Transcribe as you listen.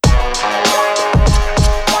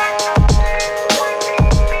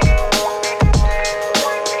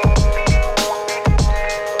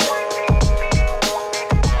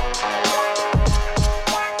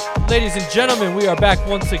we are back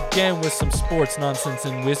once again with some sports nonsense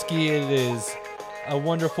and whiskey. It is a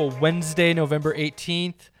wonderful Wednesday, November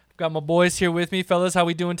 18th. I've got my boys here with me. Fellas, how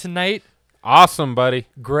we doing tonight? Awesome, buddy.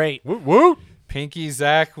 Great. Woo woo. Pinky,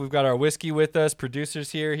 Zach, we've got our whiskey with us. Producers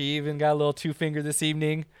here. He even got a little two-finger this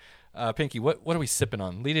evening. Pinky, what are we sipping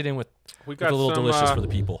on? Lead it in with We a got little some, delicious for the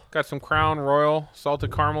people. Got some Crown Royal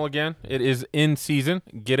salted caramel again. It is in season.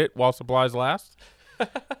 Get it while supplies last.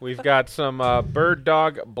 We've got some Bird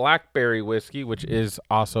Dog Blackberry whiskey, which is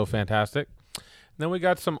also fantastic. And then we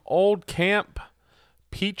got some Old Camp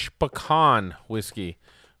Peach Pecan whiskey,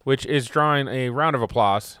 which is drawing a round of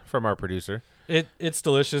applause from our producer. It's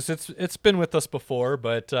delicious. It's been with us before,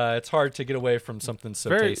 but it's hard to get away from something so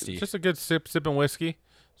tasty. Just a good sipping whiskey.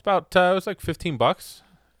 It's about it was like $15.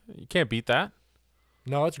 You can't beat that.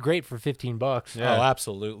 No, it's great for $15. Yeah. Oh,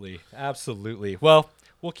 absolutely. Absolutely. Well,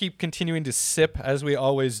 we'll keep continuing to sip as we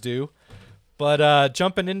always do. But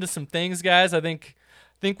jumping into some things, guys, I think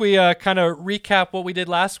we kind of recap what we did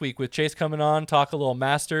last week with Chase coming on, talk a little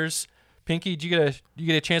Masters. Pinky, did you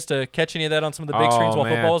get a chance to catch any of that on some of the big screens while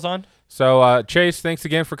football was on? So, Chase, thanks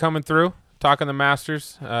again for coming through, talking the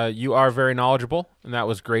Masters. You are very knowledgeable, and that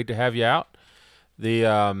was great to have you out.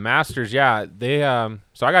 The Masters, yeah,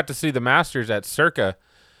 so I got to see the Masters at Circa,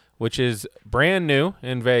 which is brand new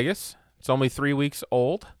in Vegas. It's only 3 weeks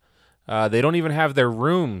old. They don't even have their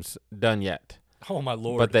rooms done yet. Oh, my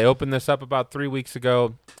Lord. But they opened this up about 3 weeks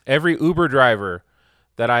ago. Every Uber driver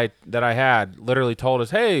that I had literally told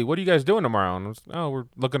us, hey, what are you guys doing tomorrow? And I was, we're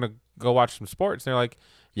looking to go watch some sports. And they're like,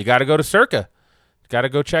 you got to go to Circa. Got to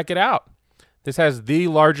go check it out. This has the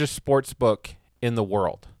largest sports book in the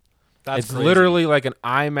world. That's it's crazy. literally like an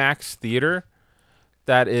IMAX theater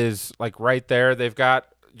that is like right there. They've got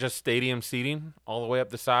just stadium seating all the way up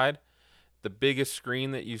the side, the biggest screen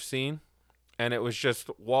that you've seen, and it was just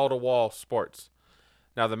wall-to-wall sports.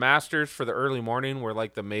 Now, the Masters for the early morning were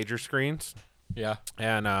like the major screens. Yeah.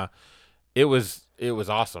 And it was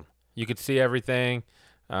awesome. You could see everything.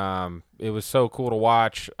 It was so cool to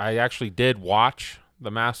watch. I actually did watch the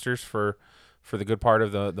Masters for the good part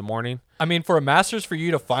of the morning. I mean, for a Masters, for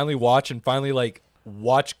you to finally watch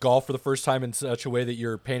watch golf for the first time in such a way that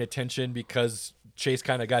you're paying attention because Chase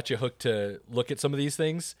kind of got you hooked to look at some of these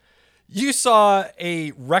things. You saw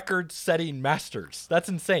a record-setting Masters. That's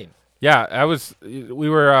insane. Yeah, we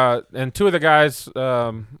were, and two of the guys,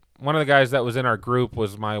 one of the guys that was in our group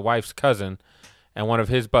was my wife's cousin and one of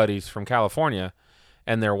his buddies from California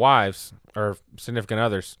and their wives or significant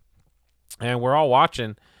others. And we're all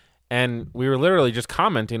watching, and we were literally just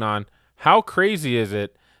commenting on how crazy is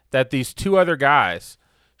it that these two other guys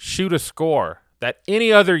shoot a score that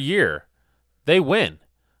any other year they win.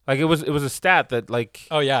 Like it was a stat that like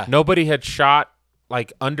Oh, yeah. nobody had shot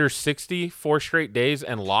like under 60 4 straight days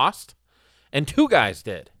and lost, and two guys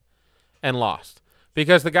did and lost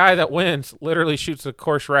because the guy that wins literally shoots a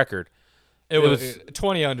course record. It was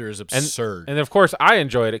 20 under is absurd. And of course I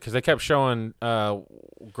enjoyed it because they kept showing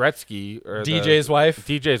Gretzky or DJ's wife.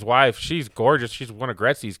 DJ's wife. She's gorgeous. She's one of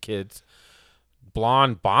Gretzky's kids.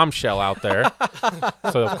 Blonde bombshell out there.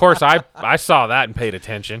 So of course I saw that and paid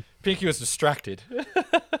attention. Pinky was distracted.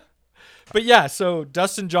 But yeah, so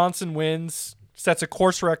Dustin Johnson wins, sets a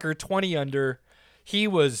course record, 20 under. He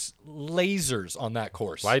was lasers on that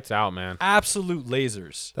course. Lights out, man. Absolute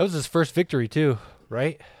lasers. That was his first victory, too,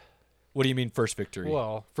 right? What do you mean first victory?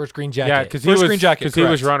 Well, first green jacket. Yeah, because First green jacket, he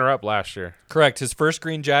was correct. runner-up last year. Correct. His first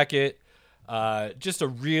green jacket. Just a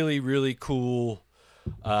really, really cool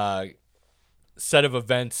set of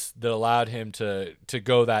events that allowed him to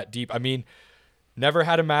go that deep. I mean, never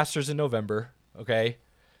had a Masters in November, okay?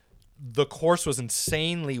 The course was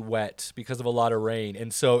insanely wet because of a lot of rain,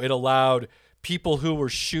 and so it allowed people who were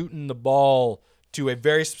shooting the ball to a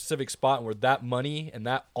very specific spot and were that money and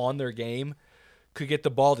that on their game could get the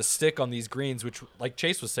ball to stick on these greens, which, like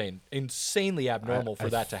Chase was saying, insanely abnormal for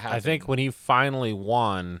that to happen. I think when he finally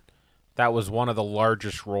won, that was one of the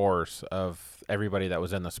largest roars of everybody that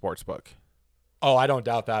was in the sports book. Oh, I don't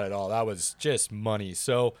doubt that at all. That was just money.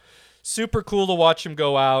 So super cool to watch him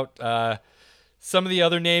go out. Some of the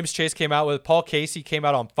other names Chase came out with, Paul Casey came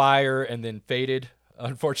out on fire and then faded,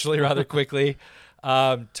 unfortunately, rather quickly.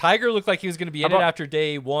 Tiger looked like he was going to be in it after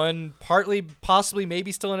day one, partly, possibly,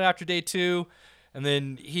 maybe still in it after day two. And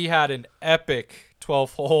then he had an epic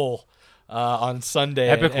 12th hole on Sunday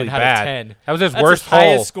and had bad. a 10. That was his That's worst his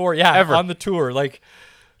highest hole score, yeah, ever. on the tour. Like,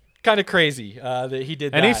 kind of crazy that he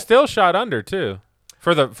did And that. he still shot under too,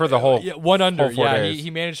 for the whole. Yeah, one under. whole 4 Yeah, days. he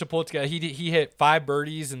managed to pull it together. He hit 5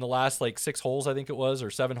 birdies in the last like 6 holes, I think it was,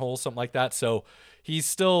 or 7 holes, something like that. So he's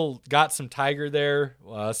still got some Tiger there.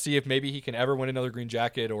 See if maybe he can ever win another green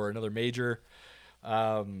jacket or another major.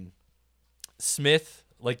 Smith,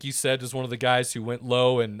 like you said, is one of the guys who went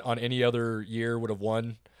low and on any other year would have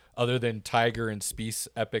won, other than Tiger and Spieth's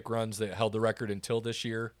epic runs that held the record until this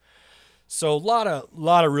year. So a lot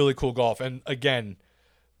of really cool golf. And again,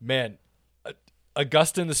 man,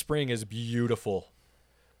 Augusta in the spring is beautiful.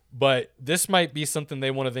 But this might be something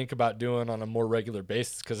they want to think about doing on a more regular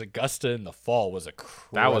basis, because Augusta in the fall was a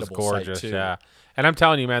that was gorgeous, sight too. yeah. And I'm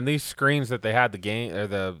telling you, man, these screens that they had the game or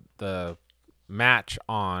the match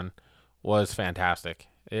on was fantastic.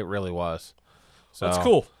 It really was. So That's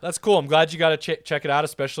cool. That's cool. I'm glad you got to check it out,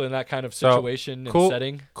 especially in that kind of situation and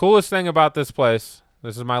setting. Coolest thing about this place,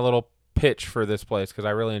 this is my little pitch for this place because I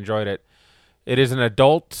really enjoyed it. It is an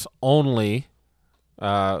adults-only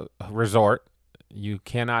resort. You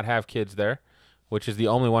cannot have kids there, which is the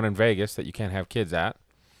only one in Vegas that you can't have kids at.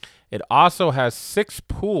 It also has 6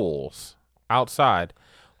 pools outside.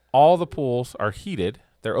 All the pools are heated.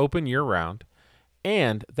 They're open year-round.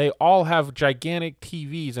 And they all have gigantic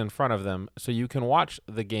TVs in front of them so you can watch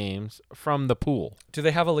the games from the pool. Do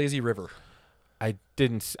they have a lazy river? I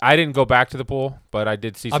didn't go back to the pool, but I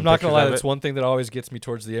did see some I'm not going to lie. pictures That's of it. one thing that always gets me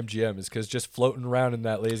towards the MGM is because just floating around in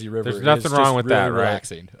that lazy river There's nothing is wrong just with really that, right?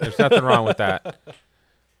 relaxing. There's nothing wrong with that.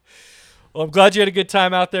 Well, I'm glad you had a good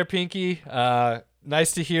time out there, Pinky.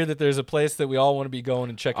 Nice to hear that there's a place that we all want to be going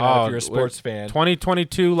and checking out if you're a sports fan.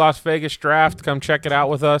 2022 Las Vegas Draft. Come check it out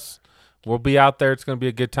with us. We'll be out there. It's going to be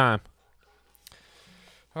a good time.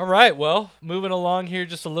 All right, well, moving along here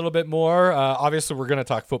just a little bit more. Obviously, we're going to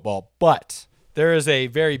talk football, but there is a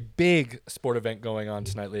very big sport event going on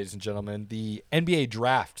tonight, ladies and gentlemen. The NBA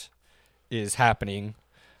Draft is happening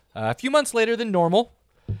a few months later than normal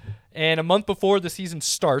and a month before the season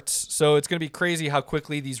starts. So it's going to be crazy how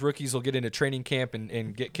quickly these rookies will get into training camp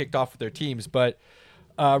and get kicked off with their teams. But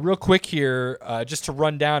real quick here, just to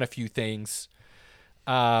run down a few things.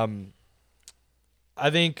 I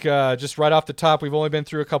think just right off the top, we've only been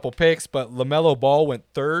through a couple picks, but LaMelo Ball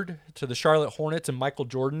went 3rd to the Charlotte Hornets and Michael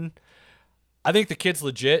Jordan. I think the kid's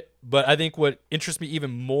legit, but I think what interests me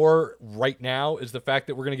even more right now is the fact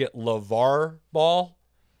that we're going to get LeVar Ball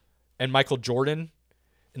and Michael Jordan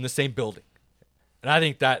in the same building. And I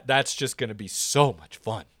think that's just going to be so much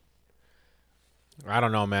fun. I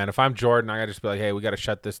don't know, man. If I'm Jordan, I got to just be like, hey, we got to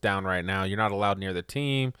shut this down right now. You're not allowed near the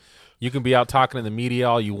team. You can be out talking to the media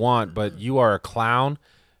all you want, but you are a clown.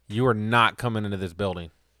 You are not coming into this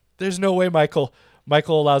building. There's no way Michael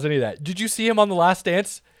allows any of that. Did you see him on The Last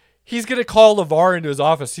Dance? He's going to call LeVar into his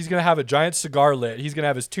office. He's going to have a giant cigar lit. He's going to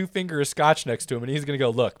have his 2-finger of scotch next to him, and he's going to go,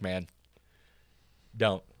 look, man,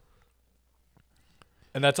 don't.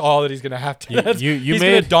 And that's all that he's going to have to. He's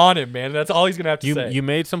going to dawn him, man. That's all he's going to have to say. You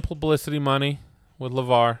made some publicity money with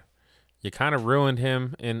LeVar. You kind of ruined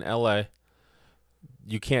him in L.A.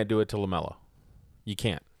 You can't do it to LaMelo. You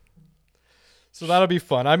can't. So that'll be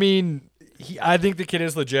fun. I mean, I think the kid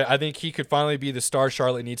is legit. I think he could finally be the star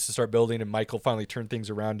Charlotte needs to start building, and Michael finally turn things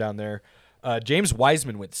around down there. James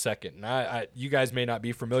Wiseman went 2nd. And you guys may not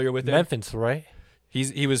be familiar with him. Memphis, right?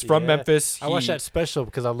 He was from Memphis. I watched that special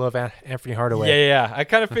because I love Anthony Hardaway. Yeah. I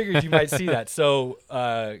kind of figured you might see that. So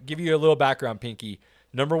give you a little background, Pinky.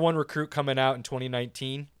 Number 1 recruit coming out in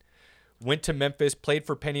 2019. Went to Memphis, played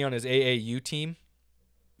for Penny on his AAU team.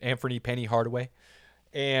 Anthony Penny Hardaway.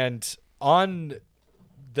 And on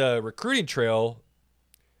the recruiting trail,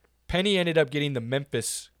 Penny ended up getting the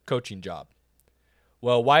Memphis coaching job.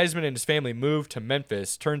 Well, Wiseman and his family moved to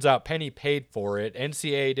Memphis. Turns out Penny paid for it.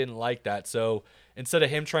 NCAA didn't like that. So instead of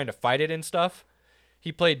him trying to fight it and stuff,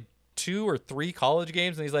 he played 2 or 3 college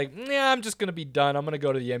games. And he's like, yeah, I'm just going to be done. I'm going to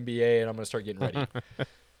go to the NBA and I'm going to start getting ready.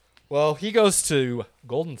 Well, he goes to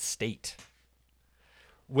Golden State,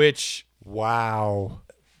 which... Wow.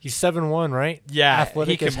 He's 7'1", right? Yeah,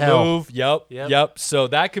 Athletic he as can hell. move. Yep. So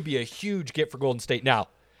that could be a huge get for Golden State. Now,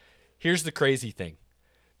 here's the crazy thing.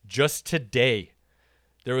 Just today,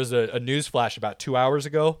 there was a news flash about 2 hours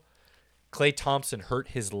ago. Klay Thompson hurt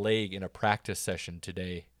his leg in a practice session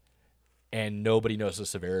today, and nobody knows the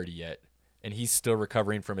severity yet. And he's still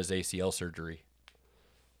recovering from his ACL surgery.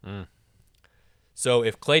 So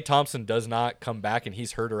if Klay Thompson does not come back and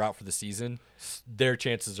he's hurt or out for the season, their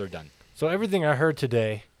chances are done. So everything I heard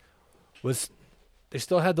today was they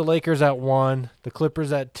still had the Lakers at 1, the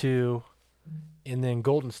Clippers at 2, and then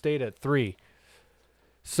Golden State at 3.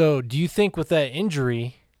 So do you think with that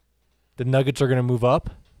injury, the Nuggets are going to move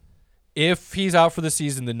up? If he's out for the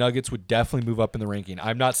season, the Nuggets would definitely move up in the ranking.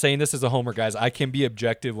 I'm not saying this as a homer, guys. I can be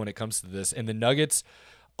objective when it comes to this. And the Nuggets,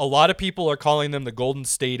 a lot of people are calling them the Golden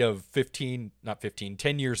State of 10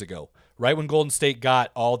 years ago, right when Golden State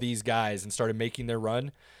got all these guys and started making their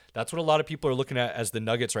run. That's what a lot of people are looking at as the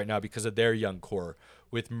Nuggets right now because of their young core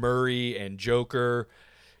with Murray and Joker.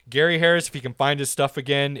 Gary Harris, if he can find his stuff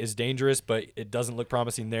again, is dangerous, but it doesn't look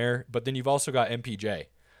promising there. But then you've also got MPJ.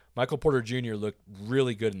 Michael Porter Jr. looked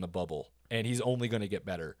really good in the bubble, and he's only going to get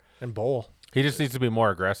better. And Bowl. He just needs to be more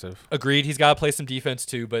aggressive. Agreed. He's got to play some defense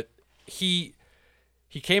too, but he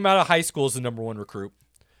came out of high school as the number 1 recruit.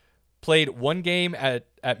 Played 1 game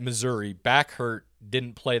at Missouri, back hurt,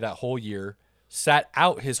 didn't play that whole year. Sat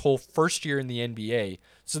out his whole first year in the NBA.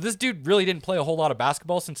 So this dude really didn't play a whole lot of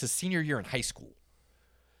basketball since his senior year in high school.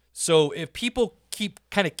 So if people keep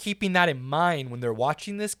kind of keeping that in mind when they're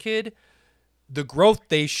watching this kid, the growth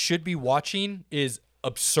they should be watching is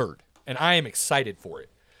absurd, and I am excited for it.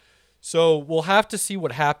 So we'll have to see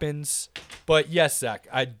what happens. But yes, Zach,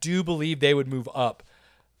 I do believe they would move up.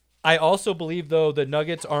 I also believe, though, the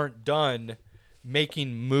Nuggets aren't done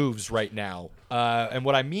making moves right now. And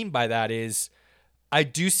what I mean by that is I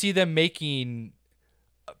do see them making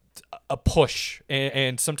a push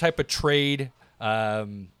and some type of trade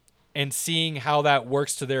and seeing how that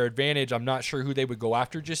works to their advantage. I'm not sure who they would go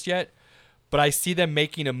after just yet, but I see them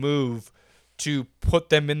making a move to put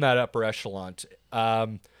them in that upper echelon.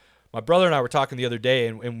 My brother and I were talking the other day,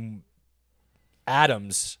 and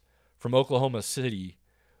Adams from Oklahoma City,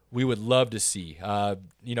 we would love to see.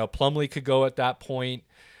 Plumlee could go at that point.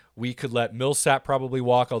 We could let Millsap probably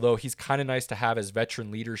walk, although he's kind of nice to have as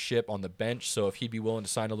veteran leadership on the bench. So if he'd be willing to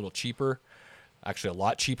sign a little cheaper, actually a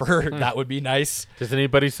lot cheaper, that would be nice. Does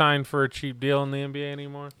anybody sign for a cheap deal in the NBA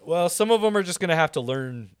anymore? Well, some of them are just going to have to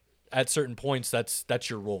learn at certain points that's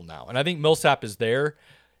your role now. And I think Millsap is there.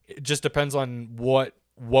 It just depends on what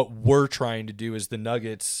we're trying to do as the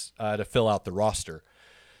Nuggets to fill out the roster.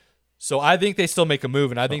 So I think they still make a move,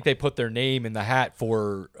 and I think they put their name in the hat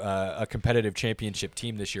for a competitive championship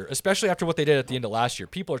team this year, especially after what they did at the end of last year.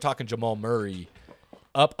 People are talking Jamal Murray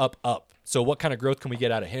up. So what kind of growth can we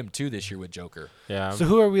get out of him, too, this year with Joker? Yeah. So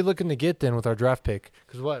who are we looking to get then with our draft pick?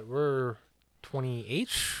 Because we're 28?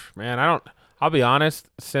 Man, I'll be honest,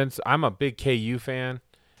 since I'm a big KU fan,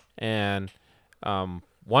 and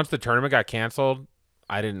once the tournament got canceled,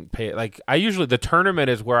 I didn't pay. The tournament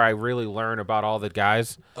is where I really learn about all the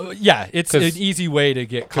guys. Yeah, it's an easy way to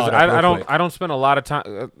get caught up. I don't spend a lot of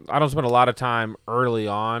time. I don't spend a lot of time early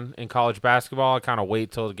on in college basketball. I kind of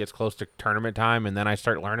wait till it gets close to tournament time, and then I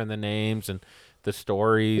start learning the names and the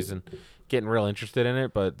stories and getting real interested in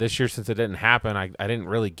it. But this year, since it didn't happen, I didn't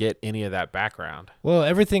really get any of that background. Well,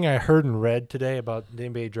 everything I heard and read today about the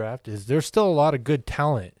NBA draft is there's still a lot of good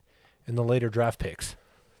talent in the later draft picks.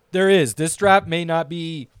 There is. This draft may not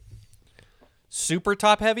be super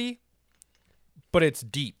top heavy, but it's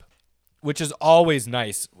deep, which is always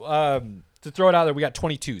nice. To throw it out there, we got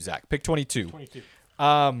 22, Zach. Pick 22. 22.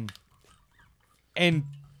 And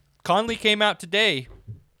Conley came out today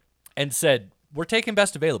and said, we're taking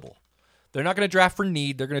best available. They're not going to draft for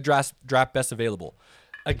need. They're going to draft best available.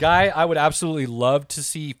 A guy I would absolutely love to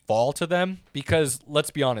see fall to them because,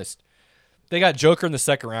 let's be honest, they got Joker in the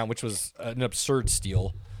second round, which was an absurd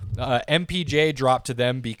steal. MPJ dropped to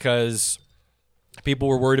them because people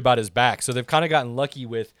were worried about his back. So they've kind of gotten lucky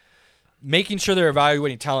with making sure they're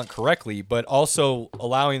evaluating talent correctly, but also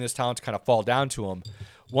allowing this talent to kind of fall down to them.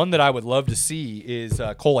 One that I would love to see is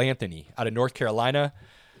Cole Anthony out of North Carolina.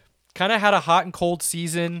 Kind of had a hot and cold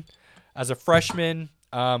season as a freshman,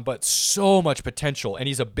 but so much potential. And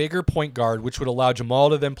he's a bigger point guard, which would allow Jamal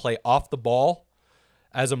to then play off the ball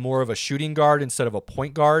as a more of a shooting guard instead of a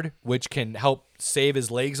point guard, which can help save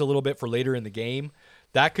his legs a little bit for later in the game.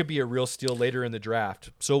 That could be a real steal later in the draft.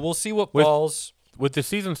 So we'll see what falls. With the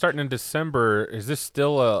season starting in December, is this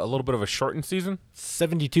still a little bit of a shortened season?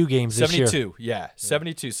 72 games this year. 72, yeah,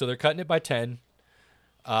 72. So they're cutting it by 10.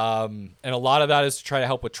 And a lot of that is to try to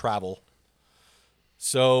help with travel.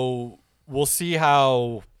 So we'll see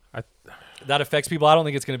how that affects people. I don't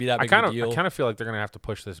think it's going to be that big of a deal. I kind of feel like they're going to have to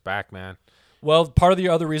push this back, man. Well, part of the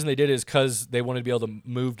other reason they did is because they wanted to be able to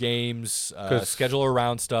move games, schedule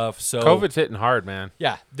around stuff. So COVID's hitting hard, man.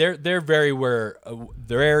 Yeah, they're very aware.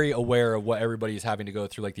 They're very aware of what everybody's having to go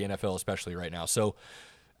through, like the NFL, especially right now. So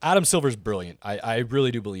Adam Silver's brilliant. I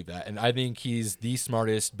really do believe that, and I think he's the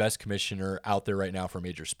smartest, best commissioner out there right now for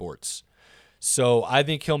major sports. So I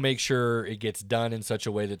think he'll make sure it gets done in such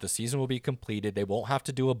a way that the season will be completed. They won't have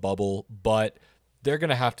to do a bubble, but they're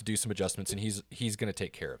going to have to do some adjustments, and he's going to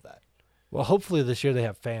take care of that. Well, hopefully this year they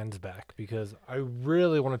have fans back because I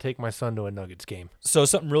really want to take my son to a Nuggets game. So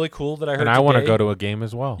something really cool that I heard and I today, want to go to a game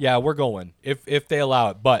as well. Yeah, we're going if they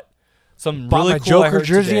allow it. But some Bought really my cool Joker I heard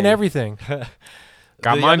jersey today. and everything.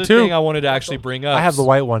 Got the mine other too. Thing I wanted to actually bring up. I have the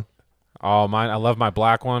white one. Oh, mine! I love my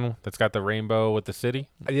black one that's got the rainbow with the city.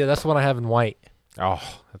 Yeah, that's the one I have in white. Oh,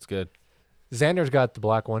 that's good. Xander's got the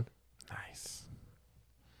black one. Nice.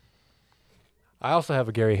 I also have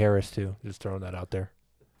a Gary Harris too. Just throwing that out there.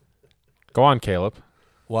 Go on, Caleb.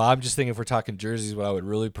 Well, I'm just thinking if we're talking jerseys, what I would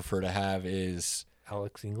really prefer to have is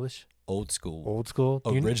Alex English, old school, old school,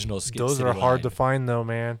 original. Those are hard to find though,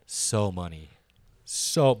 man. So money.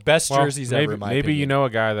 So best jerseys maybe, ever in my maybe opinion. you know a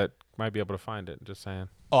guy that might be able to find it. Just saying.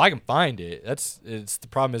 Oh, I can find it. It's the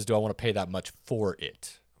problem is, do I want to pay that much for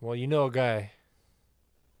it? Well, you know a guy.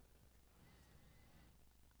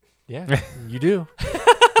 Yeah, you do.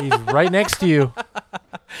 He's right next to you.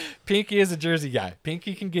 Pinky is a jersey guy.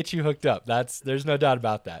 Pinky can get you hooked up. There's no doubt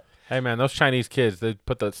about that. Hey man, those Chinese kids, they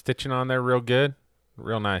put the stitching on there real good,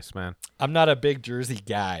 real nice, man. I'm not a big jersey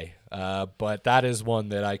guy, but that is one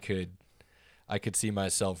that I could see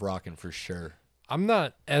myself rocking for sure. I'm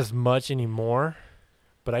not as much anymore,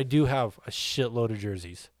 but I do have a shitload of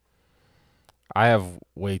jerseys. I have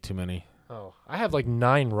way too many. Oh, I have like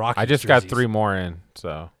 9 Rockets I just jerseys. got 3 more in,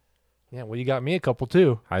 so Yeah, well, you got me a couple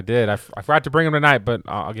too. I did. I forgot to bring them tonight, but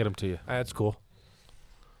I'll get them to you. That's cool.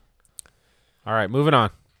 All right, moving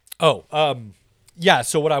on. Oh, yeah.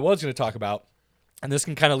 So what I was going to talk about, and this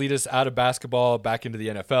can kind of lead us out of basketball back into the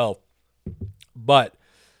NFL, but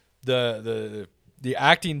the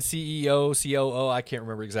acting CEO, COO, I can't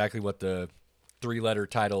remember exactly what the 3-letter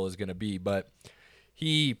title is going to be, but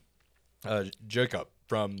he, Jacob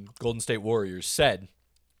from Golden State Warriors, said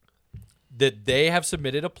that they have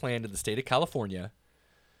submitted a plan to the state of California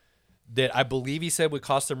that I believe he said would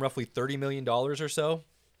cost them roughly $30 million or so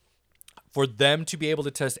for them to be able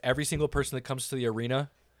to test every single person that comes to the arena.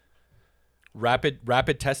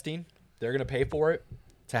 Rapid testing. They're going to pay for it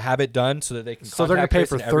to have it done so that they can. So they're going to pay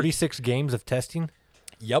for trace 36 games of testing?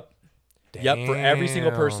 Yep. Yep, for every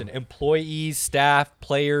single person, employees, staff,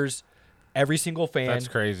 players, every single fan. That's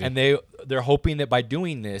crazy. And they're hoping that by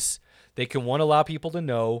doing this, they can allow people to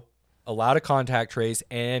know, allow to contact trace,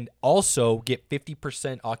 and also get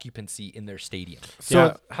 50% occupancy in their stadium. So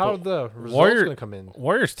Yeah, how are the results going to come in?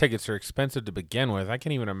 Warriors tickets are expensive to begin with. I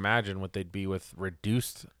can't even imagine what they'd be with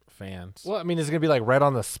reduced fans. Well, I mean, is it going to be like right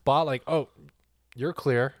on the spot? Like, oh, you're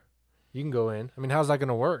clear. You can go in. I mean, how's that going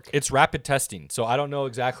to work? It's rapid testing, so I don't know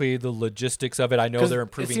exactly the logistics of it. I know they're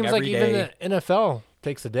improving it seems every like day. Even the NFL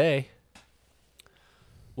takes a day.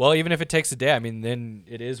 Well, even if it takes a day, I mean, then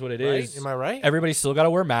it is what it is. Right? Am I right? Everybody's still got to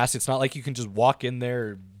wear masks. It's not like you can just walk in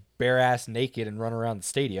there bare ass naked and run around the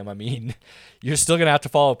stadium. I mean, you're still going to have to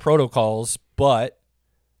follow protocols, but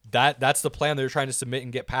that's the plan they're trying to submit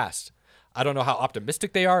and get passed. I don't know how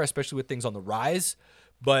optimistic they are, especially with things on the rise,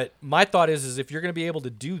 but my thought is if you're going to be able to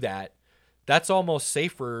do that, that's almost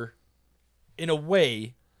safer in a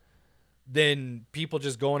way than people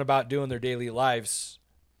just going about doing their daily lives.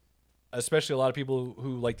 Especially a lot of people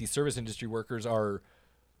who, like these service industry workers, are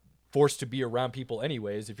forced to be around people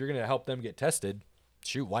anyways. If you're going to help them get tested,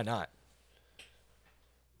 shoot, why not?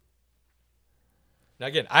 Now,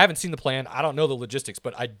 again, I haven't seen the plan. I don't know the logistics,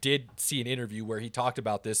 but I did see an interview where he talked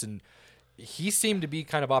about this, and he seemed to be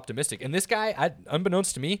kind of optimistic. And this guy,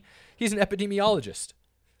 unbeknownst to me, he's an epidemiologist.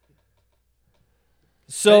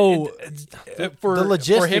 So for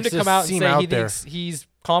him to come out and say he thinks he's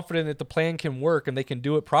confident that the plan can work and they can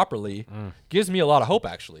do it properly gives me a lot of hope,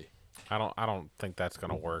 actually. I don't think that's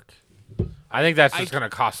gonna work. I think that's just gonna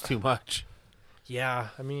cost too much. Yeah,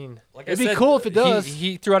 I mean, Like it'd I be said, cool if it does.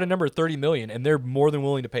 He threw out a number of $30 million, and they're more than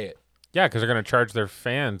willing to pay it. Yeah, because they're gonna charge their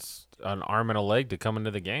fans an arm and a leg to come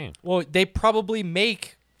into the game. Well, they probably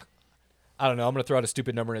make, I don't know, I'm gonna throw out a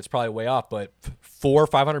stupid number and it's probably way off, but $400 or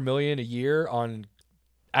 $500 million a year on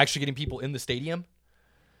actually getting people in the stadium.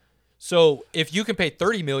 So if you can pay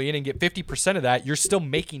 $30 million and get 50% of that, you're still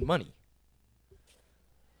making money.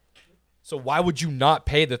 So why would you not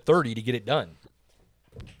pay the 30 to get it done?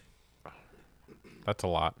 That's a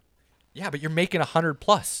lot. Yeah, but you're making 100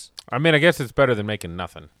 plus. I mean, I guess it's better than making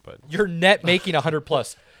nothing, but You're net making 100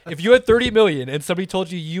 plus. If you had 30 million and somebody told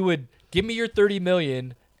you would give me your 30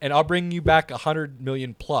 million and I'll bring you back 100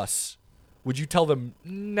 million plus, would you tell them,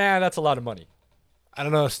 nah, that's a lot of money? I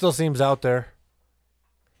don't know. It still seems out there.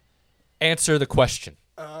 Answer the question.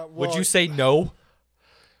 Would you say no?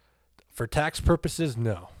 For tax purposes,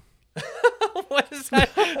 no. What is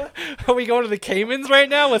that? Are we going to the Caymans right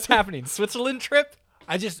now? What's happening? Switzerland trip?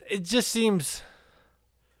 It just seems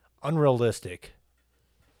unrealistic.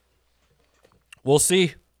 We'll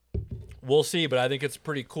see. We'll see, but I think it's a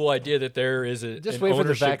pretty cool idea that there is Just an wait for the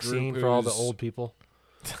ownership vaccine group for all the who's- old people.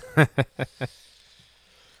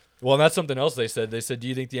 Well, and that's something else they said. They said, do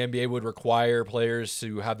you think the NBA would require players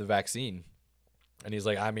to have the vaccine? And he's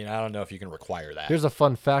like, I mean, I don't know if you can require that. Here's a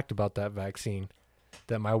fun fact about that vaccine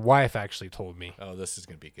that my wife actually told me. Oh, this is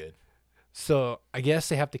going to be good. So I guess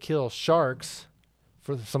they have to kill sharks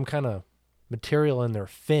for some kind of material in their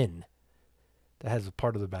fin that has a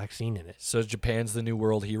part of the vaccine in it. So Japan's the new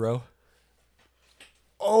world hero.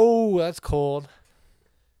 Oh, that's cold.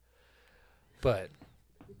 But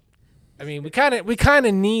I mean, we kind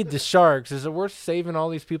of need the sharks. Is it worth saving all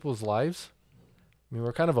these people's lives? I mean,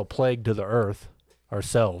 we're kind of a plague to the earth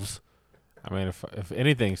ourselves. I mean, if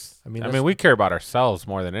anything's, I mean, we care about ourselves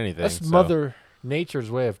more than anything. That's so Mother Nature's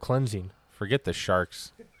way of cleansing, forget the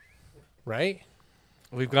sharks. right?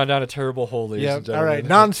 We've gone down a terrible hole, ladies Yeah, and gentlemen. all right,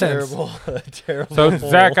 nonsense. Terrible So, hole.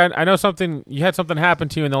 Zach, I know something. You had something happen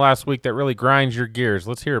to you in the last week that really grinds your gears.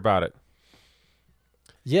 Let's hear about it.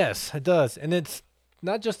 Yes, it does. And it's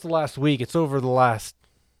not just the last week. It's over the last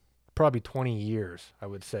probably 20 years, I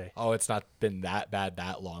would say. Oh, it's not been that bad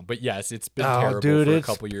that long. But yes, it's been Oh, terrible dude, for a it's-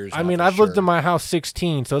 couple years. I now, mean, for I've lived sure. in my house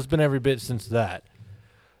 16, so it's been every bit since that.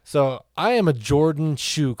 So I am a Jordan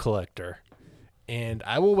shoe collector. And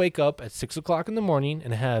I will wake up at 6 o'clock in the morning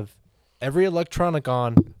and have every electronic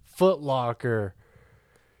on, Foot Locker,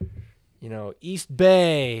 East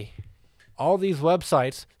Bay, all these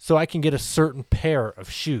websites, so I can get a certain pair of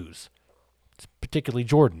shoes, particularly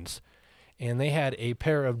Jordans. And they had a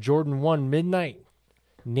pair of Jordan 1 Midnight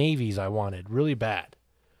Navies I wanted really bad.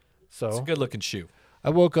 It's a So good looking shoe. I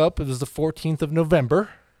woke up, it was the 14th of November,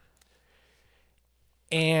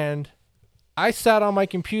 and I sat on my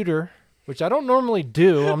computer, which I don't normally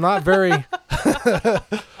do. I'm not very...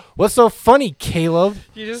 What's so funny, Caleb?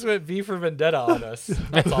 You just went V for Vendetta on us.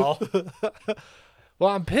 That's all. Well,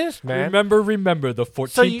 I'm pissed, man. Remember the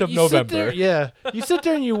 14th of you November. sit there, yeah. You sit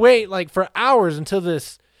there and you wait like for hours until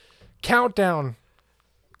this countdown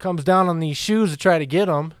comes down on these shoes to try to get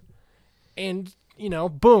them. And,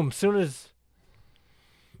 boom, soon as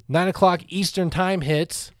 9 o'clock Eastern time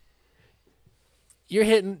hits, you're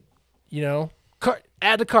hitting, cart,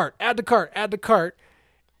 add to cart, add to cart, add to cart.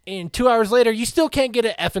 And 2 hours later, you still can't get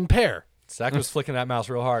an effing pair. Zach was flicking that mouse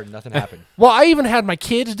real hard and nothing happened. Well, I even had my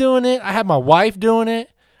kids doing it. I had my wife doing it.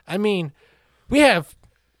 I mean, we have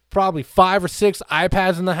probably 5 or 6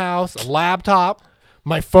 iPads in the house, a laptop,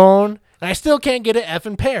 my phone, and I still can't get an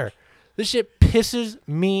effing pair. This shit pisses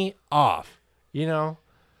me off.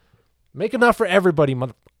 Make enough for everybody,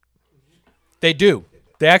 mother. They do.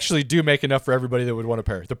 They actually do make enough for everybody that would want a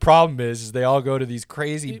pair. The problem is they all go to these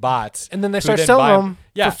crazy bots. And then they who start buy selling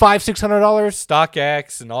them for $500-$600.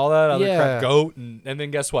 StockX and all that other Yeah. crap, Goat, and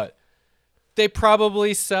then guess what? They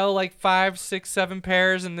probably sell like 5, 6, 7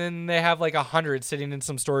 pairs, and then they have like 100 sitting in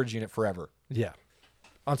some storage unit forever. Yeah.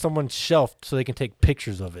 On someone's shelf so they can take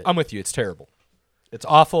pictures of it. I'm with you. It's terrible. It's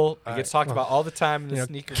awful. It gets talked about all the time in the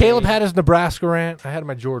sneaker Caleb game. had his Nebraska rant. I had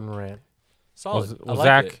my Jordan rant. Solid. I Well, like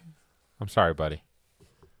Zach, it. I'm sorry, buddy.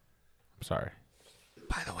 I'm sorry.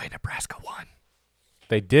 By the way, Nebraska won.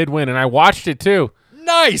 They did win, and I watched it too.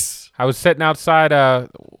 Nice. I was sitting outside.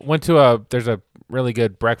 Went to there's a really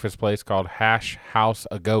good breakfast place called Hash House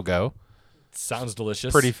A Go Go. Sounds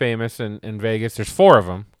delicious. Pretty famous in Vegas. There's 4 of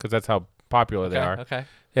them because that's how popular they are. Okay.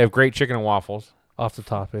 They have great chicken and waffles. Off the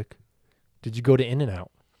topic. Did you go to In-N-Out?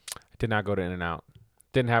 I did not go to In-N-Out.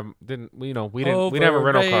 We didn't we didn't have a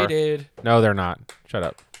rental car. Overrated. No, they're not. Shut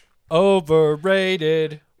up.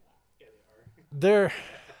 Overrated. They're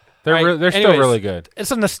They're All right, they're still anyways. really good.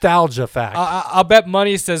 It's a nostalgia fact. I'll bet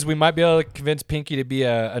money says we might be able to convince Pinky to be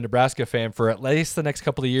a Nebraska fan for at least the next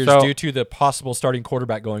couple of years So- due to the possible starting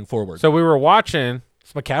quarterback going forward. So we were watching,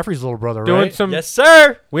 It's McCaffrey's little brother, doing right? some. yes,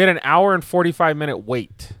 sir. We had an hour and 45-minute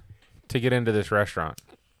wait to get into this restaurant,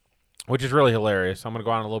 which is really hilarious. I'm gonna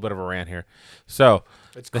go on a little bit of a rant here. So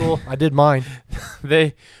It's cool. I did mine.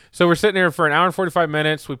 So we're sitting here for an hour and 45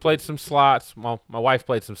 minutes. We played some slots. Well, my wife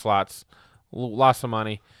played some slots, lost some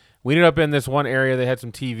money. We ended up in this one area. They had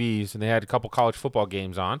some TVs, and they had a couple college football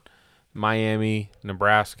games on. Miami,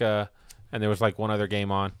 Nebraska, and there was like one other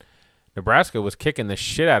game on. Nebraska was kicking the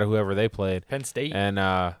shit out of whoever they played. Penn State. And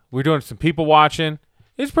we were doing some people watching.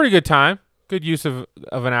 It was a pretty good time. Good use of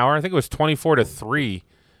an hour. I think it was 24-3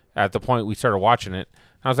 at the point we started watching it.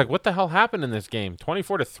 I was like, what the hell happened in this game?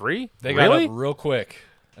 24-3? They got really? up real quick.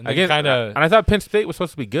 And they Again, kind of and I thought Penn State was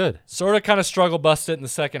supposed to be good. sort of kind of struggle busted in the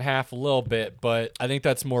second half a little bit, but I think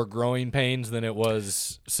that's more growing pains than it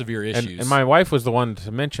was severe issues. And my wife was the one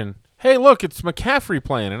to mention, hey, look, it's McCaffrey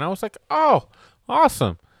playing. And I was like, oh,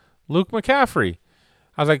 awesome. Luke McCaffrey.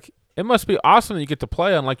 I was like, it must be awesome that you get to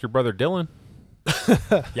play unlike your brother Dylan.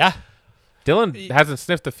 yeah, Dylan hasn't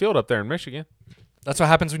sniffed the field up there in Michigan. that's what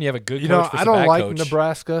happens when you have a good You coach know, versus I a don't bad like coach.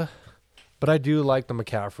 Nebraska, but I do like the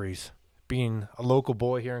McCaffreys. Being a local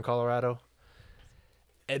boy here in Colorado,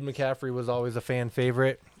 Ed McCaffrey was always a fan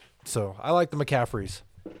favorite, so I like the McCaffreys.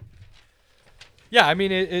 Yeah, I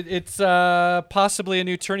mean, it's possibly a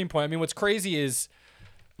new turning point. I mean, what's crazy is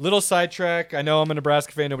Little sidetrack. I know I'm a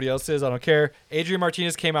Nebraska fan. Nobody else is. I don't care. Adrian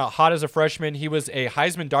Martinez came out hot as a freshman. He was a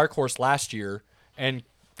Heisman dark horse last year and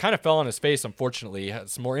kind of fell on his face, unfortunately. Had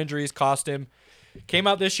some more injuries, cost him. Came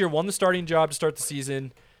out this year, won the starting job to start the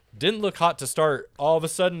season. Didn't look hot to start. All of a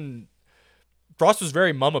sudden, Frost was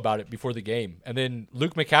very mum about it before the game. And then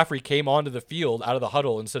Luke McCaffrey came onto the field out of the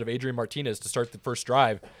huddle instead of Adrian Martinez to start the first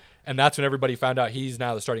drive. And that's when everybody found out he's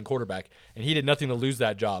now the starting quarterback. And he did nothing to lose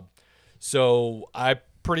that job. So I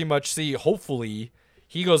pretty much see, hopefully,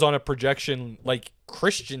 he goes on a projection like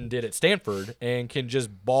Christian did at Stanford and can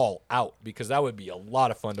just ball out, because that would be a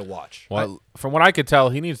lot of fun to watch. Well, from what I could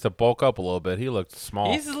tell, he needs to bulk up a little bit. He looked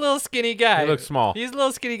small. He's a little skinny guy. He looks small. He's a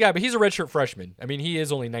little skinny guy, but he's a redshirt freshman. I mean, he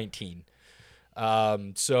is only 19.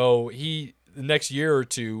 So the next year or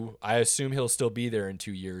two, I assume he'll still be there in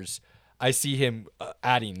 2 years. I see him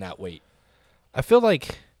adding that weight. I feel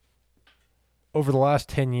like over the last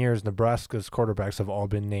 10 years, Nebraska's quarterbacks have all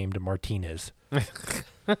been named Martinez.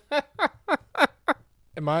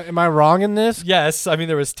 Am I wrong in this? Yes, I mean,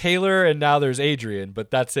 there was Taylor and now there's Adrian, but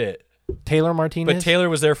that's it. Taylor Martinez? But Taylor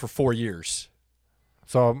was there for 4 years.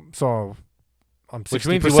 So I'm 60%. Which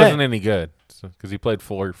means he wasn't any good, because he played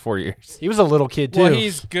 4 years. He was a little kid, too. Well,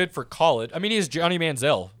 he's good for college. I mean, he's Johnny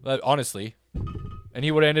Manziel, honestly. And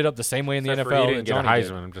he would have ended up the same way in the Except for NFL. he didn't get a Johnny Heisman,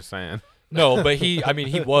 did. I'm just saying. No, but he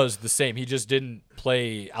was the same. He just didn't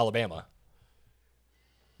play Alabama.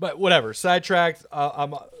 But whatever. Sidetracked.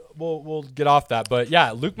 We'll get off that. But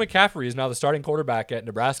yeah, Luke McCaffrey is now the starting quarterback at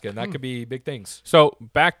Nebraska, and that could be big things. So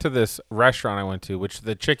back to this restaurant I went to, which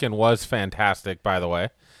the chicken was fantastic, by the way.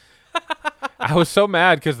 I was so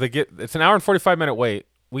mad because it's an hour and 45-minute wait.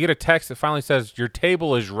 We get a text that finally says your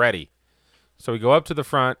table is ready. So we go up to the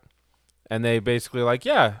front, and they basically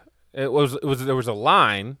there was a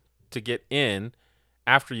line to get in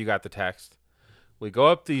after you got the text. We go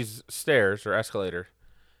up these stairs or escalator.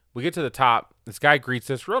 We get to the top. This guy greets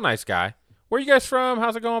us, real nice guy. Where are you guys from?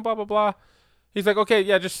 How's it going? Blah, blah, blah. He's like, okay,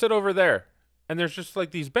 yeah, just sit over there. And there's just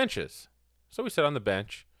like these benches. So we sit on the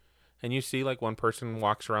bench, and you see like one person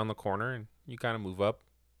walks around the corner, and you kind of move up.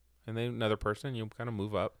 And then another person, you kind of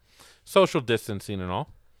move up. Social distancing and all.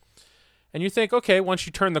 And you think, okay, once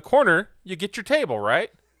you turn the corner, you get your table,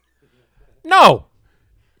 right? No.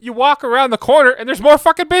 You walk around the corner, and there's more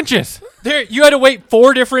fucking benches. There, you had to wait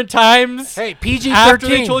 4 different times. Hey, PG-13. After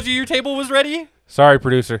they told you your table was ready. Sorry,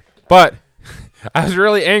 producer. But I was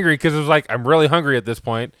really angry because it was like, I'm really hungry at this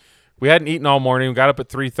point. We hadn't eaten all morning. We got up at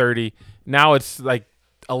 3:30. Now it's like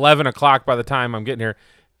 11 o'clock by the time I'm getting here.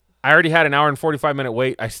 I already had an hour and 45-minute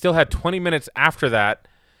wait. I still had 20 minutes after that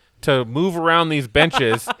to move around these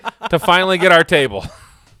benches to finally get our table.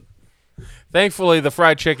 Thankfully, the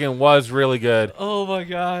fried chicken was really good. Oh my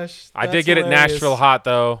gosh! I did get it Nashville hot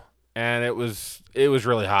though, and it was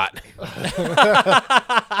really hot.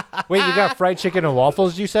 Wait, you got fried chicken and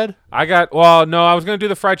waffles, you said? I was gonna do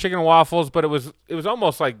the fried chicken and waffles, but it was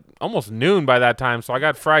almost noon by that time, so I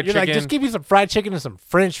got fried You're chicken. like, just give me some fried chicken and some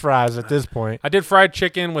French fries at this point. I did fried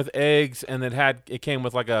chicken with eggs, and it came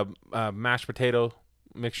with like a mashed potato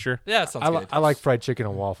mixture. Yeah, that sounds good. I like fried chicken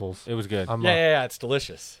and waffles. It was good. Yeah, it's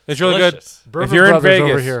delicious. It's really good. delicious. Berman If you're in Brothers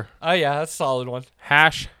Vegas, over here. Oh yeah, that's a solid one.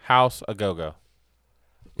 Hash House a Go-Go.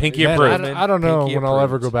 Pinky Man, approved. I don't know Pinky when I'll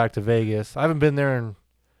ever approved. go back to Vegas. I haven't been there in,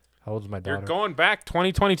 how old's my You're daughter? going back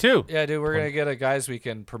 2022. Yeah, dude, we're gonna get a guys'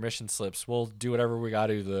 weekend permission slips. We'll do whatever we got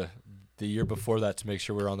to the year before that to make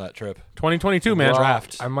sure we're on that trip. 2022, man. Well,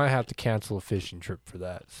 draft. I might have to cancel a fishing trip for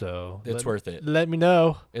that. So It's worth it. Let me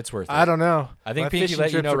know. It's worth it. I don't know. I think My Pinky fishing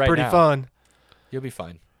let you trips know are right pretty now. fun. You'll be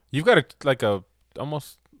fine. You've got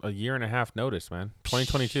almost a year and a half notice, man.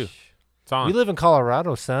 2022. It's on. We live in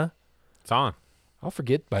Colorado, son. It's on. I'll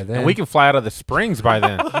forget by then. And we can fly out of the Springs by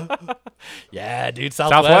then. Yeah, dude,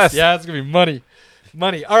 Southwest. Yeah, it's gonna be money.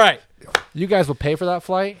 All right. You guys will pay for that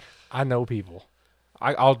flight? I know people.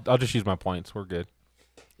 I'll just use my points. We're good.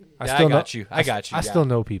 I still got you. I got you. I still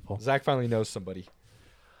know people. Zach finally knows somebody.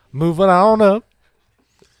 Moving on up.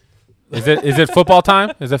 Is it football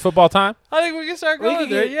time? Is it football time? I think we can start We going can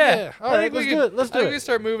there. get- Yeah. yeah. All right, let's do it. Let's do I think it. we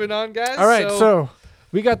start moving on, guys. All right, so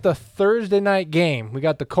we got the Thursday night game. We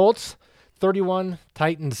got the Colts 31,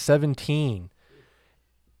 Titans 17.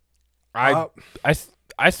 I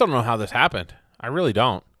still don't know how this happened. I really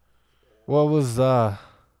don't. What was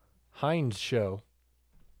Hines' show?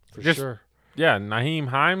 For Just- sure. Yeah, Naheem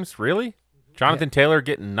Himes, really? Jonathan Taylor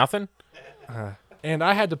getting nothing? And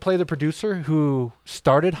I had to play the producer who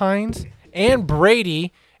started Hines and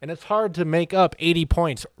Brady, and it's hard to make up 80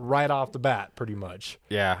 points right off the bat, pretty much.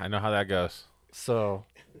 Yeah, I know how that goes. So,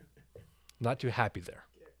 not too happy there.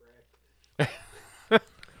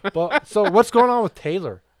 But so what's going on with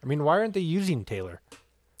Taylor? I mean, why aren't they using Taylor?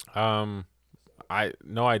 No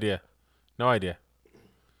idea. No idea.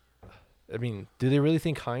 I mean, do they really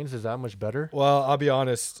think Hines is that much better? Well, I'll be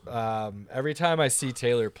honest. Every time I see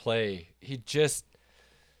Taylor play, he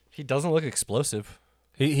doesn't look explosive.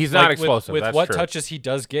 He's not explosive. With that's what true. touches he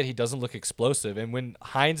does get, he doesn't look explosive. And when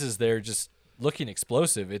Hines is there just looking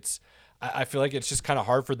explosive, I feel like it's just kind of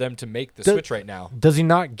hard for them to make the switch right now. Does he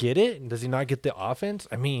not get it? Does he not get the offense?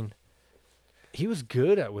 I mean, he was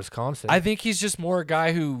good at Wisconsin. I think he's just more a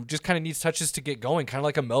guy who just kind of needs touches to get going, kind of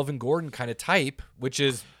like a Melvin Gordon kind of type, which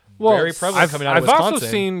is very prevalent coming out of Wisconsin. I've also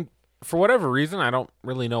seen, for whatever reason, I don't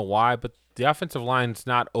really know why, but the offensive line's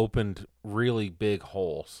not opened really big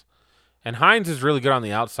holes. And Hines is really good on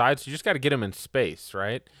the outside, so you just got to get him in space,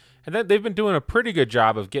 right? And then they've been doing a pretty good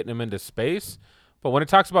job of getting him into space. But when it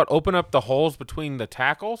talks about open up the holes between the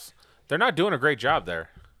tackles, they're not doing a great job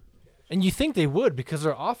there. And you think they would because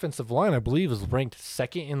their offensive line, I believe, is ranked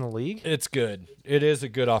second in the league. It's good. It is a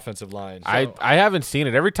good offensive line. I haven't seen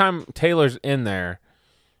it. Every time Taylor's in there,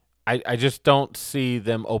 I just don't see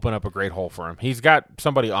them open up a great hole for him. He's got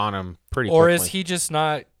somebody on him pretty quickly. Or is he just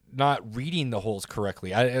not reading the holes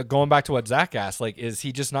correctly? Going back to what Zach asked, like, is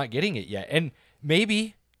he just not getting it yet? And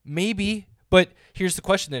maybe, but here's the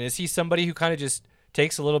question then. Is he somebody who kind of just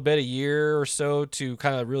takes a little bit, a year or so to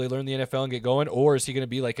kind of really learn the NFL and get going? Or is he going to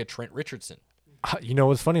be like a Trent Richardson? You know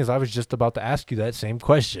what's funny is I was just about to ask you that same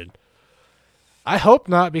question. I hope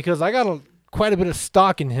not because I got quite a bit of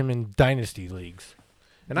stock in him in dynasty leagues.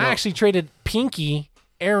 And I actually traded Pinky,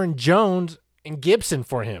 Aaron Jones, and Gibson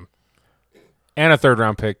for him. And a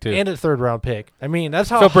third-round pick, too. And a third-round pick. I mean, that's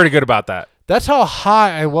how Feel pretty good about that. That's how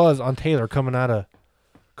high I was on Taylor coming out of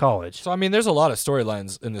college. So, I mean, there's a lot of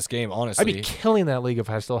storylines in this game, honestly. I'd be killing that league if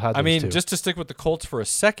I still had those two. Just to stick with the Colts for a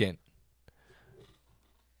second,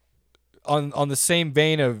 on the same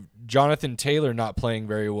vein of Jonathan Taylor not playing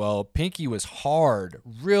very well, Pinky was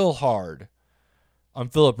real hard on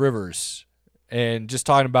Phillip Rivers and just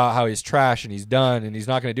talking about how he's trash and he's done and he's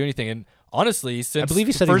not going to do anything. And honestly, since I believe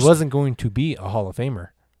he said he wasn't going to be a Hall of Famer.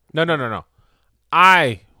 No. Pinky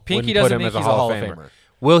wouldn't put doesn't him think as a he's Hall of Famer.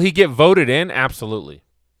 Will he get voted in? Absolutely.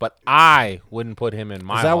 But I wouldn't put him in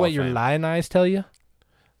my Is that Hall what of your Fame. lion eyes tell you?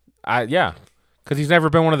 Yeah, because he's never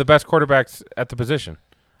been one of the best quarterbacks at the position.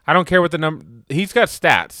 I don't care what the number. He's got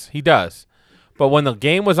stats. He does. But when the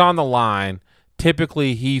game was on the line,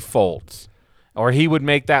 typically he folds. Or he would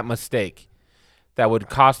make that mistake that would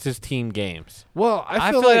cost his team games. Well,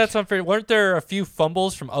 I feel like that's unfair. Weren't there a few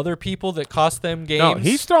fumbles from other people that cost them games? No,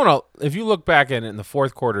 he's thrown if you look back in the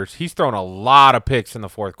fourth quarters, he's thrown a lot of picks in the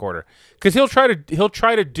fourth quarter. Because he'll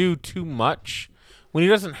try to do too much when he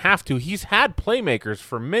doesn't have to. He's had playmakers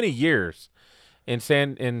for many years in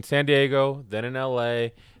San Diego, then in LA,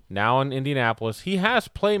 now in Indianapolis. He has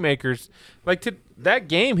playmakers. Like to that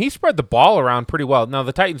game, he spread the ball around pretty well. Now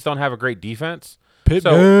the Titans don't have a great defense.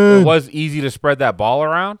 So it was easy to spread that ball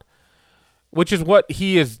around, which is what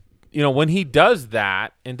he is. When he does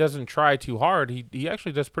that and doesn't try too hard, he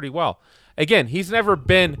actually does pretty well. Again, he's never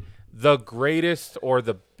been the greatest or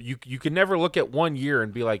you can never look at 1 year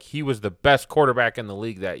and be like he was the best quarterback in the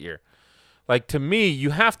league that year. Like, to me,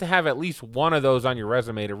 you have to have at least one of those on your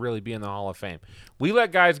resume to really be in the Hall of Fame. We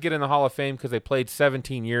let guys get in the Hall of Fame because they played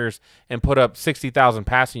 17 years and put up 60,000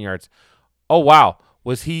 passing yards. Oh, wow.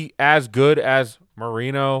 Was he as good as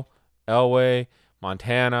Marino, Elway,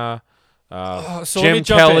 Montana, so Jim let me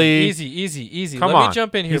jump Kelly? in. Easy. Come let on. me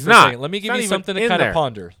jump in here He's for not. a second. Let me He's give not you even something to in kind there. of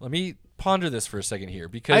ponder. Let me ponder this for a second here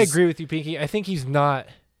because I agree with you, Pinky. I think he's not.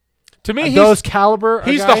 To me, Those caliber.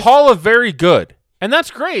 he's guys, the Hall of Very Good. And that's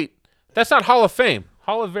great. That's not Hall of Fame.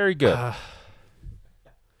 Hall of Very Good.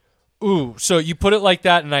 Ooh, so you put it like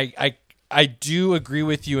that, and I do agree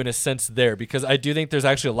with you in a sense there because I do think there's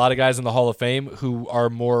actually a lot of guys in the Hall of Fame who are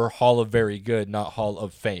more Hall of Very Good, not Hall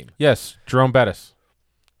of Fame. Yes, Jerome Bettis.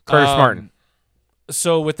 Curtis Martin.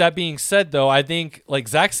 So with that being said, though, I think, like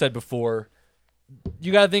Zach said before,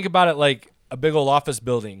 you got to think about it like a big old office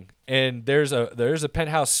building, and there's a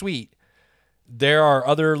penthouse suite. There are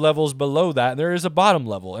other levels below that, and there is a bottom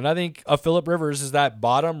level. And I think Phillip Rivers is that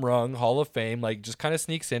bottom rung Hall of Fame, like just kind of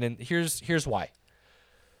sneaks in. And here's why.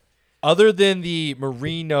 Other than the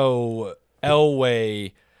Marino,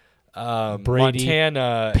 Elway,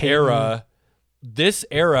 Montana Peyton. era, this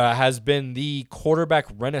era has been the quarterback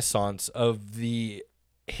renaissance of the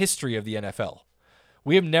history of the NFL.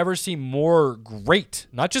 We have never seen more great,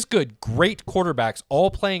 not just good, great quarterbacks all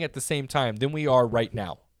playing at the same time than we are right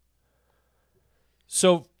now.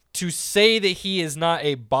 So to say that he is not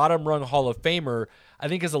a bottom-rung Hall of Famer, I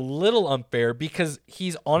think is a little unfair because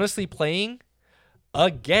he's honestly playing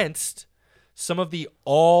against some of the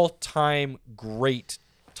all-time great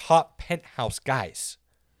top penthouse guys.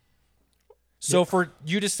 So for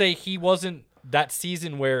you to say he wasn't that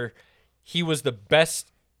season where he was the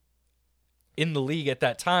best in the league at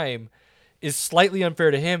that time is slightly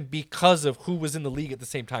unfair to him because of who was in the league at the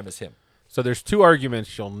same time as him. So there's two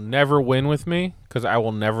arguments you'll never win with me because I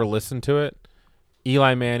will never listen to it.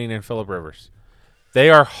 Eli Manning and Phillip Rivers. They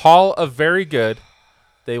are Hall of Very Good.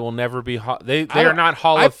 They will never be they are not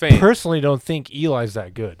Hall of Fame. I personally don't think Eli's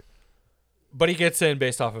that good. But he gets in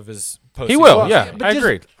based off of his postseason. He will, Well, yeah. but I just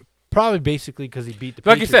agree. Probably basically because he beat the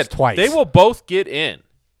Like you Patriots said, twice. they will both get in,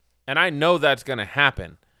 and I know that's going to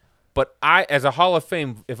happen. But I, as a Hall of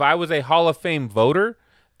Fame, if I was a Hall of Fame voter,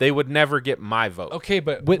 they would never get my vote. Okay,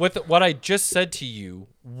 but with what I just said to you,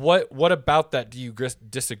 what about that do you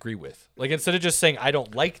disagree with? Like, instead of just saying I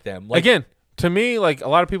don't like them, like, Again, to me, like a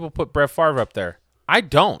lot of people put Brett Favre up there. I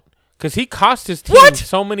don't, because he cost his team What?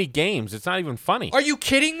 so many games. It's not even funny. are you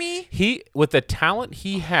kidding me? He, with the talent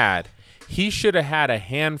he had, he should have had a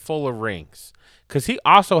handful of rings. Because he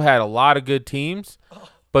also had a lot of good teams,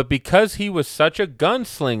 but because he was such a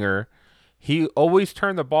gunslinger, he always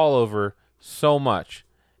turned the ball over so much.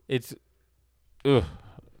 It's, ugh.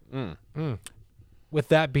 With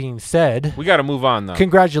that being said, We got to move on though.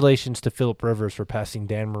 congratulations to Phillip Rivers for passing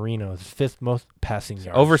Dan Marino, his fifth most passing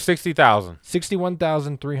yards. Over 60,000.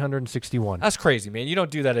 61,361. That's crazy, man. You don't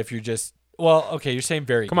do that if you're just well. Okay, you're saying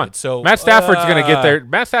very Come good. on. So Matt Stafford's going to get there.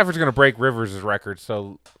 Matt Stafford's going to break Rivers' record.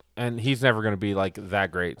 So, and he's never going to be like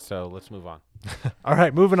that great. So let's move on. All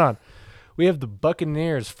right, moving on. We have the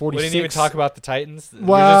Buccaneers 46. We didn't even talk about the Titans. We're just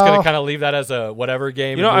Well- gonna kind of leave that as a whatever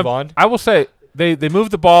game You know, and move on. I will say they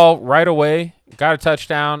moved the ball right away, got a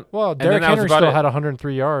touchdown. Well, and then Derrick that was Henry about still it. had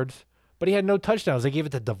 103 yards, but he had no touchdowns. They gave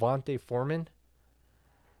it to Devontae Foreman.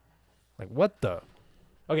 Like, what the?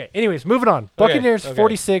 Okay, anyways, moving on. Buccaneers okay.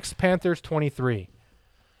 46, Panthers 23.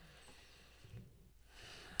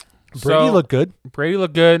 Brady So, looked good. Brady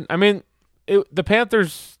looked good. I mean, the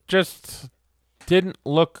Panthers just didn't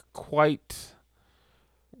look quite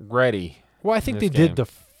ready. Well, I think they this did game. the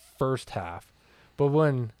first half, but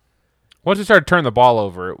when Once they started turning the ball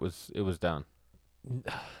over, it was done.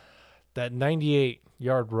 that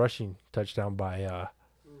 98-yard rushing touchdown by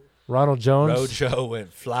Ronald Jones, Rojo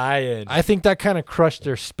went flying. I think that kind of crushed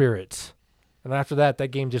their spirits. And after that, that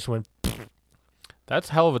game just went. That's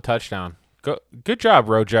a hell of a touchdown. Good job,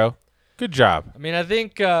 Rojo. Good job. I mean, I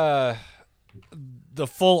think the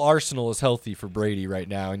full arsenal is healthy for Brady right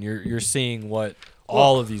now, and you're seeing what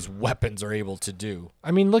all of these weapons are able to do.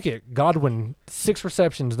 I mean, look at Godwin, 6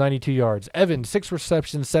 receptions, 92 yards. Evans, 6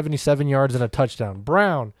 receptions, 77 yards, and a touchdown.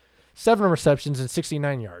 Brown, 7 receptions and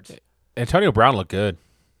 69 yards. Antonio Brown looked good.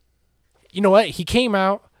 You know what? He came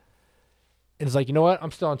out and is like, you know what?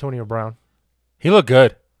 I'm still Antonio Brown. He looked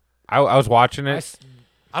good. I was watching I it. s-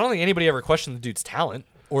 I don't think anybody ever questioned the dude's talent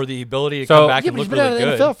or the ability to So- come back yeah, and but he's look been out really of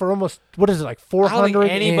the good. NFL for almost, what is it, like I 400? don't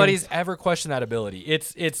think anybody's ever questioned that ability.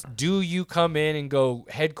 It's do you come in and go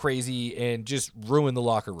head crazy and just ruin the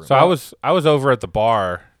locker room? So I was over at the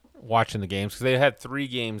bar watching the games because they had 3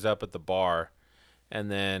 games up at the bar, and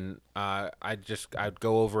then I'd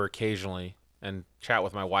go over occasionally and chat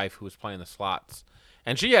with my wife who was playing the slots,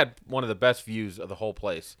 and she had one of the best views of the whole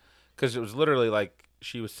place because it was literally like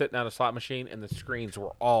she was sitting at a slot machine and the screens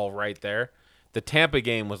were all right there. The Tampa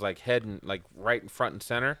game was like heading like right in front and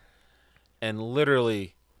center, and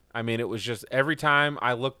literally, I mean, it was just every time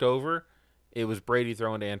I looked over, it was Brady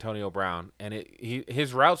throwing to Antonio Brown, and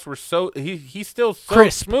his routes were he's still so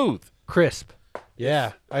Crisp. smooth. Crisp.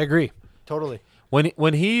 Yeah, I agree. Totally.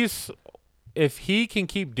 If he can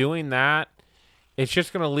keep doing that, it's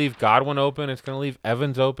just going to leave Godwin open. It's going to leave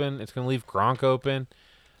Evans open. It's going to leave Gronk open.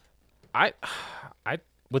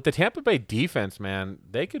 With the Tampa Bay defense, man,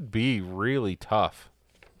 they could be really tough.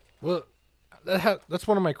 Well, that's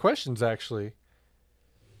one of my questions, actually.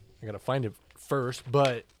 I got to find it first,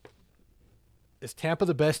 but is Tampa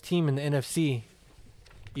the best team in the NFC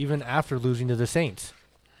even after losing to the Saints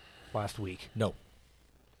last week? no,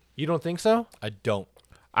 You don't think so? I don't.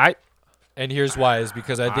 I And here's why: is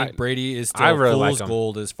because I think Brady is I still really like fool's him.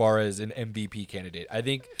 gold as far as an MVP candidate. I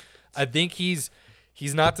think he's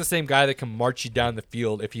not the same guy that can march you down the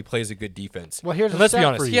field if he plays a good defense. Well, here's And a let's be stat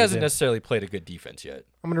honest, for he you hasn't then. necessarily played a good defense yet.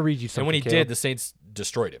 I'm going to read you something. And when he Caleb. did, the Saints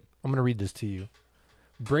destroyed him. I'm going to read this to you.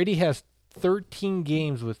 Brady has 13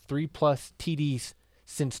 games with 3+ TDs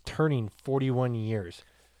since turning 41 years.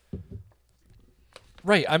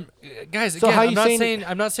 Right. Guys. So Again, how I'm you not saying- saying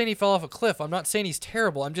I'm not saying he fell off a cliff. I'm not saying he's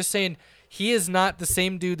terrible. I'm just saying he is not the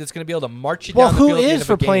same dude that's going to be able to march you Well, down the who field. at the end is of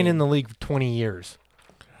for a playing game. in the league for 20 years?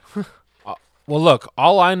 well, look,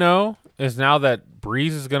 all I know is now that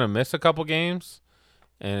Breeze is going to miss a couple games,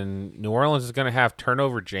 and New Orleans is going to have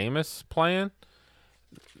turnover Jameis playing.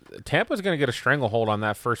 Tampa's going to get a stranglehold on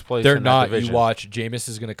that first place. They're in that not. division. You watch. Jameis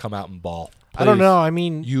is going to come out and ball. I don't know. I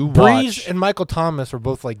mean, You Breeze watch. and Michael Thomas are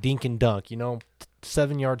both like dink and dunk.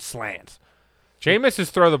 7-yard slants. Jameis is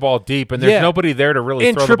throw the ball deep, and there's Yeah. nobody there to really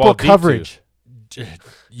In throw the ball triple coverage.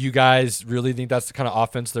 You guys really think that's the kind of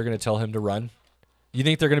offense they're going to tell him to run? You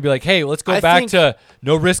think they're going to be like, hey, let's go I back think- to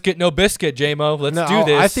no risk it, no biscuit, J-Mo. Let's No, do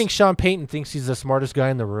this. I think Sean Payton thinks he's the smartest guy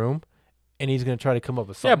in the room, and he's going to try to come up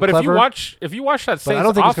with something. Yeah, but clever, if you watch that Saints but I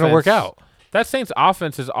don't think it's going to work offense, out. That Saints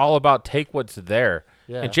offense is all about take what's there.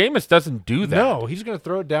 Yeah. And Jameis doesn't do that. No, he's going to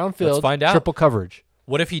throw it downfield. Let's find out. Triple coverage.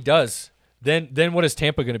 What if he does? Then what is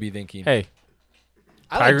Tampa going to be thinking? Hey,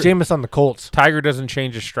 I Tiger- like Jameis on the Colts. Tiger doesn't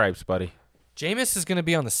change his stripes, buddy. Jameis is going to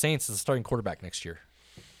be on the Saints as a starting quarterback next year.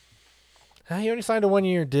 He only signed a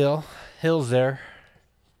 1-year deal. Hill's there.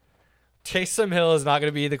 Taysom Hill is not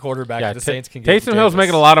going to be the quarterback that the Saints can get. Taysom Hill's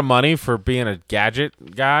making a lot of money for being a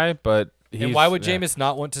gadget guy, but he's, And why would Jameis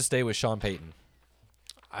not want to stay with Sean Payton?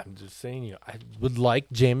 I'm just saying, I would like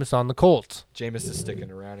Jameis on the Colts. Jameis is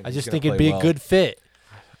sticking around. And I he's just gonna think it'd play be well. a good fit.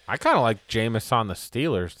 I kind of like Jameis on the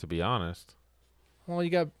Steelers, to be honest. Well, you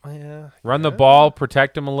got Run the ball,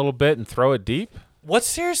 protect him a little bit, and throw it deep. What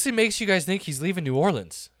seriously makes you guys think he's leaving New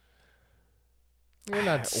Orleans? We're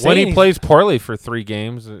not When he saying- plays poorly for 3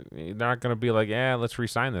 games, they're not going to be like, let's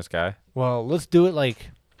re-sign this guy. Well, let's do it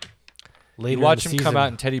like later. You watch in him the come season. out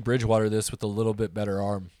and Teddy Bridgewater this with a little bit better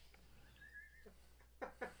arm.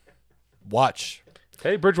 Watch.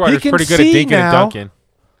 Teddy Bridgewater's can pretty good at see dinking and now. dunking.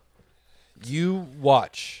 You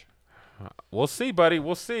watch. We'll see, buddy.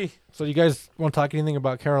 We'll see. So, you guys want to talk anything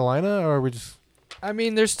about Carolina, or are we just? I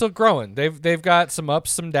mean, they're still growing. They've got some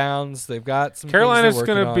ups, some downs. They've got some. Carolina's going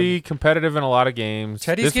going to to be competitive in a lot of games.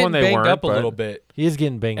 Teddy's this getting one they banged weren't, up a but little bit, He is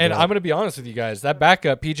getting banged and up. I'm going to be honest with you guys. That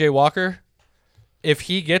backup, PJ Walker, if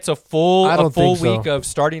he gets a full I don't think so. week of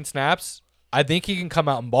starting snaps, I think he can come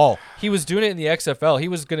out and ball. He was doing it in the XFL. He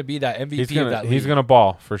was going to be that MVP He's of gonna that he's league. gonna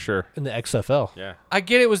ball for sure. in the XFL. Yeah. I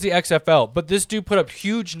get it was the XFL, but this dude put up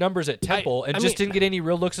huge numbers at Temple and I just mean- didn't get any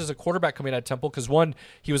real looks as a quarterback coming out of Temple because, 1,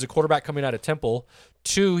 he was a quarterback coming out of Temple.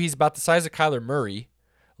 2, he's about the size of Kyler Murray,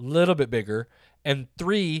 a little bit bigger. And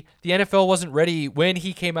 3, the NFL wasn't ready when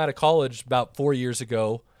he came out of college about 4 years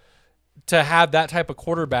ago to have that type of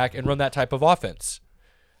quarterback and run that type of offense.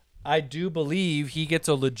 I do believe he gets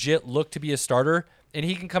a legit look to be a starter, and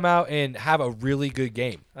he can come out and have a really good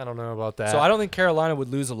game. I don't know about that. So I don't think Carolina would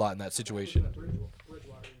lose a lot in that situation.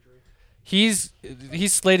 He's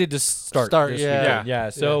slated to start this yeah. weekend. Yeah.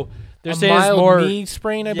 So they're a saying it's mild more knee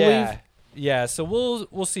sprain, I yeah, believe. yeah. So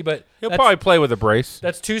we'll see, but He'll that's, probably play with a brace.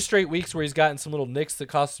 that's 2 straight weeks where he's gotten some little nicks that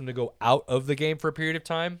cost him to go out of the game for a period of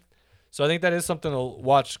time. So I think that is something to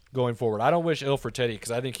watch going forward. I don't wish ill for Teddy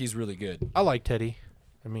because I think he's really good. I like Teddy.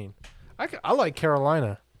 I mean, I like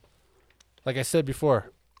Carolina. Like I said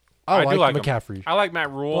before, I do like like him. McCaffrey. I like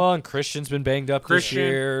Matt Rule. Well, and Christian's been banged up Christian. this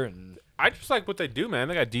year. And I just like what they do, man.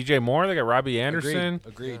 They got DJ Moore. They got Robbie Anderson.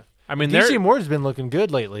 Agreed. I mean, DJ they're Moore's been looking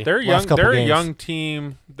good lately. they're last young. couple They're a games. young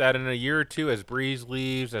team that in a year or two, as Breeze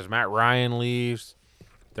leaves, as Matt Ryan leaves,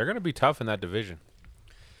 they're going to be tough in that division.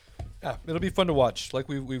 Yeah, it'll be fun to watch. Like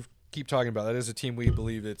we've keep talking about, that is a team we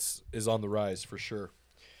believe is on the rise for sure.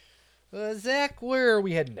 Zach, where are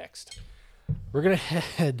we heading next? We're gonna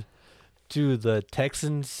head to the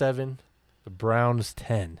Texans 7, the Browns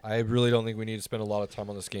 10. I really don't think we need to spend a lot of time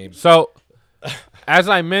on this game. So, as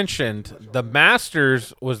I mentioned, the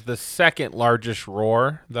Masters was the second largest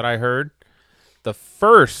roar that I heard. The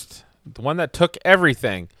first, the one that took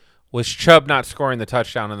everything, was Chubb not scoring the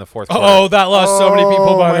touchdown in the fourth quarter. Oh, that lost so many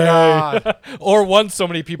people my money. God. Or won so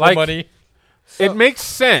many people Like- money. It makes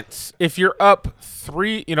sense if you're up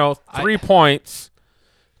 3 points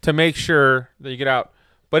to make sure that you get out.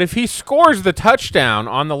 But if he scores the touchdown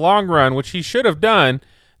on the long run, which he should have done,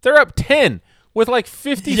 they're up 10 with like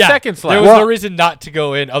 50 seconds There left. was no reason not to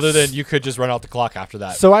go in other than you could just run out the clock after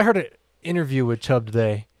that. So I heard an interview with Chubb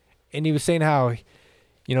today, and he was saying how,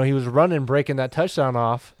 he was running, breaking that touchdown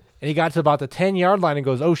off, and he got to about the 10-yard line and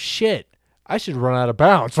goes, "Oh shit, I should run out of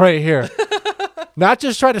bounds right here." Not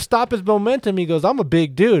just try to stop his momentum. He goes, "I'm a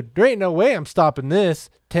big dude. There ain't no way I'm stopping this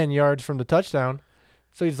 10 yards from the touchdown."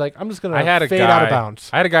 So he's like, "I'm just gonna I had a fade guy out of bounds."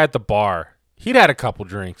 I had a guy at the bar. He'd had a couple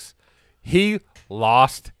drinks. He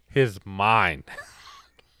lost his mind.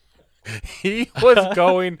 He was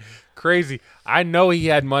going crazy. I know he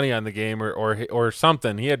had money on the game or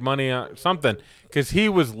something. He had money on something because he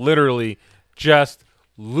was literally just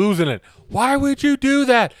losing it. Why would you do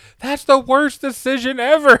that? That's the worst decision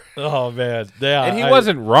ever. Oh, man. Yeah, And he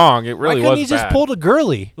wasn't wrong. It Why really couldn't was he just bad. pulled a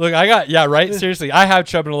girly? Look, right? Seriously, I have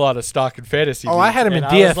Chubb in a lot of stock and fantasy. Oh, I leagues, had him in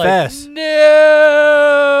and I was like, DFS.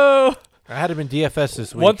 no. I had him in DFS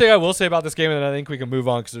this week. One thing I will say about this game, and then I think we can move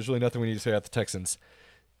on because there's really nothing we need to say about the Texans.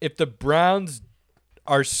 If the Browns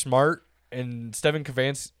are smart and Kevin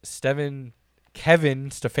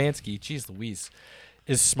Stefanski, geez Louise,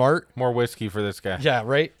 is smart. More whiskey for this guy. Yeah,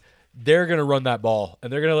 right. They're going to run that ball,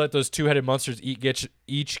 and they're going to let those two-headed monsters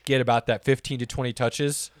each get about that 15 to 20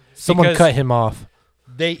 touches. Someone because cut him off.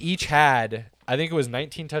 They each had, I think it was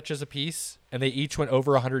 19 touches apiece, and they each went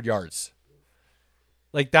over 100 yards.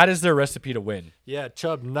 Like, that is their recipe to win. Yeah,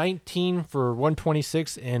 Chubb 19 for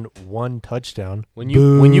 126 and 1 touchdown. When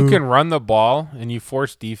you can run the ball and you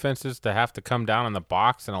force defenses to have to come down in the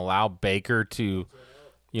box and allow Baker to,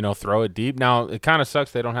 throw it deep. Now, it kind of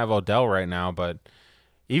sucks they don't have Odell right now, but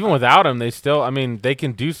even without him, they still, they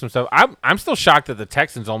can do some stuff. I'm still shocked that the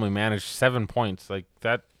Texans only managed 7 points. Like,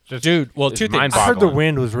 that just Dude, well, is two things. I heard the mind-boggling.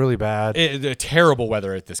 wind was really bad. Terrible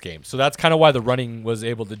weather at this game. So that's kind of why the running was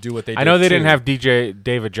able to do what they did. I know they too. didn't have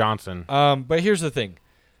David Johnson. But here's the thing.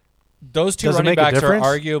 Those two Does it running make a backs are difference?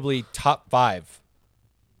 arguably top 5.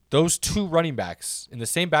 Those two running backs in the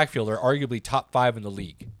same backfield are arguably top 5 in the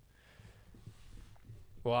league.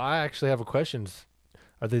 Well, I actually have a question.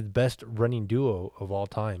 Are they the best running duo of all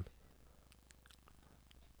time?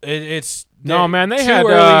 It's No, man, they too had,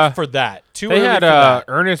 early for that. Too They early had for that.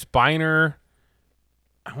 Ernest Biner.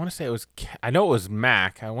 I want to say it was. I know it was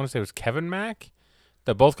Mack. I want to say it was Kevin Mack.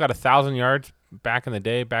 That both got 1,000 yards back in the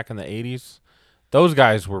day, back in the 80s. Those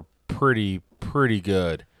guys were pretty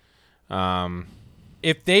good. If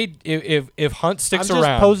Hunt sticks I'm just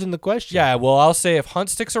around, posing the question. yeah. Well, I'll say if Hunt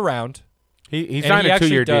sticks around, He and signed he a actually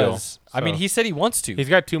 2-year deal. does. I mean, he said he wants to. He's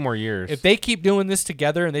got 2 more years. If they keep doing this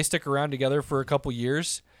together and they stick around together for a couple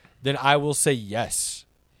years, then I will say yes,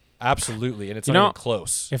 absolutely, and it's not even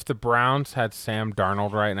close. If the Browns had Sam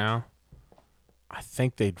Darnold right now, I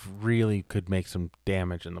think they really could make some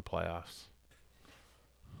damage in the playoffs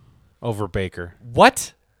over Baker.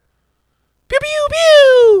 What? Pew pew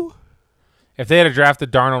pew. If they had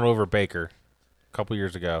drafted Darnold over Baker a couple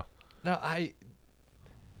years ago. No,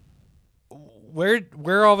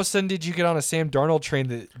 Where all of a sudden did you get on a Sam Darnold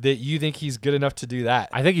train that you think he's good enough to do that?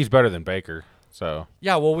 I think he's better than Baker. So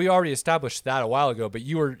Yeah, well, we already established that a while ago, but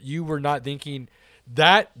you were not thinking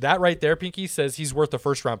that right there, Pinky, says he's worth a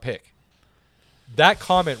first-round pick. That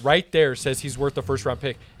comment right there says he's worth a first-round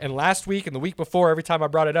pick. And last week and the week before, every time I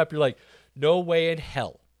brought it up, you're like, no way in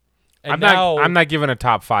hell. And I'm not giving a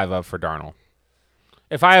top 5 up for Darnold.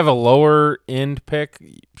 If I have a lower end pick,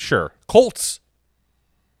 sure. Colts.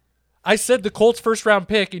 I said the Colts first-round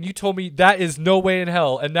pick, and you told me that is no way in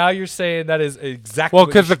hell. And now you're saying that is exactly Well, what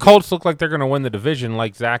because you the should Colts look like they're going to win the division,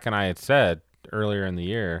 like Zach and I had said earlier in the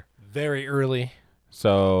year. Very early.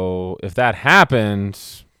 So if that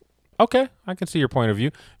happens, okay, I can see your point of view.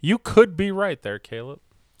 You could be right there, Caleb. do.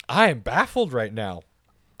 I am baffled right now.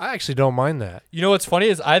 I actually don't mind that. You know what's funny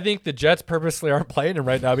is I think the Jets purposely aren't playing him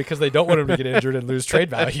right now because they don't want him to get injured and lose trade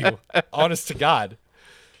value. Honest to God.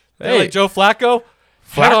 They're Hey. like, Joe Flacco,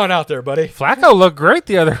 head on out there, buddy. Flacco looked great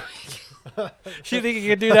the other. You think he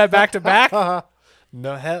can do that back to back?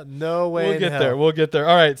 No way. We'll get there. We'll get there.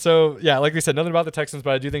 All right. So, yeah, like we said, nothing about the Texans,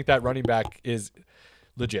 but I do think that running back is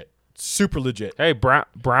legit. Super legit. Hey,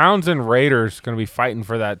 Browns and Raiders going to be fighting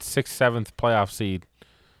for that 6th, 7th playoff seed.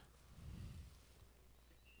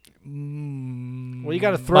 Well, you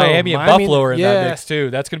got to throw Miami and Buffalo are in that mix,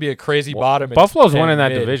 too. That's going to be a crazy bottom. and Buffalo's 10 winning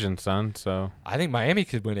that mid. division, son. So I think Miami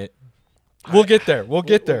could win it. We'll get there. We'll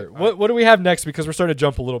get there. What do we have next? Because we're starting to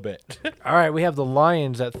jump a little bit. All right, we have the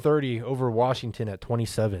Lions at 30 over Washington at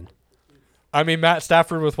 27. I mean, Matt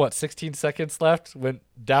Stafford with 16 seconds left went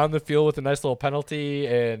down the field with a nice little penalty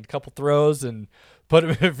and a couple throws and put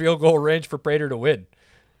him in field goal range for Prater to win.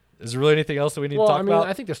 Is there really anything else that we need to talk about?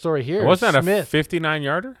 I think the story here wasn't is that a Smith.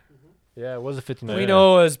 59-yarder? Yeah, it was a 59. We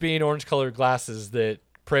know as being orange-colored glasses that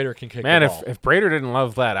Prater can kick Man, the ball. if Brader didn't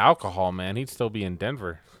love that alcohol, man, he'd still be in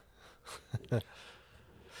Denver.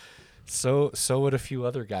 So would a few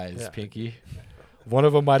other guys, Yeah. Pinky. One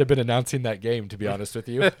of them might have been announcing that game, to be honest with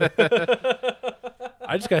you.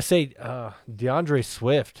 I just got to say, DeAndre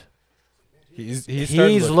Swift. He's He's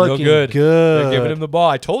looking looking real good. good. They're giving him the ball.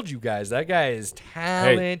 I told you guys, that guy is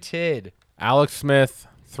talented. Alex Smith,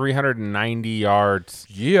 390 yards.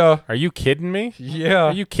 Yeah. Are you kidding me? Yeah.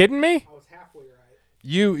 Are you kidding me?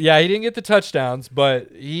 He didn't get the touchdowns,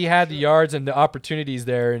 but he had the yards and the opportunities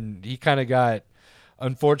there, and he kind of got,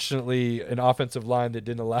 unfortunately, an offensive line that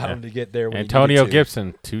didn't allow him to get there. When Antonio he needed to.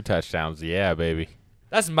 Gibson, 2 touchdowns. Yeah, baby.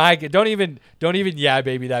 That's my. Don't even. Yeah,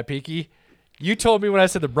 baby, that Pinky. You told me when I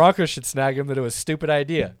said the Broncos should snag him that it was a stupid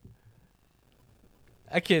idea.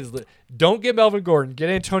 That kid's don't get Melvin Gordon. Get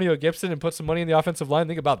Antonio Gibson and put some money in the offensive line.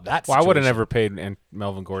 Think about that. Well, I would have situation. never paid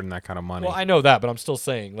Melvin Gordon that kind of money. Well, I know that, but I'm still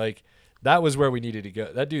saying like that was where we needed to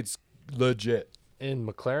go. That dude's legit. And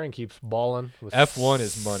McLaren keeps balling. With F1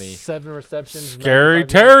 is money. 7 receptions. Scary 95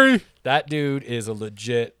 yards. Terry. That dude is a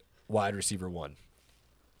legit wide receiver 1.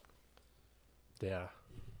 Yeah.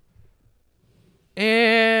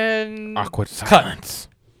 And Awkward silence.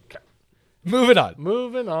 moving on.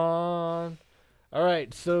 Moving on. All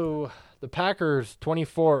right, so the Packers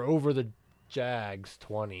 24 over the Jags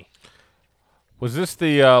 20. Was this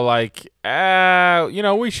the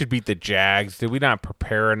we should beat the Jags? Did we not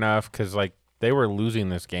prepare enough? Because they were losing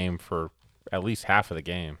this game for at least half of the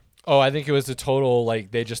game. Oh, I think it was a total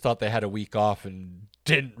they just thought they had a week off and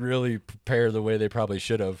didn't really prepare the way they probably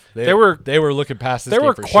should have. They were looking past this. There game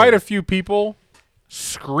were for quite sure. a few people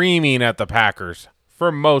screaming at the Packers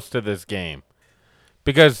for most of this game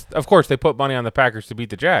because, of course, they put money on the Packers to beat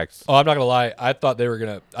the Jags. Oh, I'm not gonna lie. I thought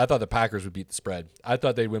the Packers would beat the spread. I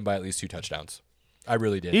thought they'd win by at least 2 touchdowns. I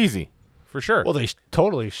really did. Easy, for sure. Well, they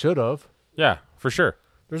totally should have. Yeah, for sure.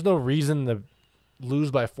 There's no reason to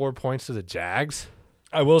lose by 4 points to the Jags.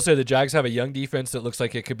 I will say the Jags have a young defense that looks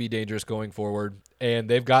like it could be dangerous going forward, and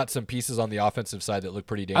they've got some pieces on the offensive side that look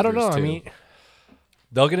pretty dangerous. I don't know. Too. I mean,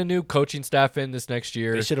 they'll get a new coaching staff in this next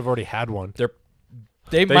year. they should have already had one.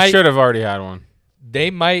 They They should have already had one.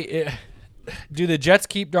 They might. Do the Jets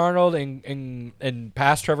keep Darnold and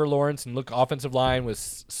pass Trevor Lawrence and look offensive line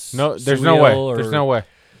with No, there's no way. Surreal There's no way.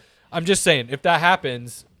 I'm just saying, if that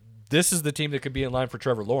happens, this is the team that could be in line for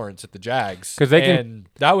Trevor Lawrence at the Jags. 'Cause they can- and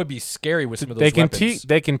that would be scary with some of those They can weapons.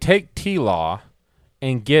 they can take T-Law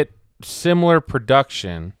and get similar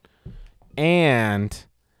production and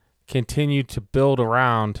continue to build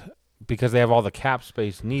around because they have all the cap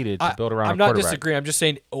space needed to build around I'm a not quarterback. disagreeing. I'm just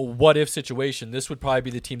saying, a what if situation. This would probably be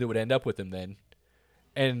the team that would end up with him then.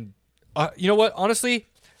 And you know what? Honestly,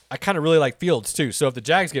 I kind of really like Fields too. So if the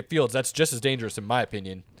Jags get Fields, that's just as dangerous in my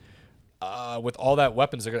opinion. With all that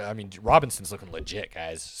weapons, Robinson's looking legit,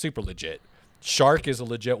 guys. Super legit. Shark is a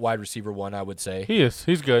legit wide receiver 1, I would say. He is.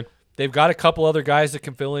 He's good. They've got a couple other guys that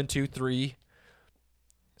can fill in 2, 3.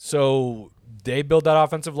 So they build that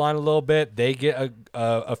offensive line a little bit. They get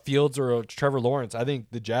a Fields or a Trevor Lawrence. I think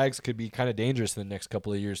the Jags could be kind of dangerous in the next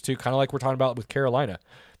couple of years too, kind of like we're talking about with Carolina.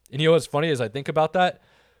 And you know what's funny is I think about that,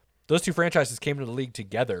 those two franchises came into the league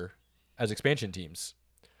together as expansion teams.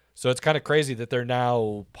 So it's kind of crazy that they're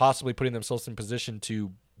now possibly putting themselves in position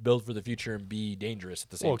to build for the future and be dangerous at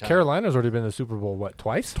the same Well, time. Carolina's already been in the Super Bowl,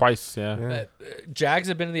 twice? Twice, yeah. Yeah. Jags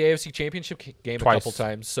have been in the AFC Championship game Twice. a couple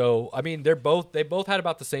times. So, I mean, they both had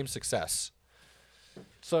about the same success.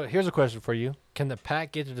 So here's a question for you. Can the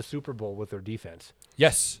Pack get to the Super Bowl with their defense?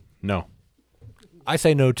 Yes. No. I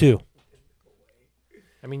say no, too.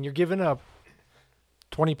 I mean, you're giving up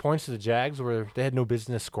 20 points to the Jags where they had no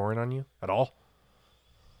business scoring on you at all.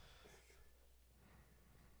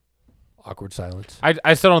 Awkward silence.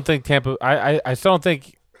 I still don't think Tampa I still don't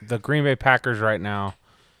think the Green Bay Packers right now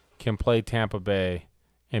can play Tampa Bay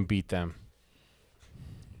and beat them.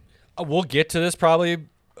 We'll get to this probably,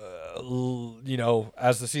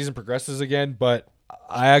 as the season progresses again, but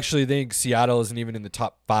I actually think Seattle isn't even in the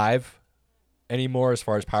top 5 anymore as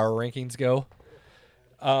far as power rankings go.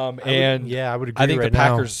 I would agree. I think right the now.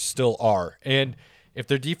 Packers still are. And if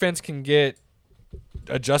their defense can get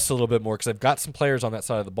adjusted a little bit more, because they've got some players on that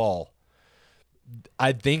side of the ball,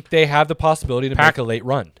 I think they have the possibility to make a late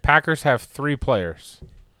run. Packers have 3 players.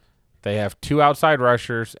 They have 2 outside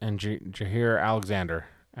rushers and Jair Alexander,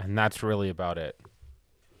 and that's really about it.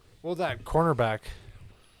 Well, that cornerback.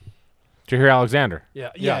 Jair Alexander.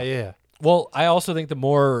 Yeah. Well, I also think the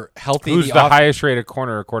more healthy Who's the highest rated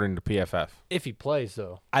corner according to PFF? If he plays,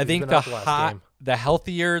 though. I He's think been the out last game. the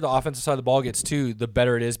healthier the offensive side of the ball gets too, the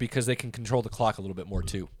better it is because they can control the clock a little bit more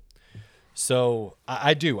too. So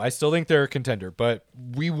I do. I still think they're a contender, but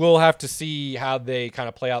we will have to see how they kind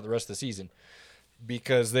of play out the rest of the season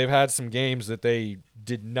because they've had some games that they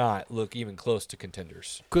did not look even close to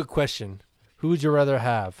contenders. Good question. Who would you rather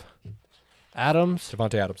have? Adams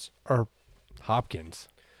Devontae Adams. or Hopkins?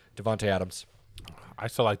 Devontae Adams. I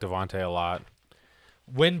still like Devontae a lot.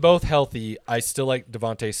 When both healthy, I still like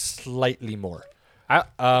Devontae slightly more.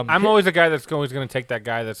 I'm always a guy that's always going to take that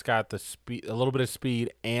guy that's got the speed, a little bit of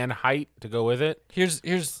speed and height to go with it.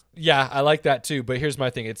 Yeah, I like that too. But here's my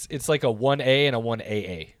thing: it's like a 1A and a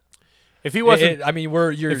 1AA. If he wasn't,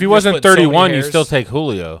 if he wasn't 31, you still take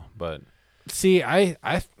Julio. But See, I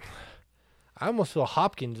almost feel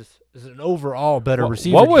Hopkins is an overall better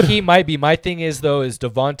receiver. what would- he might be? My thing is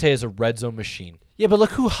Devontae is a red zone machine. Yeah, but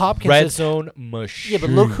look who Hopkins Red has, zone machine. Yeah,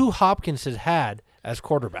 but look who Hopkins has had as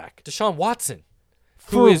quarterback. Deshaun Watson.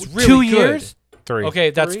 who For is really 2 good. years? 3. Okay,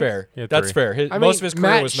 that's Three? fair. Yeah, That's 3. fair. I mean, Most of his career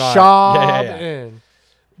Matt was not. Schaub Yeah. and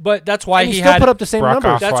But that's why he he still had. put up the same Brock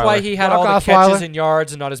numbers. That's why Osweiler. he had Brock all the Osweiler. catches and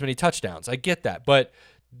yards and not as many touchdowns. I get that, but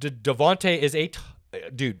Devontae is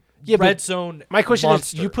dude. Yeah, but red zone. My question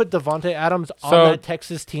monster. is, you put Devontae Adams on So, that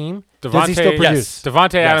Texas team, does he still Devontae, produce? Yes.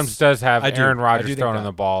 Devontae Yes. Adams does have I do. Aaron I do Rodgers think throwing that. on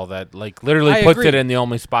the ball that like literally I puts agree. it in the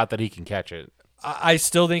only spot that he can catch it. I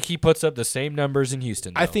still think he puts up the same numbers in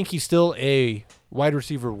Houston. I though. think he's still a wide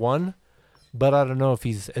receiver 1, but I don't know if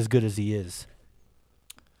he's as good as he is.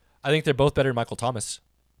 I think they're both better than Michael Thomas.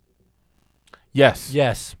 Yes.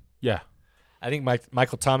 Yes. Yeah. I think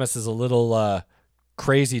Michael Thomas is a little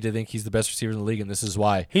crazy to think he's the best receiver in the league, and this is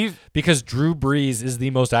why. He's Because Drew Brees is the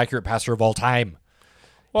most accurate passer of all time.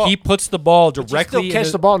 Well, he puts the ball But you directly. still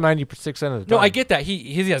catch the ball 90% of the No, time. I get that.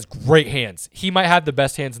 He has great hands. He might have the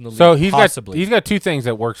best hands in the league. so he's possibly. got 2 things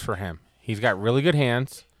that works for him. He's got really good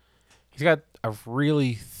hands. He's got a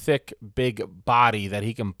really thick, big body that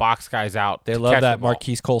he can box guys out. They to love catch that the ball.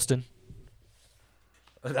 Marquise Colston.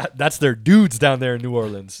 That's their dudes down there in New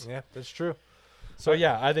Orleans. Yeah, that's true. So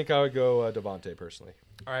yeah, I think I would go Devontae personally.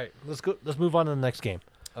 All right, let's move on to the next game.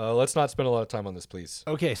 Let's not spend a lot of time on this, please.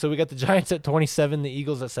 Okay, so we got the Giants at 27, the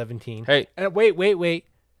Eagles at 17. Hey, And wait.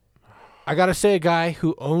 I got to say, a guy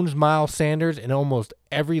who owns Miles Sanders in almost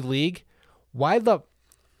every league, why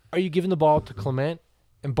are you giving the ball to Clement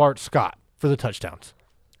and Bart Scott for the touchdowns?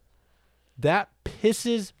 That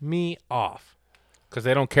pisses me off. because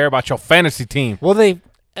they don't care about your fantasy team. Well, they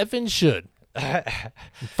effing should.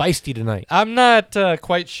 Feisty tonight. I'm not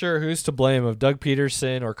quite sure who's to blame of Doug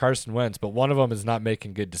Peterson or Carson Wentz, but one of them is not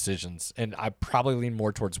making good decisions, and I probably lean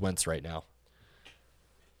more towards Wentz right now.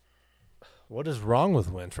 What is wrong with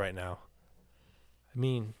Wentz right now? I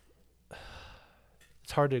mean,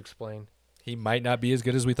 it's hard to explain. He might not be as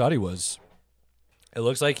good as we thought he was. It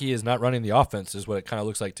looks like he is not running the offense, is what it kind of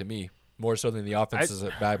looks like to me, more so than the offense is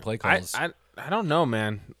at bad play calls. I don't know,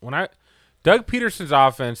 man. Doug Peterson's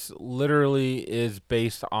offense literally is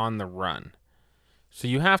based on the run. So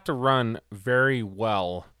you have to run very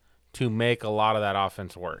well to make a lot of that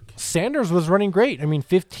offense work. Sanders was running great. I mean,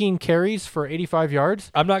 15 carries for 85 yards.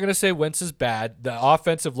 I'm not going to say Wentz is bad. The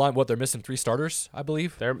offensive line, they're missing 3 starters, I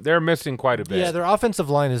believe. They're missing quite a bit. Yeah, their offensive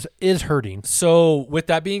line is hurting. So with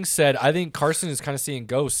that being said, I think Carson is kind of seeing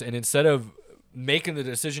ghosts, and instead of making the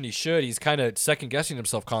decision he should, he's kind of second guessing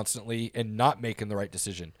himself constantly and not making the right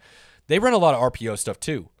decision. They run a lot of RPO stuff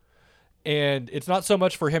too, and it's not so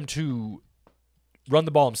much for him to run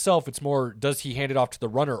the ball himself. It's more, does he hand it off to the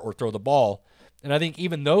runner or throw the ball? And I think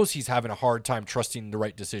even those, he's having a hard time trusting the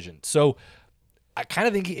right decision. So I kind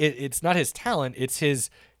of think it's not his talent, it's his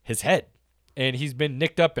head. And he's been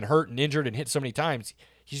nicked up and hurt and injured and hit so many times.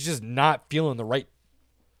 He's just not feeling the right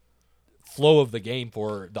flow of the game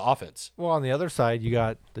for the offense. Well, on the other side, you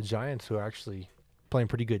got the Giants who are actually playing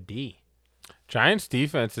pretty good D. Giants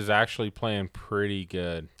defense is actually playing pretty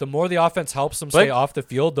good. The more the offense helps them Blake- stay off the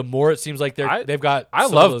field, the more it seems like they've got. I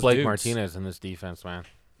some of love those Blake dudes. Martinez in this defense, man.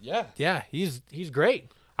 Yeah, Yeah, he's great.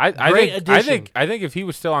 I Great addition. think if he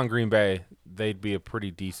was still on Green Bay, they'd be a pretty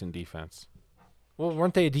decent defense. Well,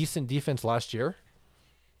 weren't they a decent defense last year?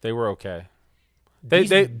 They were okay.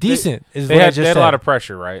 Decent is They what I had, just they had said. a lot of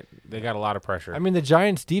pressure, right? They got a lot of pressure. I mean, the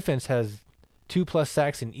Giants' defense has 2+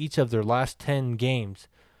 sacks in each of their last 10 games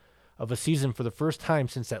of a season for the first time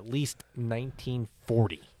since at least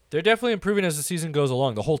 1940. they're definitely improving as the season goes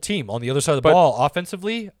along. The whole team on the other side of the But- ball,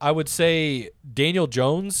 offensively, I would say Daniel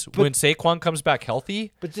Jones, when Saquon comes back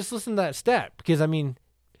healthy. But just listen to that stat, because, I mean,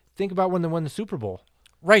 think about when they won the Super Bowl.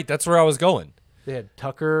 Right, that's where I was going. They had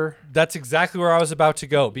Tucker. That's exactly where I was about to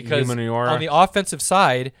go because Numenora. on the offensive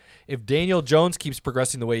side, if Daniel Jones keeps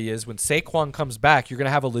progressing the way he is, when Saquon comes back, you're going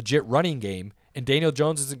to have a legit running game, and Daniel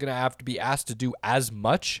Jones isn't going to have to be asked to do as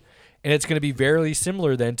much, and it's going to be very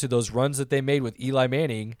similar then to those runs that they made with Eli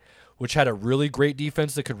Manning, which had a really great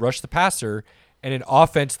defense that could rush the passer and an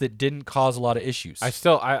offense that didn't cause a lot of issues.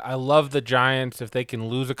 I love the Giants. If they can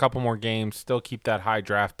lose a couple more games, still keep that high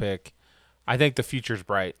draft pick, I think the future's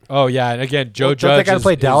bright. Oh, yeah, and again, Joe Well, Judge don't they got to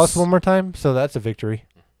play is- Dallas one more time? So that's a victory.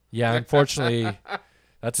 Yeah, unfortunately,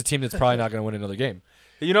 that's a team that's probably not going to win another game.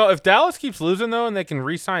 You know, if Dallas keeps losing though, and they can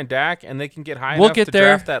re-sign Dak, and they can get high We'll enough get to there.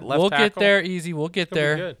 draft that left We'll tackle, get there easy. We'll get It'll be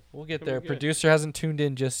there. good. We'll get It'll there. be good. Producer hasn't tuned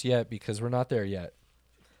in just yet because we're not there yet.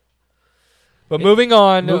 But moving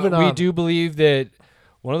on, Moving we on. do believe that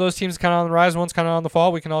one of those teams is kind of on the rise, one's kind of on the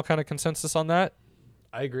fall. We can all kind of consensus on that.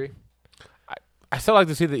 I agree. I still like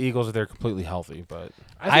to see the Eagles if they're completely healthy, but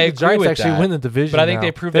I think I the agree Giants with actually that, win the division. But I think now.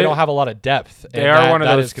 they prove they don't have a lot of depth. they and are that- one of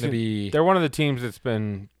that those. is going to be They're one of the teams that's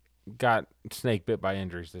got snake bit by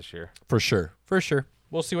injuries this year. for sure. For sure.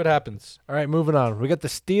 We'll see what happens. All right, moving on. We got the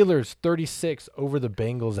Steelers 36 over the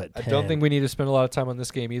Bengals at 10. I don't think we need to spend a lot of time on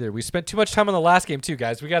this game either. We spent too much time on the last game too,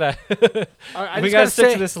 guys. We gotta I we just gotta gotta stick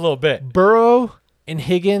say- to this a little bit. Burrow and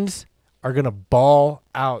Higgins are going to ball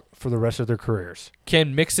out for the rest of their careers.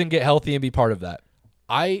 Can Mixon get healthy and be part of that?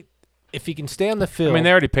 If he can stay on the field. I mean,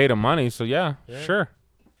 they already paid him money, so yeah. Sure.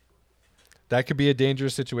 That could be a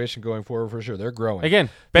dangerous situation going forward for sure. They're growing. Again,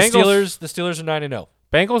 the Steelers are 9-0.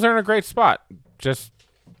 Bengals are in a great spot. Just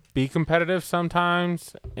be competitive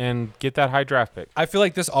sometimes and get that high draft pick. I feel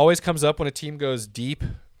like this always comes up when a team goes deep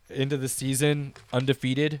into the season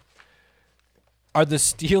undefeated. Are the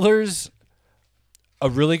Steelers a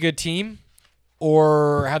really good team,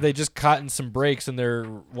 or have they just caught in some breaks and they're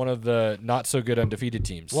one of the not so good undefeated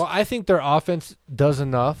teams? Well, I think their offense does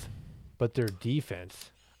enough, but their defense.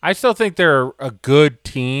 I still think they're a good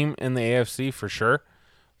team in the AFC for sure,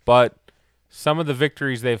 but some of the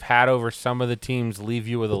victories they've had over some of the teams leave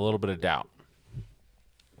you with a little bit of doubt.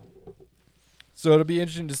 So it'll be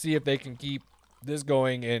interesting to see if they can keep this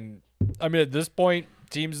going. And I mean, at this point,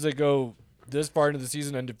 teams that go this far into the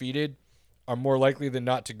season undefeated are more likely than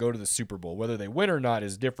not to go to the Super Bowl. Whether they win or not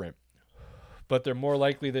is different, but they're more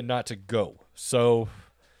likely than not to go. So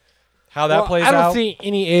how that plays I don't out, see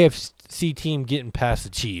any AFC team getting past the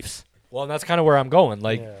Chiefs. well, and that's kind of where I'm going.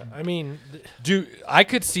 Like, I mean, I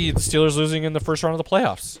could see the Steelers losing in the first round of the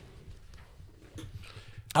playoffs.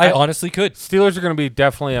 I honestly could. Steelers are going to be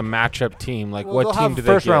definitely a matchup team. Like, what they'll team have do a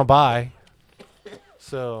they first get? round bye.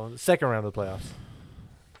 So second round of the playoffs.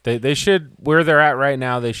 They should, where they're at right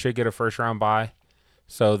now, they should get a first round bye.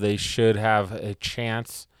 So they should have a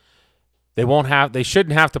chance. They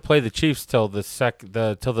shouldn't have to play the Chiefs till the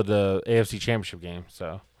AFC Championship game.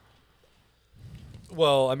 So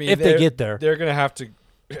Well, I mean, If they get there. they're going to have to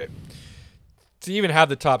even have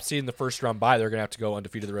the top seed in the first round bye. They're going to have to go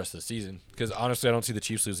undefeated the rest of the season. Because honestly, I don't see the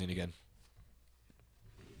Chiefs losing again.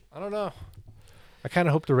 I don't know. I kind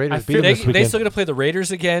of hope the Raiders beat feel them this They weekend. still going to play the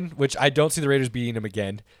Raiders again, which I don't see the Raiders beating them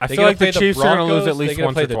again. I They feel gotta like the play Chiefs are gonna lose Broncos, at least they gotta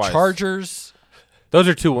once play or the twice. Chargers. those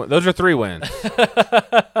are 3 wins.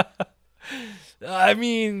 I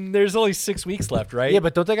mean, there's only 6 weeks left, right? Yeah,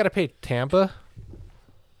 but don't they got to pay Tampa?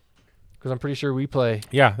 Because I'm pretty sure we play.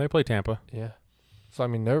 Yeah, they play Tampa. Yeah. So I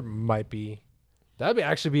mean, there might be. That'd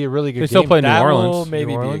actually be a really good. They still game. play New that Orleans. will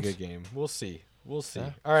maybe New be a Orleans? good game. We'll see. We'll see.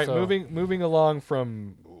 Yeah. All right, So- moving along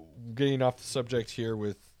from getting off the subject here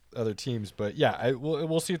with other teams, but yeah,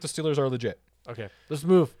 we'll see if the Steelers are legit. Okay, let's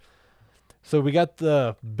move. So we got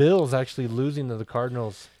the Bills actually losing to the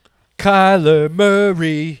Cardinals, Kyler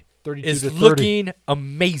Murray 32 is to 30. looking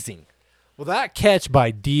amazing. Well, that catch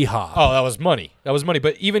by D Hop. Oh, that was money.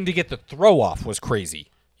 But even to get the throw off was crazy.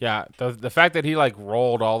 Yeah, the fact that he like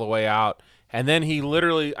rolled all the way out and then he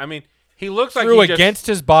literally, I mean, he looks like Threw he just- against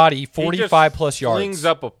his body, he just 45 plus yards. Flings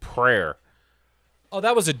up a prayer. Oh,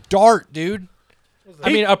 that was a dart, dude.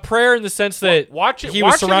 I mean, a prayer in the sense that Watch it. he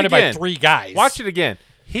watch was it surrounded by again. 3 guys. Watch it again.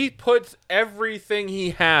 He puts everything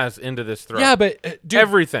he has into this throw. Yeah, but dude,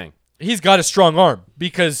 everything. he's got a strong arm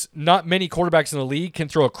because not many quarterbacks in the league can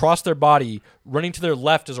throw across their body, running to their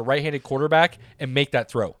left as a right-handed quarterback, and make that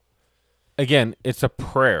throw. Again, it's a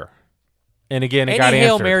prayer. And again, it Any got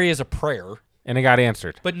Hail answered. Mary is a prayer, And it got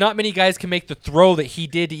answered. but not many guys can make the throw that he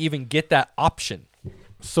did to even get that option.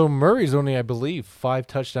 So Murray's only, I believe, 5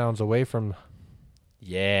 touchdowns away from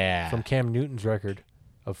Yeah. Cam Newton's record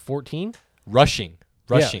of 14. Rushing.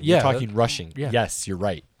 yeah, You're talking rushing. yeah. Yes, you're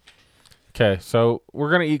right. Okay, so we're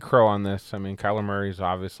going to eat crow on this. I mean, Kyler Murray is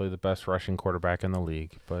obviously the best rushing quarterback in the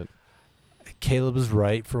league, but Caleb is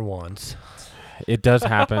right for once. it does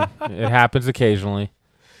happen. It happens occasionally.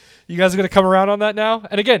 You guys are going to come around on that now?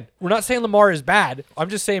 And again, we're not saying Lamar is bad. I'm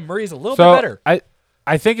just saying Murray's a little bit better.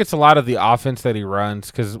 I think it's a lot of the offense that he runs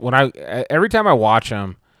because every time I watch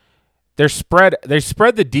him, they spread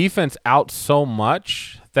the defense out so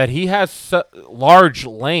much that he has large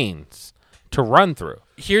lanes to run through.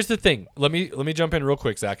 Here's the thing. Let me jump in real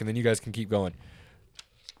quick, Zach, and then you guys can keep going.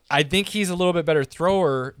 I think he's a little bit better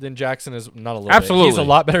thrower than Jackson is. Not a little Absolutely. bit. He's a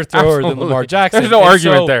lot better thrower than Lamar Jackson. There's no And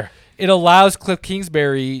argument so there. It allows Cliff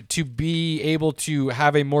Kingsbury to be able to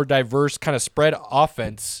have a more diverse kind of spread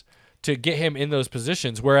offense to get him in those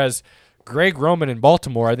positions, whereas Greg Roman in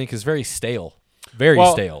Baltimore, I think, is very stale. Very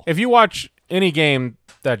stale. If you watch any game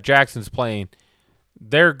that Jackson's playing,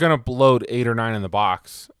 they're going to load 8 or 9 in the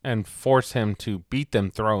box and force him to beat them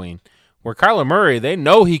throwing. Where Kyler Murray, they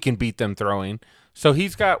know he can beat them throwing. So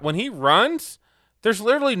when he runs, there's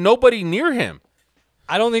literally nobody near him.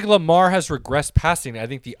 I don't think Lamar has regressed passing. I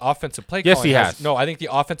think the offensive play calling Yes, he has. No, I think the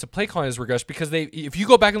offensive play calling has regressed because if you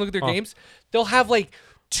go back and look at their games, they'll have like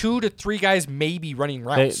 2 to 3 guys maybe running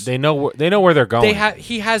routes. They know where they're going.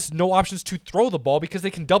 He has no options to throw the ball because they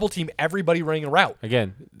can double team everybody running a route.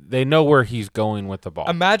 Again, they know where he's going with the ball.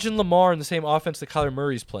 Imagine Lamar in the same offense that Kyler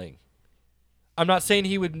Murray's playing. I'm not saying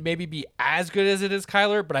he would maybe be as good as it is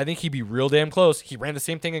Kyler, but I think he'd be real damn close. He ran the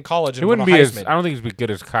same thing in college. He And wouldn't won a be as. Heisman. I don't think he'd be good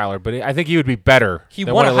as Kyler, but I think he would be better. He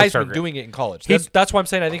than won a what it looks Heisman like. doing it in college. He- That's why I'm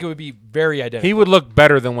saying I think it would be very identical. He would look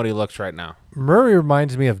better than what he looks right now. Murray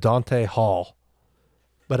reminds me of Dante Hall,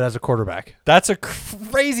 but as a quarterback. That's a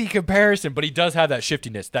crazy comparison, but he does have that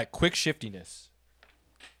shiftiness, that quick shiftiness.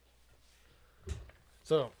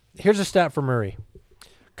 So here's a stat for Murray.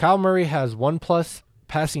 Kyle Murray has 1+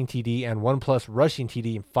 passing TD and 1+ rushing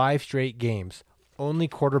TD in 5 straight games. Only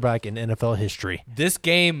quarterback in NFL history. This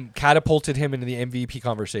game catapulted him into the MVP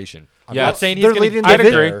conversation. I'm Yeah. not saying he's They're going leading to I'd get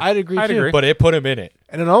agree. there, I'd agree I'd too. agree. but it put him in it.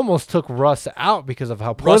 And it almost took Russ out because of how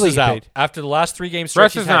Russ poorly is he out. played. After the last 3 games,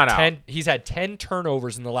 Russ he's is had not out. 10. He's had 10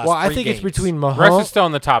 turnovers in the last Well, 3 I think games. it's between Russ is still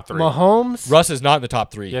in the top 3. Mahomes. Russ is not in the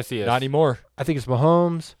top 3. Yes, he is. Not anymore. I think it's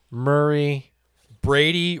Mahomes, Murray,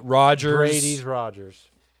 Brady, Rodgers. Brady's, Rodgers.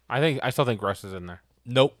 I still think Russ is in there.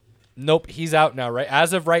 Nope. He's out now. Right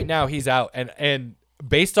as of right now, he's out. And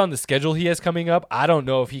based on the schedule he has coming up, I don't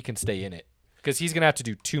know if he can stay in it because he's gonna have to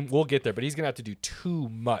do too. We'll get there, but he's gonna have to do too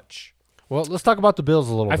much. Well, let's talk about the Bills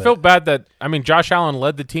a little I bit. felt bad that Josh Allen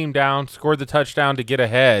led the team down, scored the touchdown to get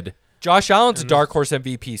ahead. Josh Allen's a dark horse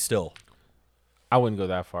MVP still. I wouldn't go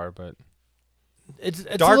that far, but it's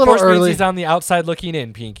Dark a little horse means early. he's on the outside looking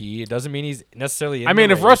in, Pinky. It doesn't mean he's necessarily in I mean,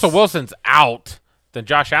 the if Russell race. Wilson's out, then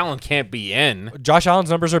Josh Allen can't be in. Josh Allen's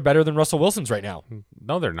numbers are better than Russell Wilson's right now.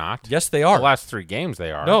 No, they're not. Yes, they The are. last 3 games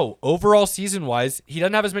they are. No, overall season-wise, he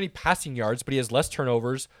doesn't have as many passing yards, but he has less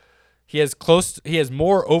turnovers. He has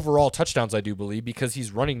more overall touchdowns, I do believe, because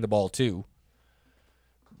he's running the ball too.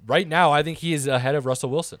 Right now, I think he is ahead of Russell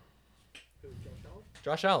Wilson.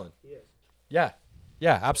 Josh Allen. Yeah.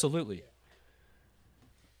 Yeah, absolutely.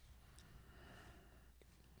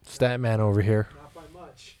 Stat man over here. Not by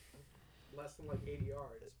much. Less than like 80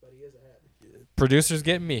 yards, but he is ahead. Producer's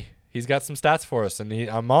getting me. He's got some stats for us, and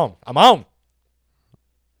I'm on. I'm on.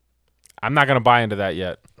 I'm not going to buy into that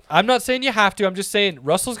yet. I'm not saying you have to. I'm just saying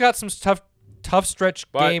Russell's got some tough stretch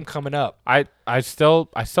But- game coming up. I still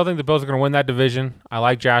think the Bills are going to win that division. I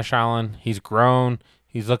like Josh Allen. He's grown.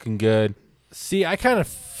 He's looking good. See, I kind of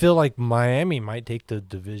feel like Miami might take the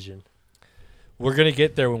division. We're going to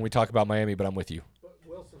get there when we talk about Miami, but I'm with you. But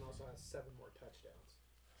Wilson also has 7 more touchdowns.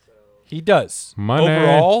 So, He does. Money.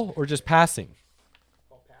 Overall or just passing?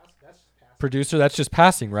 that's just passing. Producer, that's just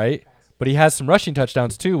passing, right? But he has some rushing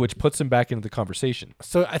touchdowns too, which puts him back into the conversation.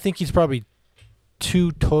 So I think he's probably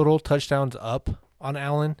 2 total touchdowns up on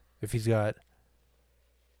Allen if he's got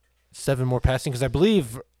 7 more passing. Because I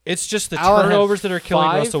believe It's just the Allen has turnovers that are killing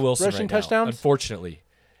 5 Russell Wilson rushing right touchdowns? now, unfortunately.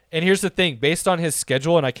 And here's the thing. Based on his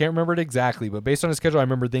schedule, and I can't remember it exactly, but based on his schedule, I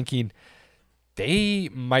remember thinking they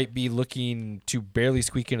might be looking to barely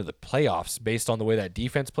squeak into the playoffs based on the way that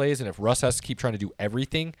defense plays. And if Russ has to keep trying to do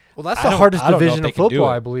everything, well, that's I the don't- hardest I don't know if division they of can do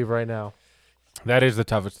football, it. I believe, right now. That is the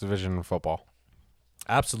toughest division in football.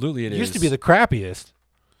 absolutely it It is. used to be the crappiest.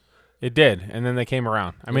 It did, and then they came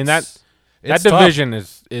around. I mean, that it's tough. division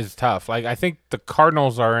is tough. Like, I think the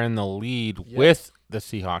Cardinals are in the lead with the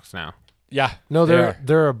Seahawks now Yeah. No, they they're are.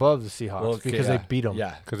 they're above the Seahawks Well, because yeah, they beat them.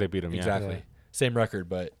 Yeah. because they beat them. Exactly. Yeah. Same record,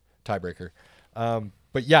 but tiebreaker.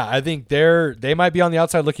 But yeah, I think they might be on the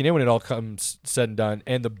outside looking in when it all comes said and done.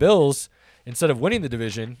 And the Bills, instead of winning the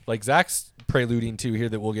division, like Zach's preluding to here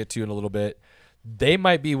that we'll get to in a little bit, they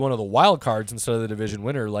might be one of the wild cards instead of the division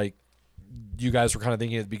winner, like you guys were kind of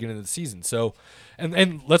thinking at the beginning of the season. So,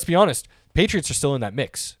 and let's be honest, Patriots are still in that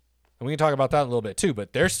mix. And we can talk about that in a little bit too,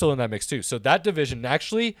 but they're still in that mix too. So that division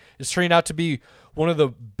actually is turning out to be one of the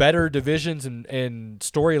better divisions and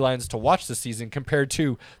storylines to watch this season compared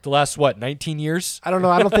to the last, 19 years? I don't know.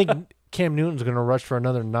 I don't think Cam Newton's going to rush for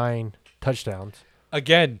another 9 touchdowns.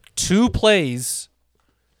 Again, 2 plays,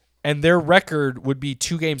 and their record would be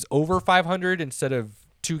 2 games over 500 instead of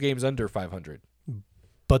 2 games under 500.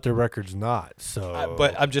 But their record's not. So,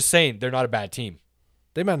 But I'm just saying they're not a bad team.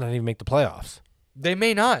 they might not even make the playoffs. They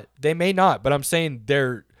may not. But I'm saying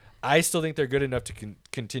I still think they're good enough to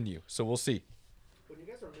continue. So we'll see. when you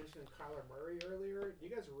guys were mentioning Kyler Murray earlier, do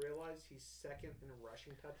you guys realize he's second in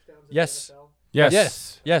rushing touchdowns in Yes. the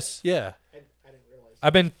NFL? Yes. Yeah. I didn't realize.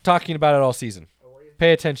 I've been talking about it all season. Oh, were you?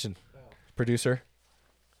 Pay attention, producer.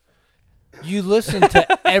 You listen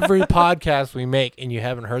to every podcast we make, and you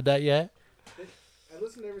haven't heard that yet? I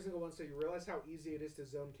listened to every single one, so you realize how easy it is to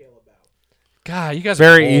zone Caleb out. God, you guys are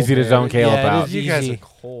Very cold, easy to man. zone Caleb Yeah, it out. is. You guys Easy. are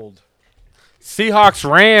cold. Seahawks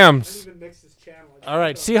I Rams. didn't even mix this channel. All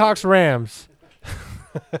right, Seahawks, Rams.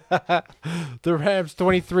 The Rams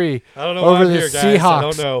 23 I don't know over why I'm the here, guys. I Seahawks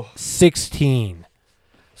don't know. 16.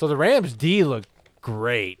 So the Rams D look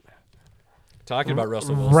great. Talking about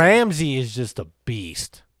Russell Wilson. Ramsey is just a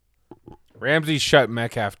beast. Ramsey shut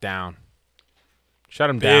Metcalf down. Shut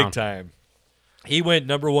him Big down. time. He went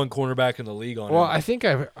number 1 cornerback in the league on Well, him. I think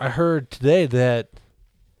I heard today that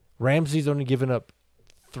Ramsey's only given up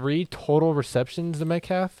 3 total receptions to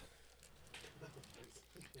Metcalf.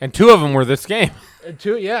 And 2 of them were this game. And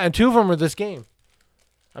 2 of them were this game.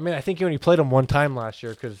 I mean, I think he only played him one time last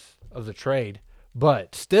year because of the trade.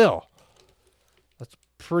 But still, that's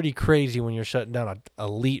pretty crazy when you're shutting down an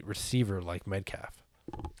elite receiver like Metcalf.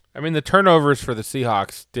 I mean, the turnovers for the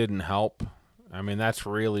Seahawks didn't help. I mean, that's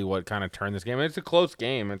really what kind of turned this game. It's a close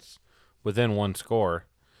game. It's within 1 score,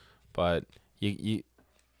 but you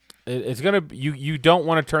don't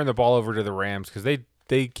want to turn the ball over to the Rams because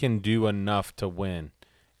they can do enough to win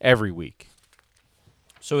every week.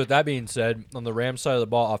 So with that being said, on the Rams side of the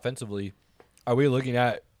ball offensively, are we looking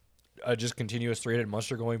at a just continuous three-headed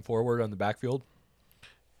monster going forward on the backfield?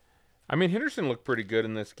 I mean, Henderson looked pretty good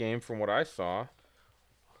in this game from what I saw.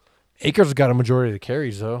 Akers got a majority of the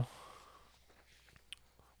carries, though.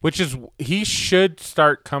 Which is, he should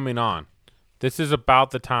start coming on. This is about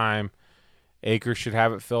the time Akers should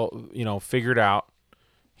have it figured out.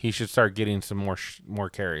 He should start getting some more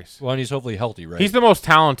carries. Well, and he's hopefully healthy, right? He's the most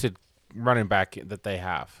talented running back that they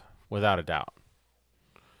have, without a doubt.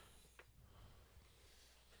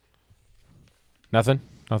 Nothing.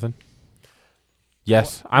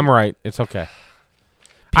 Yes, I'm right. It's okay.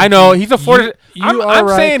 I know he's a Florida. I'm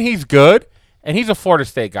right. saying he's good, and he's a Florida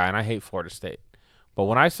State guy, and I hate Florida State. But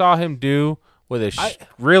when I saw him do with a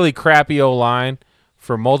really crappy O-line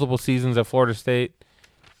for multiple seasons at Florida State,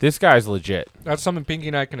 this guy's legit. That's something Pinky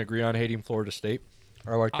and I can agree on, hating Florida State.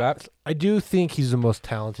 I like that. I do think he's the most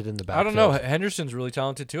talented in the backfield. I don't know. Henderson's really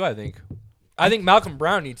talented too, I think. I think Malcolm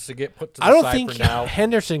Brown needs to get put to the I don't side think for now.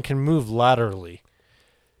 Henderson can move laterally.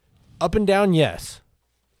 Up and down, yes.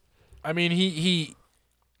 I mean, he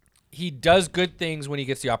does good things when he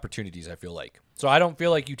gets the opportunities, I feel like. So I don't feel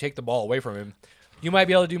like you take the ball away from him. You might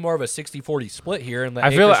be able to do more of a 60-40 split here. And let I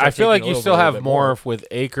feel Akers start like taking you over still a little have bit more with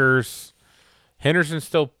Akers. Henderson's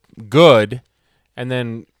still good, and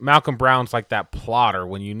then Malcolm Brown's like that plotter.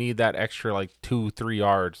 When you need that extra 2-3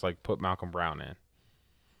 yards, put Malcolm Brown in.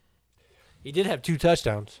 He did have 2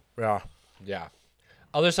 touchdowns. Yeah.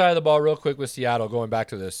 Other side of the ball, real quick with Seattle. Going back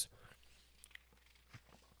to this,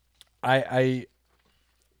 I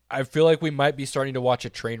feel like we might be starting to watch a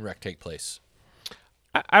train wreck take place.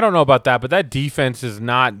 I don't know about that, but that defense is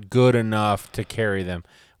not good enough to carry them.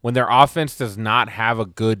 When their offense does not have a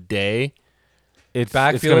good day, it's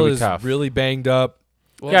going to Backfield be is tough. really banged up.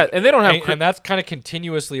 Yeah, and they don't have. And that's kind of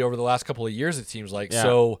continuously over the last couple of years, it seems like. Yeah.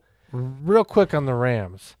 So Real quick on the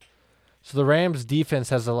Rams. So the Rams defense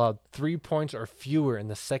has allowed 3 points or fewer in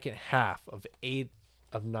the second half of 8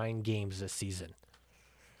 of 9 games this season.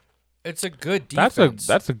 it's a good defense.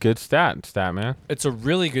 That's a good stat, man. It's a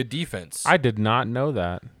really good defense. I did not know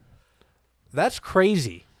that. That's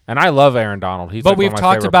crazy. And I love Aaron Donald. He's but one we've of my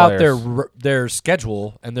talked favorite about players. their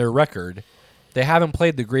schedule and their record. They haven't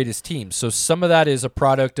played the greatest teams. So some of that is a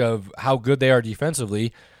product of how good they are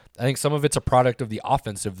defensively. I think some of it's a product of the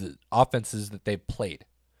offenses that they've played.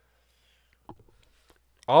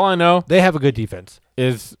 All I know They have a good defense.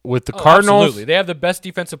 is with the Cardinals, Absolutely. They have the best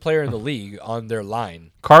defensive player in the league on their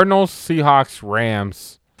line. Cardinals, Seahawks,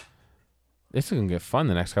 Rams. This is gonna get fun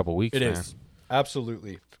the next couple weeks. It man. is.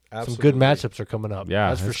 Absolutely. Some good matchups are coming up. Yeah,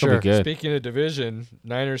 that's for it's gonna sure. be good. Speaking of division,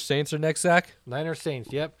 Niners Saints are next, Zach. Niners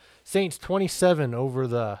Saints, yep. Saints 27 over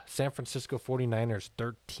the San Francisco 49ers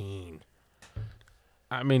 13.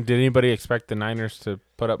 I mean, did anybody expect the Niners to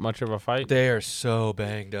put up much of a fight? They are so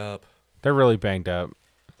banged up. They're really banged up.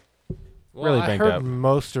 Well, Really I banged heard up.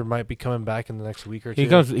 Mostert might be coming back in the next week or two.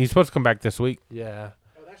 He's supposed to come back this week. Yeah.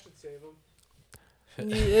 Oh, that should save him.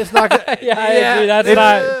 It's not gonna, Yeah, I agree. That's it-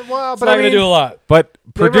 not- well, It's but not I going to mean, do a lot. But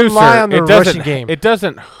They rely producer, on the it rushing doesn't. game. It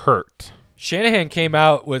doesn't hurt. Shanahan came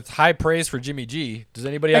out with high praise for Jimmy G. Does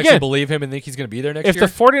anybody Again, actually believe him and think he's going to be there next If year?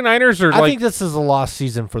 the 49ers are I like, think this is a lost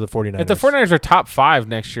season for the 49ers. if the 49ers are top 5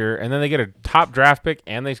 next year, and then they get a top draft pick,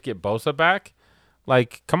 and they get Bosa back,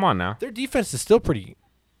 come on now. Their defense is still pretty.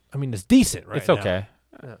 I mean, it's decent, right? It's now. okay.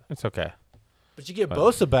 Yeah. It's okay. But you get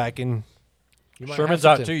Bosa back, and you might Sherman's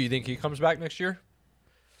have out something. too. You think he comes back next year?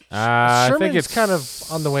 I Sherman's think it's kind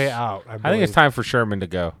of on the way out. I think it's time for Sherman to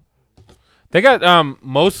go. They got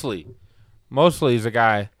Mosley. Mosley is a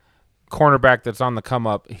guy, cornerback that's on the come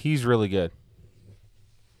up. He's really good.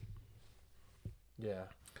 Yeah.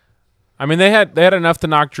 I mean, they had enough to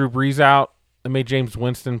knock Drew Brees out, They made Jameis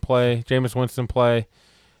Winston play.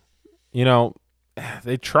 You know,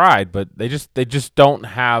 they tried, but they just don't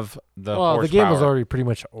have the horsepower. the game was already pretty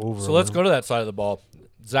much over. So let's go to that side of the ball.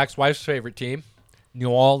 Zach's wife's favorite team, New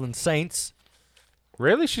Orleans Saints.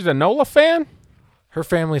 Really? She's a NOLA fan? Her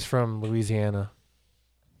family's from Louisiana.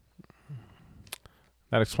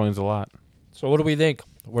 That explains a lot. So what do we think?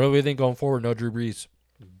 What do we think going forward? No Drew Brees.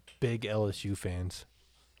 Big LSU fans.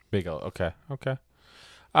 Big L. Okay.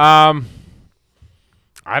 I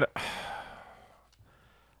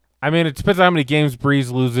mean, it depends on how many games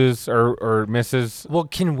Breeze loses or misses. Well,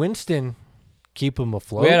 can Winston keep him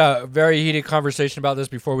afloat? We had a very heated conversation about this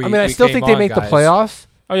before we. I still came think they on, make the guys. playoffs.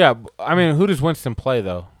 Oh yeah, I mean, who does Winston play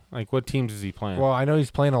though? Like, what teams is he playing? Well, I know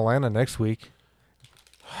he's playing Atlanta next week.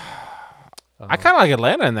 I kind of like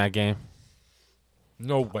Atlanta in that game.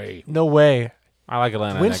 No way. No way. I like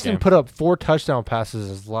Atlanta Winston in that game. put up 4 touchdown passes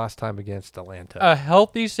his last time against Atlanta. A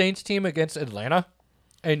healthy Saints team against Atlanta,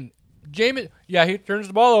 and Jameis. Yeah, he turns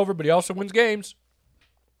the ball over, but he also wins games.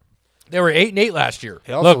 They were 8-8 last year.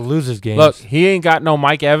 he also look, loses games. Look, he ain't got no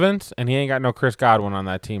Mike Evans, and he ain't got no Chris Godwin on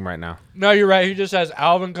that team right now. No, you're right. He just has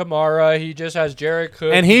Alvin Kamara. He just has Jarek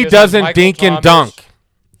Cook. And he just has doesn't Michael dink and Thomas. dunk.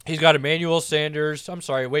 He's got Emmanuel Sanders. I'm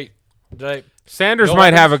sorry. Wait. Did I? Sanders No might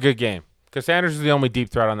Evans? have a good game because Sanders is the only deep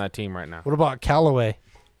threat on that team right now. What about Callaway?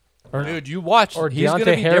 Dude, you watch. or He's going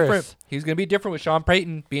to Deontay be Harris. different. He's going to be different with Sean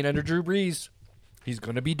Payton being under Drew Brees. He's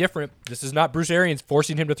going to be different. This is not Bruce Arians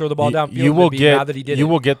forcing him to throw the ball downfield. You will maybe now that he did you it.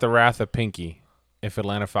 will get the wrath of Pinky if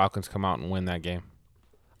Atlanta Falcons come out and win that game.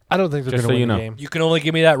 I don't think they're Just going to so you win the know. game. You can only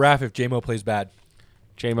give me that rap if J-Mo plays bad.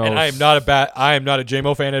 J-Mo And I am not a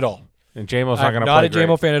J-Mo fan at all. and J-Mo's not I'm going to not play a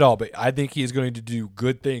J-Mo great. fan at all, but I think he is going to do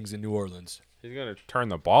good things in New Orleans. He's going to turn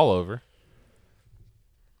the ball over.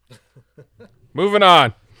 Moving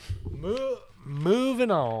on.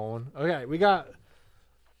 Moving on. Okay, we got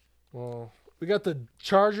the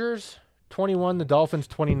Chargers 21, the Dolphins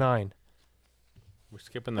 29. We're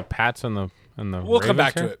skipping the Pats and the We'll come Ravens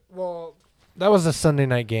back here? to it. Well, that was a Sunday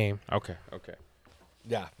night game. Okay.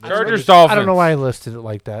 Yeah. Chargers Dolphins. I don't know why I listed it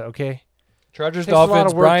like that, okay? Chargers, Takes a lot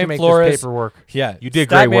Dolphins, of work to Brian make Flores. this paperwork. Yeah, You did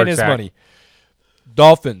Stat great man work, is Zach. money.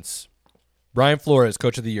 Dolphins, Brian Flores,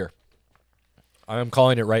 coach of the year. I am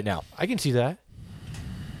calling it right now. I can see that.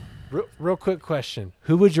 Real quick question.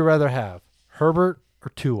 Who would you rather have, Herbert or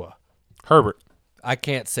Tua? Herbert. I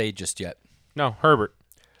can't say just yet. No, Herbert.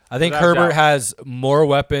 I think Without Herbert doubt. has more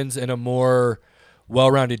weapons and a more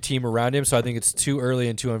well-rounded team around him, so I think it's too early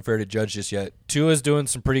and too unfair to judge just yet. Tua's doing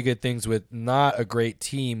some pretty good things with not a great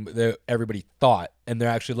team that everybody thought, and they're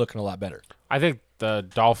actually looking a lot better. I think the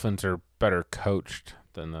Dolphins are better coached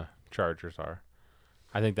than the Chargers are.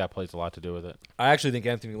 I think that plays a lot to do with it. I actually think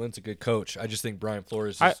Anthony Lynn's a good coach. I just think Brian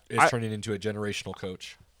Flores is I- turning into a generational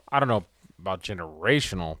coach. I don't know about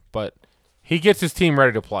generational, but he gets his team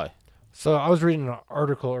ready to play. So I was reading an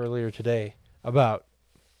article earlier today about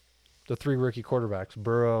the 3 rookie quarterbacks,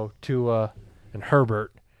 Burrow, Tua, and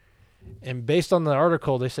Herbert. And based on the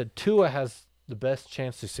article, they said Tua has the best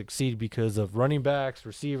chance to succeed because of running backs,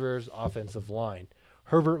 receivers, offensive line.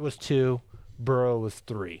 Herbert was 2, Burrow was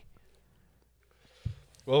 3.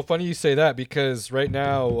 Well, funny you say that because right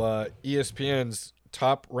now ESPN's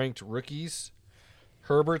top-ranked rookies,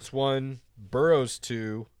 Herbert's 1, Burrow's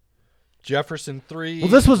 2, Jefferson 3. Well,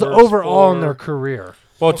 this was Hurts overall in 4. their career.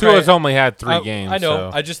 Well, Okay. Tua's only had 3 games. I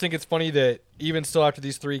know. So I just think it's funny that even still after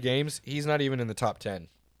these 3 games, he's not even in the top 10.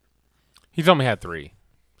 he's only had 3.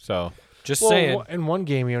 So Just Well, saying. in one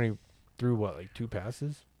game, he only threw, like 2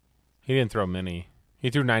 passes? he didn't throw many. He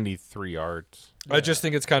threw 93 yards. I just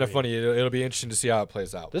think it's kind of funny. It'll be interesting to see how it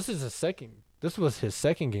plays out. This was his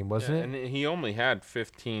second game, wasn't it? And he only had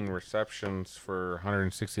 15 receptions for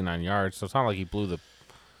 169 yards. So it's not like he blew the,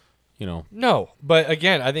 No, but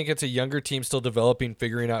again, I think it's a younger team still developing,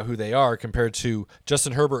 figuring out who they are compared to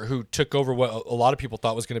Justin Herbert, who took over what a lot of people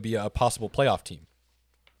thought was going to be a possible playoff team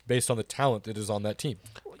based on the talent that is on that team.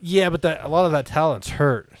 Yeah, but a lot of that talent's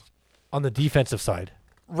hurt on the defensive side.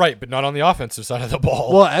 Right, but not on the offensive side of the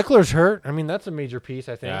ball. Well, Eckler's hurt. I mean, that's a major piece,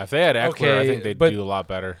 I think. yeah, if they had Eckler, I Okay, think they'd but- do a lot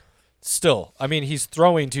better. Still, I mean, he's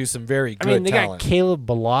throwing to some very I good mean, they talent. got Caleb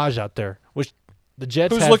Balaj out there, which the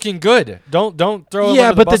Jets Who's had. looking good? Don't throw him Yeah,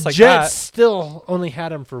 under the but bus the like Jets that. still only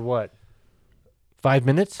had him for what? 5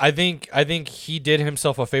 minutes? I think he did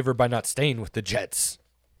himself a favor by not staying with the Jets.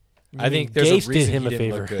 I mean, think there's Gase a did reason him he a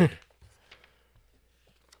didn't look favor. good.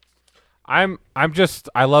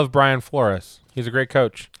 I love Brian Flores. He's a great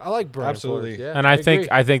coach. I like Brian Absolutely. Flores, yeah, And I agree.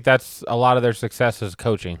 think that's a lot of their success is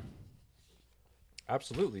coaching.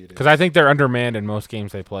 Absolutely, it is. Because I think they're undermanned in most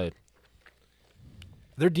games they played.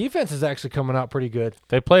 Their defense is actually coming out pretty good.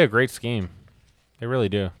 They play a great scheme. They really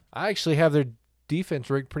do. I actually have their defense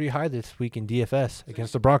ranked pretty high this week in DFS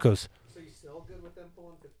against the Broncos. So you still good with them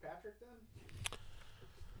pulling Fitzpatrick then?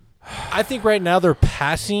 I think right now their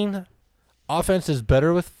passing offense is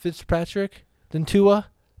better with Fitzpatrick than Tua,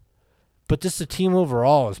 but just the team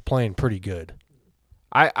overall is playing pretty good.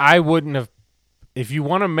 I wouldn't have. If you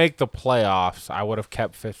want to make the playoffs, I would have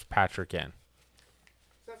kept Fitzpatrick in.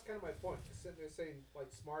 That's kind of my point. Just sitting there saying like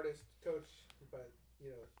smartest coach, but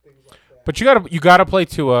things like that. But you gotta play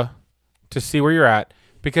Tua to see where you're at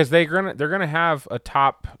because they're gonna have a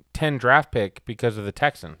top 10 draft pick because of the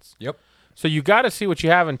Texans. Yep. So you got to see what you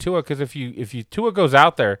have in Tua because if Tua goes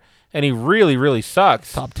out there and he really really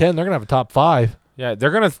sucks, Top 10, they're going to have a top 5. yeah,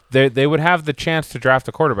 they would have the chance to draft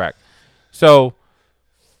a quarterback. So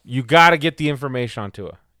you got to get the information on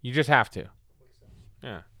Tua. You just have to.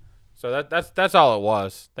 Yeah. So that's all it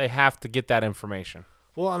was. They have to get that information.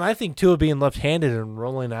 Well, and I think Tua being left-handed and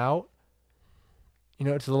rolling out,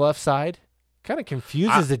 to the left side, kind of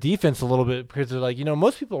confuses the defense a little bit because they're like,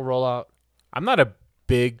 most people roll out. I'm not a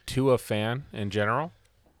big Tua fan in general,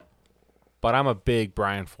 but I'm a big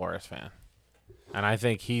Brian Flores fan. And I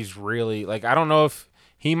think he's really I don't know if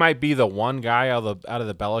he might be the one guy out of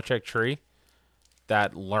the Belichick tree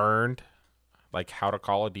that learned how to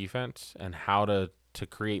call a defense and how to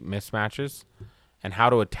create mismatches and how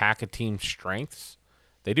to attack a team's strengths.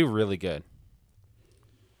 They do really good.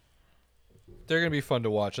 They're going to be fun to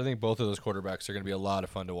watch. I think both of those quarterbacks are going to be a lot of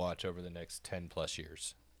fun to watch over the next 10+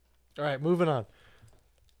 years. All right, moving on.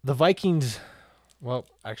 The Vikings, well,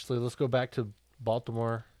 actually, let's go back to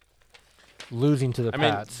Baltimore losing to the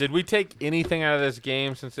Pats. Did we take anything out of this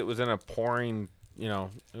game since it was in a pouring, it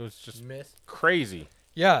was just crazy.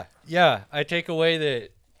 Yeah. I take away that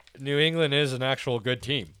New England is an actual good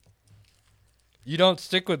team. You don't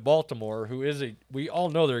stick with Baltimore, who is we all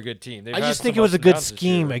know they're a good team. I just think it was a good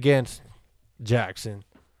scheme against Jackson.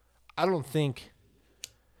 I don't think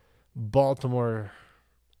Baltimore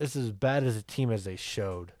is as bad as a team as they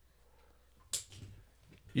showed.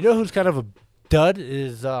 You know who's kind of a dud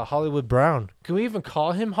is Hollywood Brown. Can we even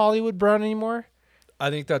call him Hollywood Brown anymore? I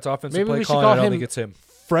think that's offensive Maybe play we should calling. call I don't him think it's him.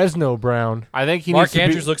 Fresno Brown. I think he Mark needs to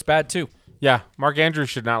Andrews looks bad too. Yeah, Mark Andrews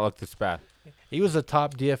should not look this bad. He was a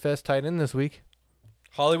top DFS tight end this week.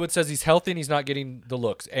 Hollywood says he's healthy and he's not getting the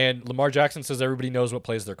looks. And Lamar Jackson says everybody knows what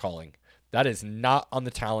plays they're calling. That is not on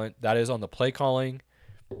the talent. That is on the play calling.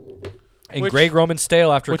 And Greg Roman's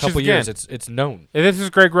stale after a couple years. It's known. This is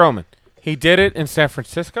Greg Roman. He did it in San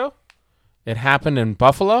Francisco. It happened in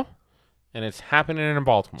Buffalo. And it's happening in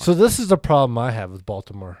Baltimore. So this is the problem I have with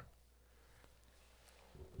Baltimore.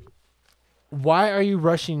 Why are you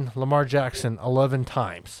rushing Lamar Jackson 11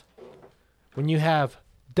 times when you have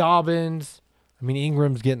Dobbins?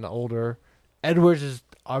 Ingram's getting older. Edwards is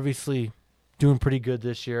obviously doing pretty good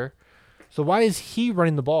this year. So why is he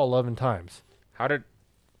running the ball 11 times? How did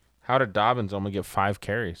Dobbins only get 5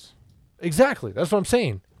 carries? Exactly. That's what I'm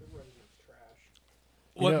saying.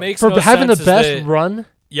 What makes for no having the sense is best that- run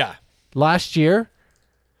Yeah. last year,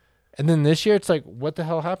 and then this year it's like, what the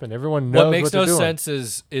hell happened? Everyone knows What makes what they're no doing. sense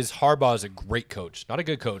is Harbaugh is a great coach, not a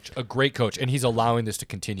good coach, a great coach, and he's allowing this to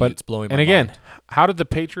continue. But It's blowing my and again, mind. how did the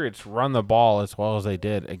Patriots run the ball as well as they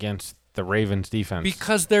did against the Ravens defense?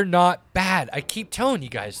 Because they're not bad. I keep telling you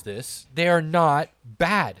guys this. They are not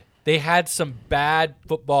bad. They had some bad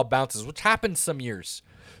football bounces, which happened some years.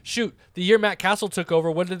 Shoot, the year Matt Castle took over,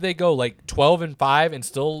 what did they go? 12-5 and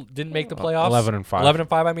still didn't make the playoffs? 11-5.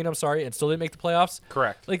 11-5, I'm sorry, and still didn't make the playoffs?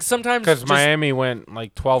 Correct. Sometimes Because just- Miami went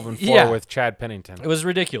 12-4 Yeah. with Chad Pennington. It was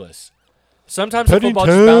ridiculous. Sometimes the football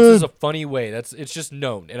just bounces a funny way. It's just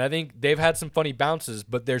known. And I think they've had some funny bounces,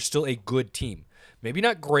 but they're still a good team. Maybe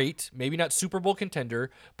not great, maybe not Super Bowl contender,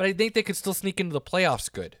 but I think they could still sneak into the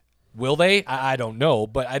playoffs good. Will they? I don't know,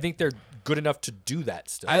 but I think they're good enough to do that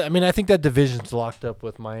still. I think that division's locked up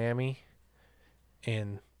with Miami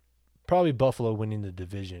and probably Buffalo winning the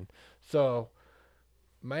division. So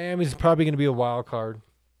Miami's probably going to be a wild card.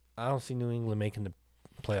 I don't see New England making the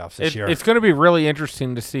playoffs this year. It's going to be really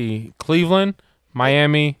interesting to see Cleveland,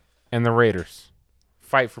 Miami, and the Raiders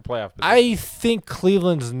fight for playoff position. I think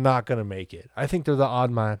Cleveland's not going to make it. I think they're the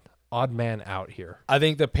odd man out here. I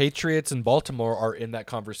think the Patriots and Baltimore are in that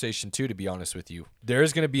conversation too, to be honest with you.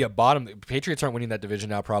 There's going to be a bottom. Patriots aren't winning that division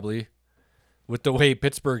now, probably, with the way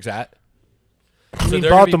Pittsburgh's at. So they're going to be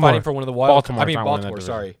Baltimore. fighting for one of the wild. Baltimore's not winning that Baltimore,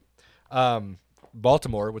 division. sorry.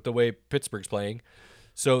 Baltimore, with the way Pittsburgh's playing.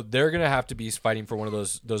 So they're going to have to be fighting for one of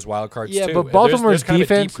those wild cards Yeah, too. but There's Baltimore's kind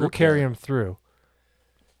of a deep defense will group carry there. them through.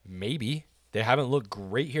 Maybe. They haven't looked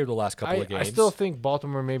great here the last couple of games. I still think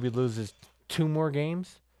Baltimore maybe loses 2 more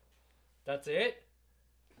games. That's it?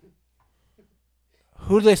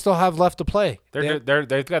 Who do they still have left to play? They've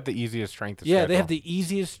got the easiest strength of Yeah, schedule. they have the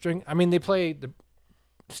easiest string. I mean, they play the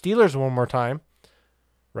Steelers one more time,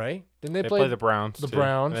 right? Then They play the Browns. the too.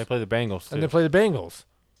 Browns. And they play the Bengals too. and they play the Bengals.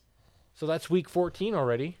 So that's week 14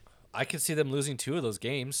 already. I could see them losing 2 of those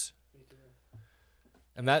games.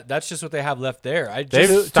 And that's just what they have left there. They've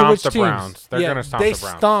To stomped which the teams? Browns. They're Yeah, going to stomp they the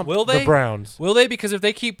Browns. stomped Will the they? Browns. Will they? Because if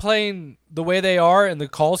they keep playing the way they are and the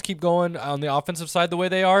calls keep going on the offensive side the way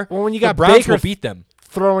they are, Well, when you the got Browns Baker will beat them.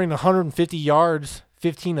 throwing 150 yards,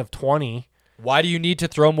 15 of 20. Why do you need to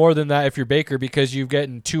throw more than that if you're Baker? Because you've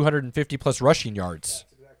gotten 250 plus rushing yards.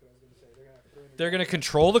 They're going to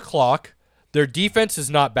control the clock. Their defense is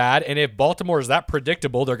not bad, and if Baltimore is that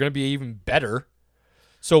predictable, they're going to be even better.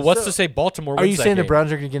 So what's to say Baltimore wins Are you that saying the game?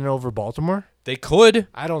 Browns are going to get it over Baltimore? They could.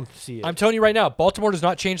 I don't see it. I'm telling you right now, Baltimore does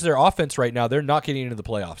not change their offense right now. They're not getting into the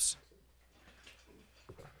playoffs.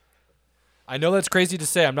 I know that's crazy to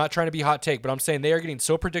say. I'm not trying to be hot take, but I'm saying they are getting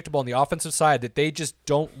so predictable on the offensive side that they just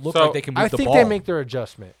don't look So, like they can move I the think ball. they make their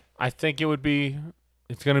adjustment. I think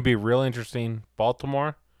it's going to be real interesting.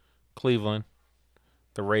 Baltimore, Cleveland,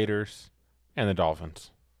 the Raiders, and the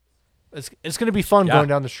Dolphins. It's going to be fun Yeah, going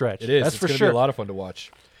down the stretch. It is. That's It's for gonna sure. be a lot of fun to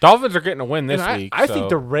watch. Dolphins are getting a win this And week. I so- think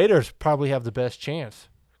the Raiders probably have the best chance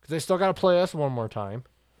because they still got to play us one more time.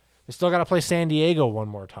 They still got to play San Diego one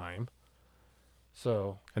more time.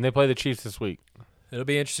 So and they play the Chiefs this week. It'll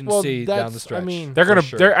be interesting Well, to see down the that's- I stretch. mean- They're gonna.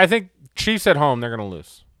 For sure. I think Chiefs at home. They're gonna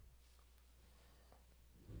lose.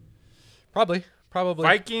 Probably.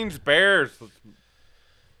 Vikings, Bears.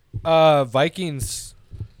 Vikings.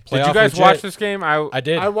 Did you playoff guys legit. watch this game? I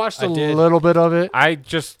did. I watched a did. little bit of it. I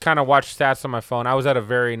just kind of watched stats on my phone. I was at a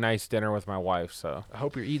very nice dinner with my wife, so I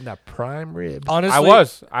hope you're eating that prime rib.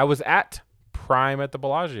 Honestly, I was at Prime at the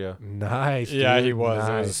Bellagio. Nice. Yeah, dude. he was.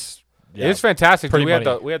 Nice. It was It was fantastic. Pretty Dude.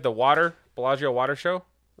 money. We had the Bellagio water show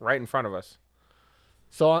right in front of us.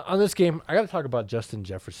 So on this game, I got to talk about Justin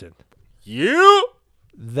Jefferson. You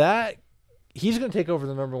That he's going to take over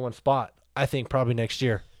the number 1 spot. I think probably next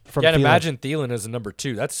year. From Yeah, and Thielen. imagine Thielen as a number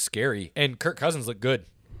 2. That's scary. And Kirk Cousins looked good.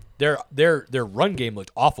 Their run game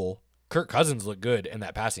looked awful. Kirk Cousins looked good in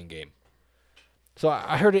that passing game. So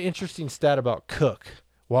I heard an interesting stat about Cook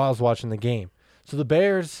while I was watching the game. So the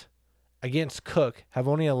Bears against Cook have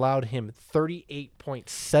only allowed him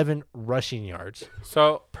 38.7 rushing yards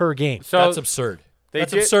So per game. That's absurd.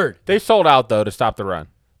 That's absurd. They sold out though to stop the run,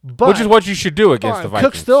 But which is what you should do against the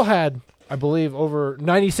Vikings. Cook still had, I believe, over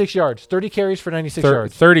 96 yards, 30 carries for 96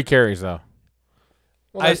 yards. 30 carries though.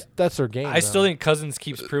 Well, that's their game. I still though. think Cousins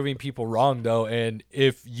keeps proving people wrong, though. And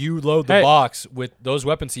if you load the Hey. box with those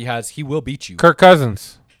weapons he has, he will beat you. Kirk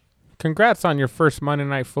Cousins, congrats on your first Monday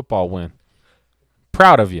Night Football win.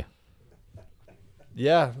 Proud of you.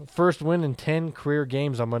 Yeah, first win in 10 career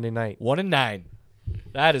games on Monday night. 1-9.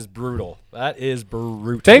 That is brutal. That is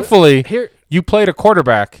brutal. Thankfully, Here, you played a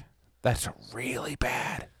quarterback that's really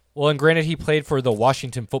bad. Well, and granted, he played for the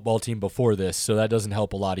Washington football team before this, so that doesn't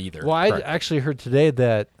help a lot either. well, I Correct. actually heard today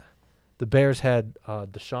that the Bears had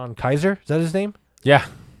Deshaun Kaiser, is that his name? Yeah,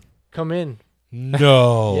 Come in.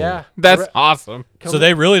 No. Yeah. that's Re- awesome. come So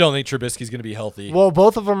they really don't think Trubisky's going to be healthy. Well,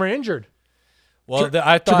 both of them are injured. Well, Tru-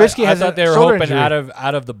 I thought Trubisky has a they were shoulder hoping injury.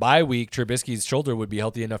 out of the bye week, Trubisky's shoulder would be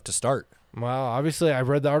healthy enough to start. Well, obviously, I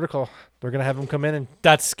read the article. They're going to have him come in and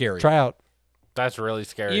That's scary. try out. That's really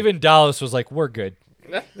scary. Even Dallas was like, "We're good."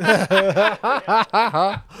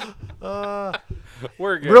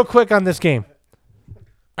 we're good. Real quick on this game.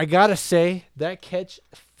 I got to say, that catch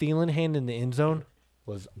Thielen hand in the end zone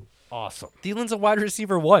was awesome. Thielen's a wide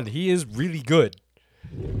receiver 1. He is really good.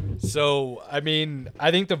 So, I mean,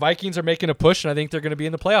 I think the Vikings are making a push, and I think they're going to be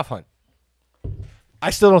in the playoff hunt. I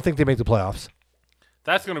still don't think they make the playoffs.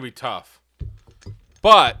 That's going to be tough.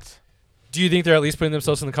 But Do you think they're at least putting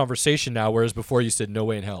themselves in the conversation now, whereas before you said no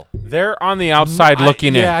way in hell? they're on the outside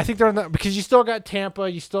looking in. Yeah, I think they're on that because you still got Tampa,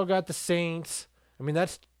 you still got the Saints. I mean,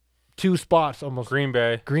 that's 2 spots almost. Green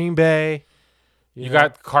Bay. Green Bay. You know.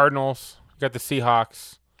 got Cardinals. You got the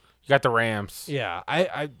Seahawks. You got the Rams. Yeah,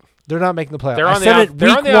 I they're not making the playoffs. They're I on the said out- it they're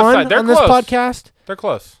week on the 1 outside. They're on this close. podcast. They're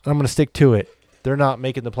close. I'm going to stick to it. They're not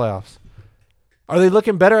making the playoffs. Are they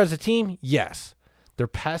looking better as a team? Yes. Their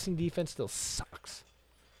passing defense still sucks.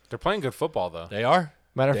 They're playing good football though. They are.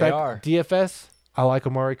 Matter of They fact, are. DFS, I like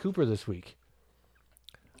Amari Cooper this week.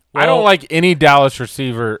 I don't Well, like any Dallas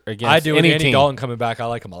receiver against I do. With any Andy team. Dalton coming back, I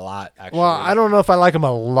like him a lot, actually. Well, I don't know if I like him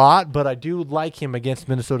a lot, but I do like him against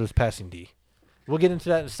Minnesota's passing D. We'll get into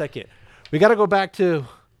that in a second. We got to go back to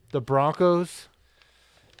the Broncos.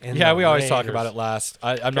 And Yeah, the we always talk Raiders. about it last.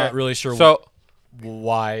 I'm not really sure So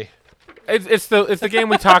why. it's the game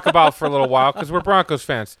we talk about for a little while because we're Broncos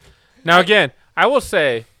fans. Now again, I will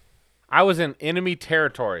say, I was in enemy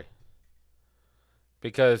territory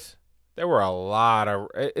because there were a lot of.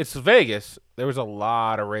 It's Vegas. There was a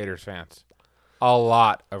lot of Raiders fans. A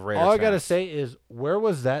lot of Raiders. All I fans. gotta say is, where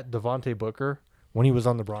was that Devontae Booker when he was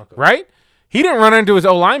on the Broncos? Right? He didn't run into his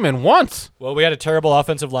O lineman once. Well, we had a terrible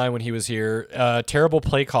offensive line when he was here. Terrible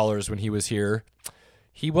play callers when he was here.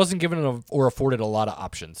 He wasn't given or afforded a lot of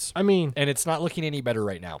options. I mean, And it's not looking any better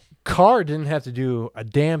right now. Carr didn't have to do a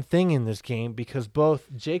damn thing in this game because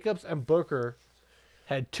both Jacobs and Booker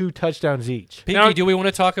had 2 touchdowns each. Pinky, Now- do we want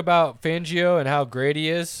to talk about Fangio and how great he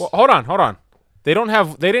is? Well, hold on. They didn't I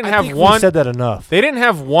have think one. we said that enough. They didn't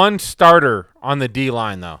have one starter on the D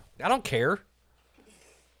line though. I don't care.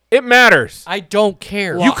 It matters. I don't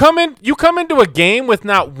care. You come into a game with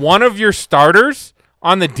not one of your starters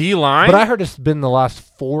on the D line. But I heard it's been the last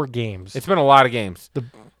 4 games. It's been a lot of games. Because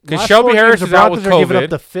Last Shelby 4 Harris games, is the out with Broncos are giving COVID. up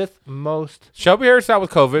the 5th most. Shelby Harris out with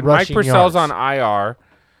COVID. Mike Rushing Purcell's yards. on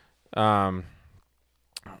IR.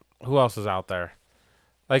 Who else is out there?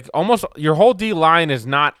 Like almost your whole D line is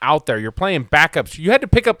not out there. You're playing backups. You had to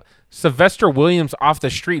pick up Sylvester Williams off the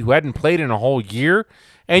street, who hadn't played in a whole year,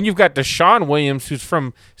 and you've got Deshaun Williams, who's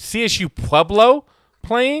from CSU Pueblo,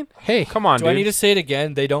 playing. Hey, Come on, Do dude. I need to say it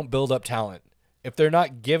again? They don't build up talent. If they're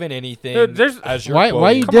not given anything, Dude, there's- as you're why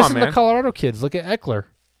are you Come on, dissing man. the Colorado kids? Look at Eckler.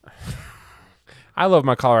 I love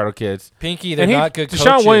my Colorado kids. Pinky, they're And not good coaches.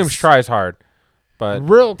 Deshaun Williams tries hard, but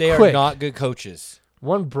Real They quick, are not good coaches.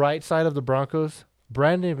 one bright side of the Broncos,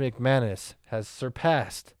 Brandon McManus has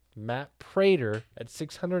surpassed Matt Prater at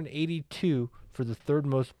 682 for the 3rd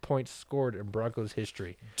most points scored in Broncos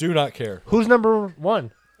history. Do not care. Who's number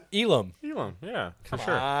 1? Elam. Elon, yeah, for Come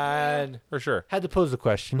sure, on. for sure. Had to pose the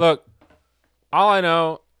question. Look, all I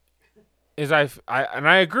know is I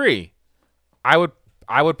agree. I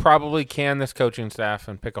would probably can this coaching staff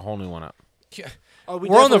and pick a whole new one up. Oh,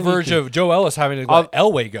 We're on the definitely need verge to. of Joe Ellis having to let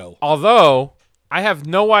Elway go. Although I have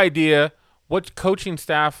no idea what coaching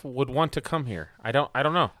staff would want to come here. I don't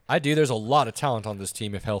know. I do. There's a lot of talent on this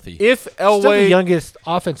team if healthy. If Still the Elway, youngest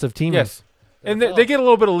offensive team. yes, and they get a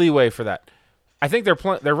little bit of leeway for that. I think they're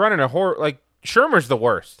running a horror. Like Shermer's the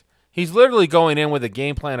worst. He's literally going in with a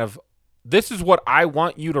game plan of, this is what I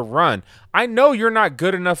want you to run. I know you're not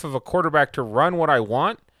good enough of a quarterback to run what I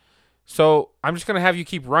want, so I'm just going to have you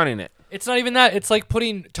keep running it. It's not even that. It's like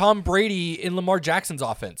putting Tom Brady in Lamar Jackson's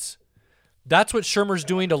offense. That's what Shermer's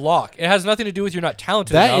doing to Locke. It has nothing to do with you're not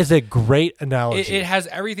talented That enough. is a great analogy. It has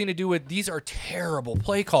everything to do with these are terrible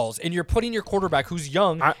play calls, and you're putting your quarterback who's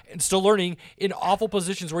young and still learning in awful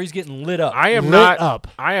positions where he's getting lit up. I am Lit not up.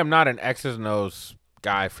 I am not an X's and O's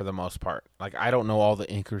guy for the most part. Like I don't know all the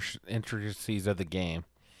intricacies of the game.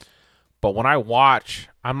 But when I watch,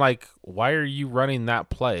 I'm like, why are you running that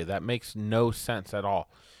play? That makes no sense at all.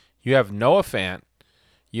 You have Noah Fant,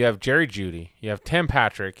 you have Jerry Jeudy, you have Tim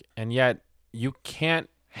Patrick, and yet you can't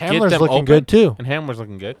get Hamler's them looking open. good too. And Hamler's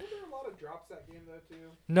looking good. There were a lot of drops that game though too.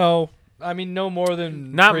 no, I mean no more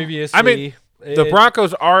than Not- previously. I mean, The It-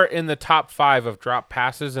 Broncos are in the top 5 of drop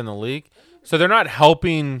passes in the league, so they're not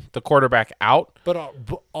helping the quarterback out. But all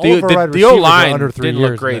The- of our the- wide the receivers O-line are under 3 didn't look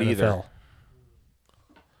years in great the either. NFL.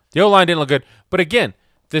 The O-line didn't look good. But again,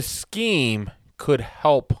 the scheme could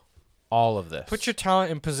help all of this. Put your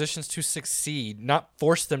talent in positions to succeed, not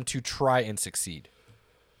force them to try and succeed.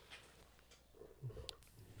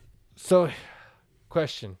 So,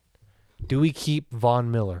 question: do we keep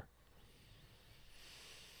Von Miller,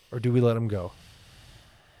 or do we let him go?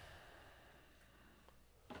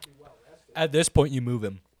 At this point, you move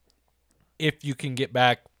him. If you can get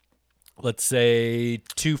back, let's say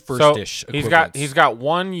 2 first-ish. he's got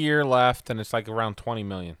 1 year left, and it's like around $20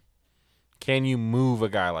 million. Can you move a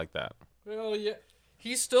guy like that? Well, yeah,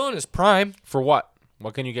 he's still in his prime. For what?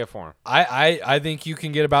 What can you get for him? I think you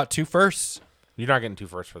can get about 2 firsts. You're not getting 2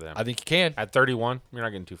 firsts for them. I think you can. At 31, you're not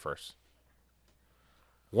getting 2 firsts.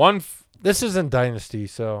 This isn't dynasty,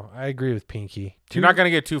 so I agree with Pinky. You're not going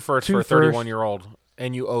to get 2 firsts two for a firsts. 31-year-old,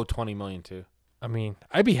 and you owe $20 million to. I mean,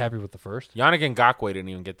 I'd be happy with the first. Yannick Ngakoue didn't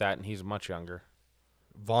even get that, and he's much younger.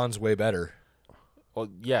 Vaughn's way better. Well,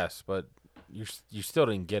 yes, but you still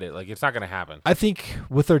didn't get it. Like, it's not going to happen. I think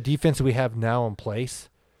with our defense we have now in place,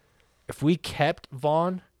 if we kept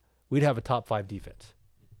Vaughn, we'd have a top 5 defense.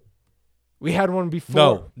 We had one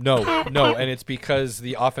before. No, and it's because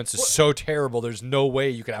the offense is so terrible. There's no way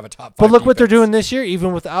you could have a top 5. But look what they're defense. doing this year,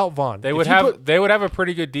 even without Vaughn. They If would you have put- they would have a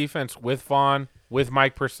pretty good defense with Vaughn, with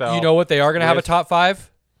Mike Purcell. You know what? They are going to have a With- top 5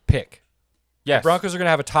 pick. Yes, Broncos are going to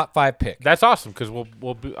have a top 5 pick. That's awesome because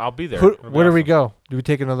I'll be there. Who, It'll be where do we awesome. go? Do we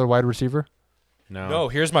take another wide receiver? No,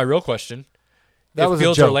 here's my real question. That if was a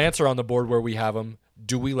Fields or joke. Lance are on the board where we have them,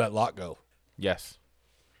 do we let Locke go? Yes.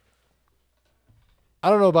 I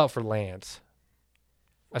don't know about for Lance.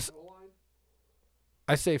 For goal line?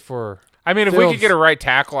 I say for. I mean, if we Fields. could get a right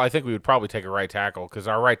tackle, I think we would probably take a right tackle because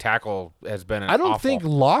our right tackle has been I don't awful. think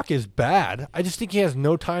Locke is bad. I just think he has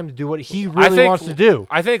no time to do what he I really think- wants to do.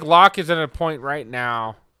 I think Locke is at a point right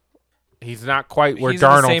now. He's not quite where He's in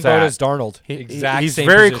Darnold's the same boat at. as Darnold. He's same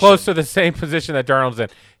very position. close to the same position that Darnold's in.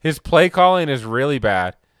 His play calling is really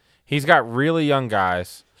bad. He's got really young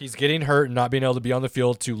guys. He's getting hurt and not being able to be on the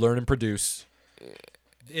field to learn and produce.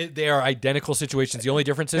 They are identical situations. The only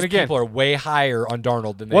difference is And again- people are way higher on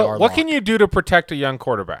Darnold than they are. What can you do to protect a young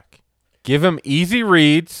quarterback? Give him easy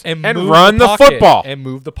reads and move run the pocket, football. and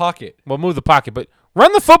move the pocket. Well, move the pocket, but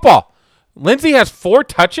run the football. Lindsey has 4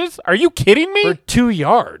 touches. Are you kidding me? For 2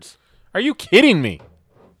 yards. Are you kidding me?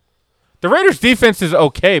 The Raiders' defense is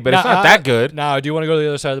okay, but it's not that good. Now, I do want to go to the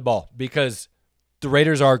other side of the ball because the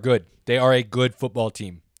Raiders are good. They are a good football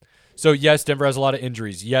team. So, yes, Denver has a lot of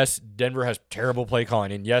injuries. Yes, Denver has terrible play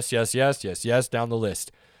calling. And yes, down the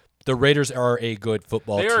list. The Raiders are a good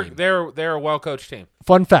football team. They're a well-coached team.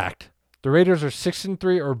 Fun fact: the Raiders are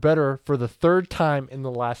 6-3 or better for the 3rd time in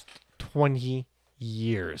the last 20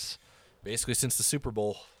 years. Basically, since the Super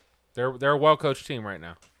Bowl. They're a well-coached team right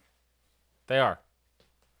now. They are.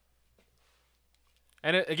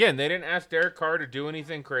 And again, they didn't ask Derek Carr to do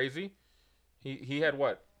anything crazy. He had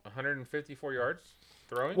what, 154 yards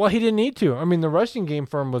throwing? Well, he didn't need to. I mean, the rushing game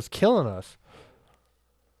for him was killing us.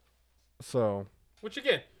 So, Which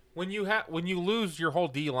again, when you lose your whole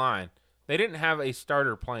D line, they didn't have a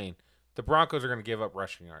starter playing. The Broncos are going to give up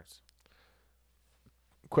rushing yards.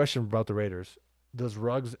 question about the Raiders: does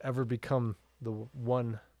Ruggs ever become the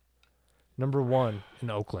number one in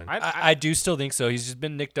Oakland? I do still think so. He's just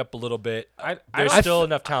been nicked up a little bit. I There's don't- still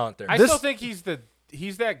enough talent there. I This- still think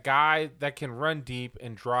he's that guy that can run deep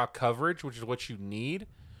and draw coverage, which is what you need.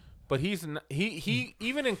 But he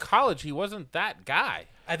even in college he wasn't that guy.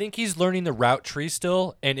 I think he's learning the route tree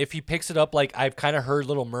still, and if he picks it up like I've kind of heard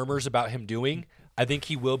little murmurs about him doing, I think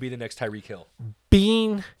he will be the next Tyreek Hill.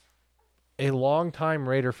 Being a longtime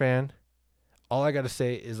Raider fan, all I got to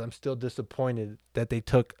say is I'm still disappointed that they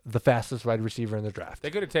took the fastest wide receiver in the draft. They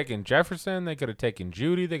could have taken Jefferson. They could have taken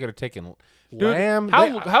Judy. They could have taken Dude, Lamb.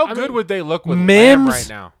 How I good mean, would they look with Mims? Lamb right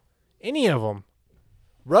now? any of them?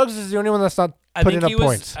 Ruggs is the only one that's not I putting think up he was.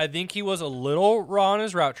 points. I think he was a little raw on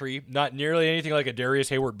his route tree, not nearly anything like a Darius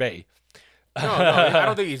Hayward Bay. No, I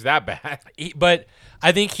don't think he's that bad. But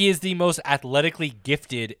I think he is the most athletically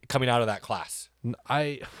gifted coming out of that class.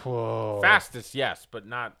 Whoa. Fastest, yes, but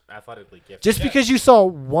not athletically gifted. Just because you saw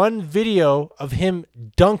one video of him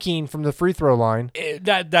dunking from the free throw line,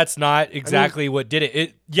 That's not exactly what did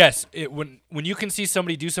it. When you can see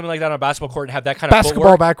somebody do something like that on a basketball court and have that kind of basketball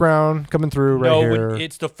footwork, background coming through right here.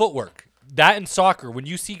 it's the footwork. That in soccer, when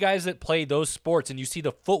you see guys that play those sports and you see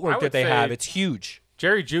the I footwork would that they say- have, it's huge.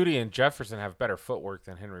 Jerry Judy and Jefferson have better footwork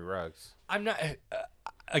than Henry Ruggs. I'm not.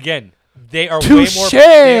 Again, they are Touche!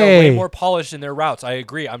 way more polished in their routes. I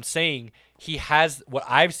agree. I'm saying he has what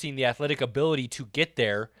I've seen, the athletic ability to get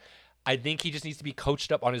there. I think he just needs to be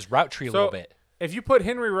coached up on his route tree a little bit. If you put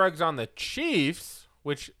Henry Ruggs on the Chiefs,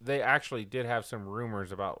 which they actually did have some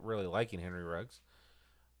rumors about really liking Henry Ruggs,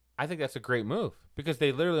 I think that's a great move because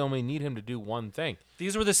they literally only need him to do one thing.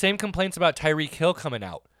 These were the same complaints about Tyreek Hill coming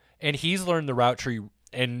out, and he's learned the route tree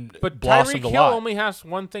and But blossomed Tyreek a Hill lot. only has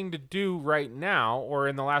one thing to do right now or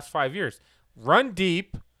in the last 5 years. Run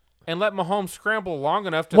deep and let Mahomes scramble long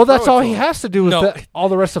enough to well, throw that's it all to he him. has to do with No. all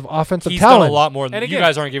the rest of offensive He's talent. done a lot more than And you again,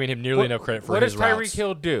 guys aren't giving him nearly enough credit for What his does Tyreek routes.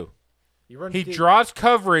 Hill do? runs He deep. draws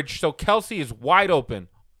coverage so Kelsey is wide open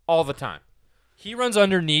all the time. He runs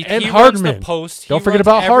underneath. And he runs Hardman. the post. Don't He forget runs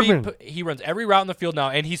about every Hardman. He runs every route in the field now,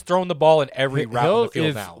 and he's thrown the ball in every route Hill in the field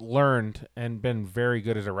is now. learned and been very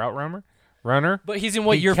good as a route runner. But he's in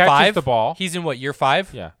what, He year catches 5? the ball. He's in what, year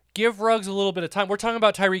 5? Yeah. Give Ruggs a little bit of time. We're talking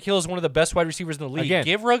about Tyreek Hill as one of the best wide receivers in the league. Again,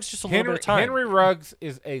 Give Ruggs just a little bit of time. Henry Ruggs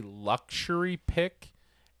is a luxury pick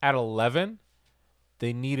at 11.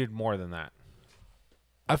 They needed more than that.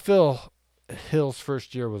 I feel Hill's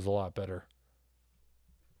first year was a lot better.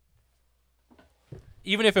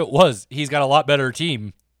 Even if it was, he's got a lot better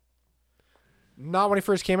team. Not when he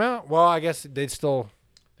first came out. Well, I guess they'd still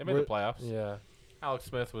They made the playoffs. yeah Alex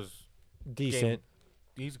Smith was decent.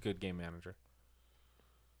 he's a good game manager.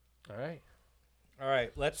 All right. All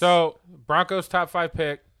right, let's. So Broncos top 5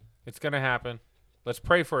 pick. It's gonna happen. Let's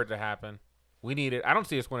pray for it to happen. We need it. I don't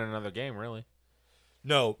see us winning another game really.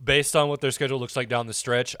 No, based on what their schedule looks like down the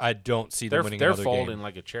stretch, I don't see them They're winning another folding game.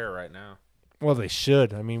 like a chair right now. Well, they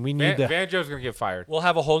should. I mean, we need to. Vanjo's gonna get fired. We'll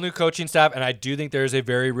have a whole new coaching staff, and I do think there is a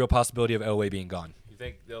very real possibility of Elway being gone. You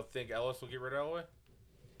think they'll think Ellis will get rid of Elway?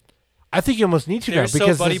 I think you almost need to now They're so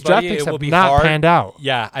because buddy his draft buddy, picks it will have be not hard. panned out.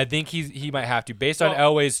 Yeah, I think he might have to based on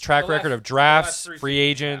Well, Elway's track the record last- of drafts, the last three free seasons,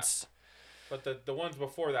 agents. But the ones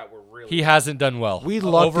before that were really. He hasn't done well. We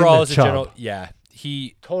lucked overall into as a Chubb. general. Yeah,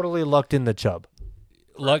 he Totally lucked in the Chubb.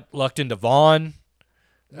 lucked into Vaughn.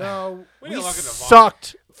 No, We didn't luck into Vaughn.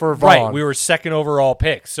 sucked for Vaughn. Right, we were second overall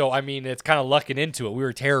pick. So I mean, it's kind of lucking into it. We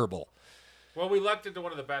were terrible. Well, we lucked into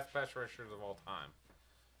one of the best pass rushers of all time,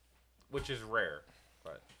 which is rare.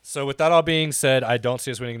 But So with that all being said, I don't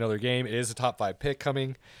see us winning another game. It is a top 5 pick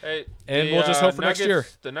coming. hey, And we'll just hope for next year.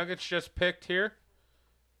 The Nuggets just picked here.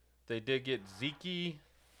 They did get Zeke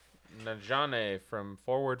Najane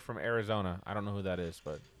forward from Arizona. I don't know who that is,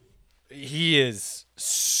 but He is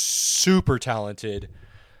super talented.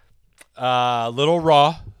 Little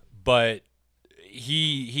raw, but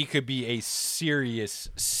he could be a serious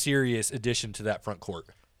addition to that front court.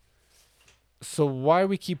 So why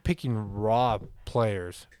we keep picking raw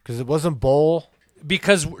players? Because it wasn't Bowl.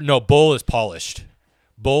 Because Bull is polished.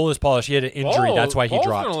 Bull is polished. He had an injury. Bull- That's why he Bull's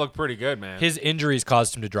dropped. gonna look pretty good, man. His injuries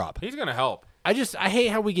caused him to drop. He's gonna help. I hate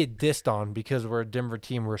how we get dissed on because we're a Denver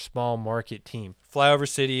team. We're a small market team. Flyover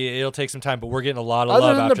City, it'll take some time, but we're getting a lot of Other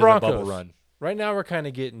love than the after the bubble Broncos. run. Right now we're kind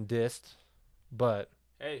of getting dissed, but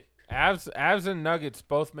Hey, Avs and Nuggets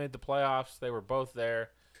both made the playoffs. They were both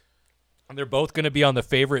there. And they're both going to be on the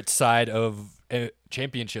favorite side of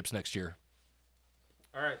championships next year.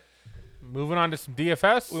 All right. Moving on to some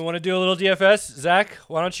DFS. We want to do a little DFS. Zach,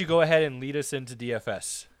 why don't you go ahead and lead us into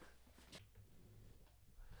DFS?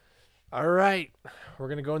 all right, we're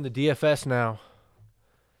gonna go into DFS now.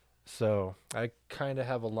 So I kind of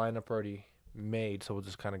have a lineup already made, so we'll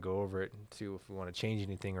just kind of go over it and see if we want to change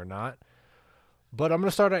anything or not. But I'm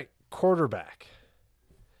gonna start at quarterback.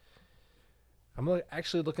 I'm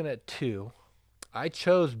actually looking at 2. I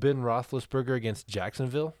chose Ben Roethlisberger against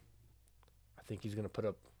Jacksonville. I think he's gonna put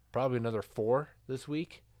up probably another 4 this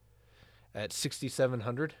week at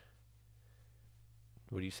 6,700.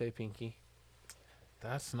 What do you say, Pinky?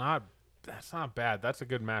 That's not bad. That's a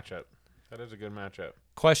good matchup. That is a good matchup.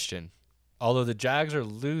 Question. Although the Jags are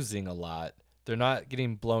losing a lot, they're not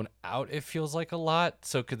getting blown out, it feels like a lot.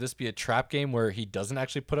 So could this be a trap game where he doesn't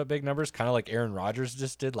actually put up big numbers, kind of like Aaron Rodgers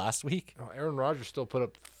just did last week? Oh, Aaron Rodgers still put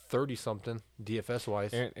up 30-something DFS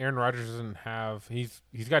wise. Aaron Rodgers doesn't have. He's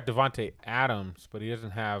got Devontae Adams, but he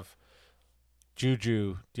doesn't have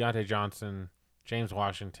Juju, Deontay Johnson, James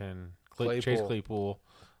Washington, Chase Claypool. Claypool.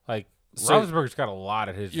 Like So Roethlisberger's got a lot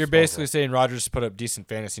at his. You're disposal. basically saying Rodgers put up decent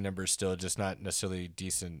fantasy numbers still, just not necessarily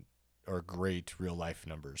decent or great real life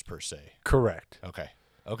numbers per se. Correct. Okay.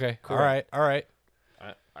 Okay. Correct. All right.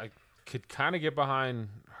 I could kind of get behind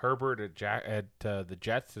Herbert at the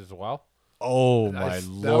Jets as well. Oh That's-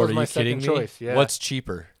 my that lord, was are my you kidding me? second choice, yeah. What's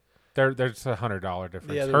cheaper? There's $100 difference.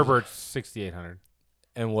 Yeah, there's- Herbert's 6,800.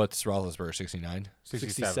 And what's Roethlisberger? 69.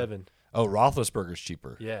 67. Oh, Roethlisberger's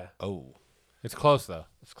cheaper. Yeah, Oh, It's close though.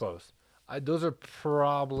 it's close. Those are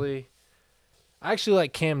probably. I actually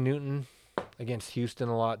like Cam Newton against Houston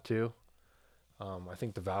a lot too. I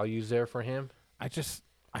think the value's there for him. I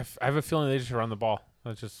have a feeling they just run the ball. I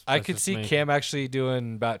That's could just see me. Cam actually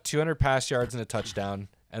doing about 200 pass yards and a touchdown,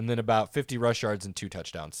 and then about 50 rush yards and 2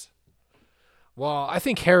 touchdowns. Well, I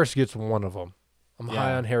think Harris gets one of them. I'm high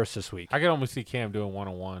Yeah. on Harris this week. I can almost see Cam doing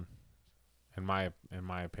 1-on-1, in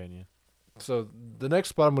my opinion. So the next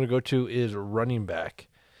spot I'm going to go to is running back,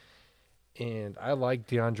 and I like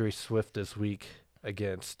DeAndre Swift this week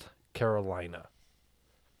against Carolina.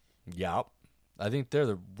 Yep. I think they're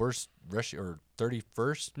the worst rush or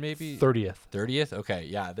 31st maybe 30th. 30th. Okay,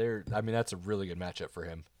 yeah, that's a really good matchup for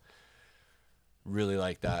him. Really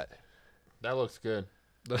like that. That looks good.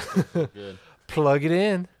 Good. Plug it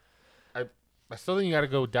in. I still think you got to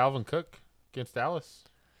go Dalvin Cook against Dallas.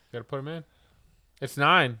 You got to put him in. It's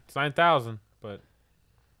 9,000, but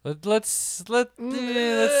Let's see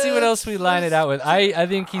what else we line it out with. I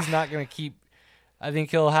think he's not going to keep. I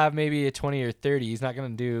think he'll have maybe a 20 or 30. He's not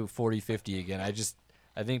going to do 40, 50 again.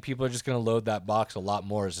 I think people are just going to load that box a lot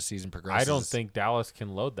more as the season progresses. I don't think Dallas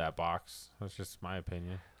can load that box. That's just my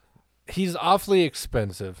opinion. He's awfully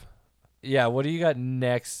expensive. Yeah, what do you got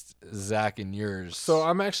next, Zach, in yours? So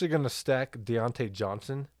I'm actually going to stack Deontay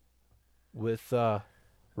Johnson with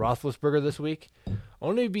Roethlisberger this week,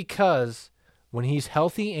 only because when he's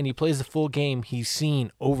healthy and he plays the full game, he's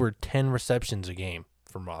seen over 10 receptions a game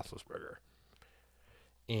from Roethlisberger.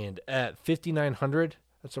 And at 5,900,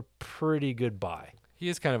 that's a pretty good buy. He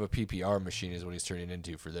is kind of a PPR machine is what he's turning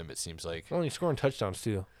into for them, it seems like. Well, he's scoring touchdowns,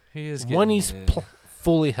 too. He is When he's getting,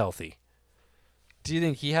 fully healthy. Do you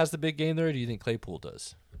think he has the big game there, or do you think Claypool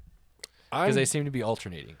does? Because they seem to be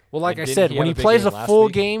alternating. Well, like And I didn't said, he when have he a big plays game a last full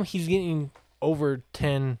week? game, he's getting over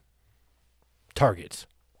 10 targets.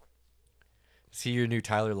 Is he your new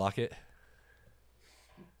Tyler Lockett?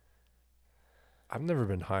 I've never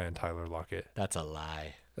been high on Tyler Lockett. That's a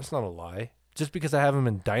lie. That's not a lie. Just because I have him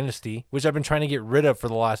in Dynasty, which I've been trying to get rid of for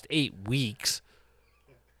the last 8 weeks.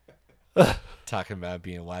 Talking about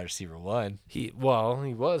being wide receiver 1. He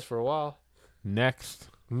was for a while. Next.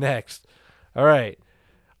 All right.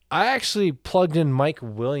 I actually plugged in Mike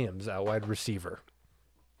Williams at wide receiver.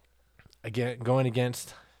 Again, going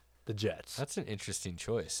against the Jets. That's an interesting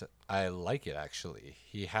choice. I like it, actually.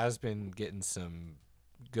 He has been getting some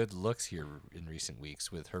good looks here in recent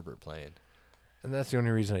weeks with Herbert playing. And that's the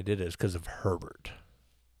only reason I did it is because of Herbert.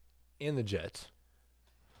 And the Jets.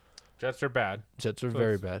 Jets are bad. Jets are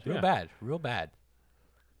very bad. Real bad.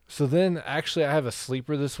 So then, actually, I have a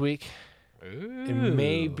sleeper this week. Ooh. It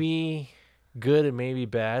may be good, it may be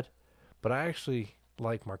bad, but I actually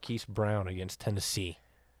like Marquise Brown against Tennessee.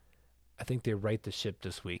 I think they right the ship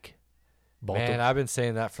this week. Man, I've been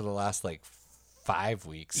saying that for the last 5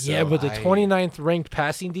 weeks. Yeah, so but the 29th ranked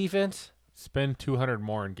passing defense. Spend $200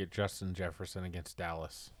 more and get Justin Jefferson against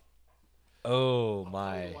Dallas. Oh, I'll tell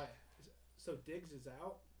my. you what. So Diggs is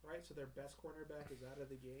out, right? So their best cornerback is out of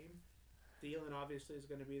the game. Thielen obviously is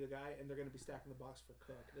going to be the guy, and they're going to be stacking the box for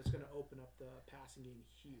Cook. That's going to open up the passing game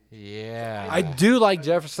huge. Yeah. I do like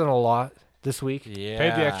Jefferson a lot this week. Yeah. Pay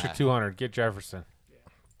the extra $200. Get Jefferson.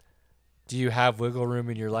 Do you have wiggle room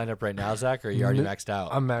in your lineup right now, Zach, or are you already No, maxed out?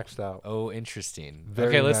 I'm maxed out. Oh, interesting. Very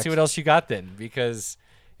okay, let's see maxed. what else you got then, because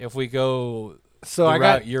if we go So the I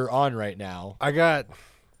route got you're on right now,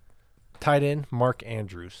 tight end Mark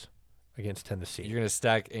Andrews against Tennessee. you're going to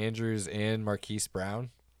stack Andrews and Marquise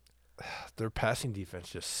Brown. Their passing defense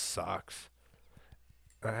just sucks.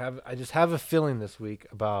 I just have a feeling this week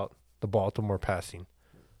about the Baltimore passing.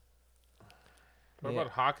 What Yeah.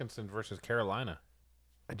 about Hawkinson versus Carolina?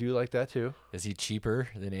 I do like that too. Is he cheaper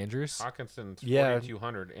than Andrews? Hawkinson's Yeah.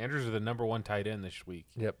 4,200. Andrews is the number 1 tight end this week.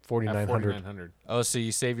 Yep, At 4,900. 4,900. Oh, so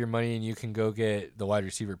you save your money and you can go get the wide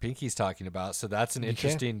receiver Pinky's talking about. So that's an You can.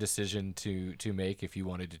 interesting decision to make if you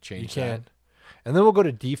wanted to change You can. that. And then we'll go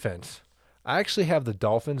to defense. I actually have the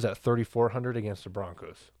Dolphins at 3,400 against the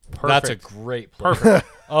Broncos. That's a Perfect. great play. Perfect.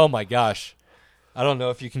 Oh my gosh. I don't know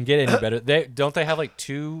if you can get any better. They have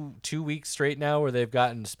two weeks straight now where they've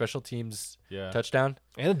gotten special teams Yeah. touchdown.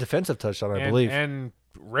 And a defensive touchdown, I and, believe. And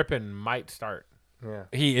Rippon might start. yeah.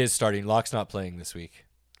 He is starting. Locke's not playing this week.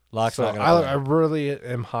 Locke's So not going to play. I really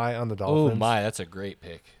am high on the Dolphins. Oh my, that's a great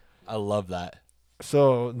pick. I love that.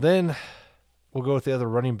 So then we'll go with the other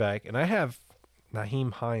running back, and I have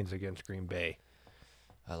Naheem Hines against Green Bay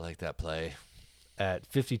I like that play. at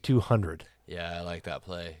 5,200. Yeah, I like that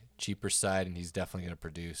play. Cheaper side, and he's definitely going to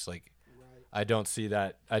produce. Right. I don't see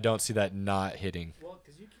that not hitting. Well,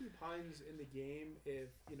 because you keep Hines in the game if,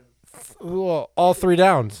 Well, all 3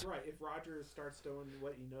 downs. right, if Rodgers starts doing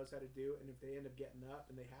what he knows how to do, and if they end up getting up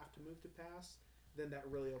and they have to move to pass, then that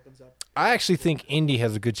really opens up. I actually think Indy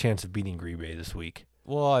has a good chance of beating Green Bay this week.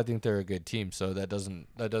 Well, I think they're a good team, so that doesn't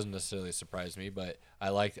necessarily surprise me. But I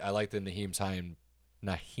like the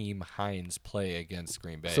Naheem Hines play against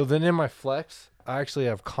Green Bay. So then in my flex, I actually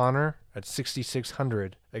have Connor at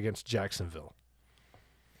 6,600 against Jacksonville.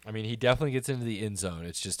 I mean, he definitely gets into the end zone.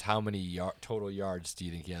 It's just how many total yards do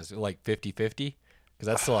you think he has? Like 50-50? Because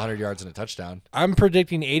that's still 100 yards and a touchdown. I'm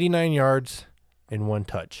predicting 89 yards and 1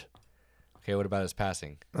 touch. Okay, what about his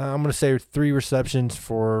passing? I'm going to say 3 receptions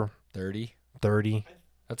for 30? 30.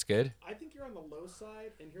 That's good. I think you're on the low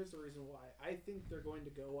side, and here's the reason why. I think they're going to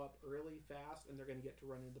go up early, fast, and they're going to get to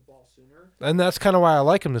run into the ball sooner. And that's kind of why I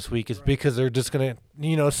like him this week is because they're just going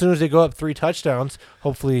to, as soon as they go up 3 touchdowns,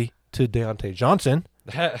 hopefully to Deontay Johnson.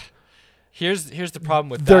 Here's the problem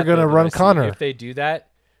with They're that. gonna though, run that I see. Connor. If they do that,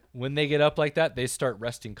 when they get up like that, they start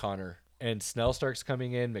resting Connor. And Snell starts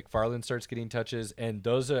coming in. McFarland starts getting touches. And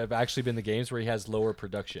those have actually been the games where he has lower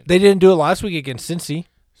production. They didn't do it last week against Cincy.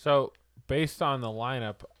 So, based on the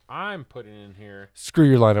lineup I'm putting in here, Screw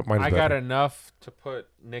your lineup. Mine's I better. got enough to put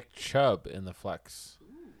Nick Chubb in the flex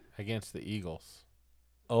against the Eagles.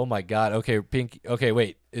 Oh, my God. Okay, Pink. Okay,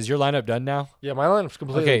 wait. Is your lineup done now? Yeah, my lineup's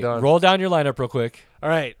completely Okay, done. roll down your lineup real quick. All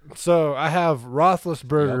right, so I have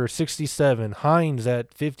Roethlisberger 67, Hines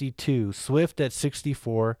at 52, Swift at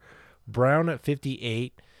 64, Brown at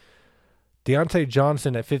 58, Deontay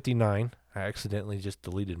Johnson at 59. I accidentally just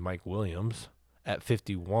deleted Mike Williams at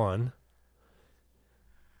 51.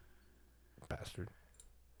 Bastard.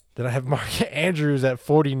 Then I have Mark Andrews at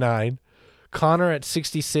 49, Connor at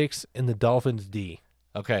 66, and the Dolphins D.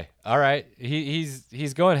 Okay. All right.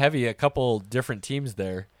 He's going heavy. A couple different teams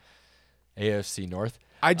there. AFC North.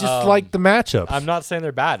 I just like the matchups. I'm not saying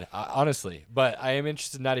they're bad, honestly, but I am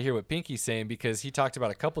interested now to hear what Pinky's saying because he talked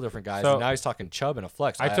about a couple different guys, So, and now he's talking Chubb and a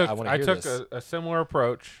flex. I I want to I hear took this. a similar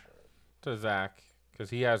approach to Zach because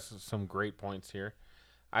he has some great points here.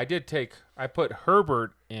 I put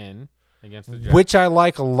Herbert in against the Jets. which I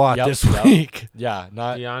like a lot Yep, this yep. week. Yeah,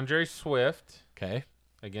 not DeAndre Swift okay.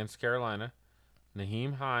 against Carolina.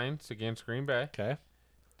 Naheem Hines against Green Bay. Okay,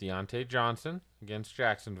 Deontay Johnson against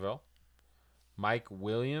Jacksonville. Mike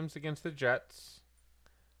Williams against the Jets.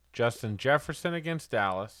 Justin Jefferson against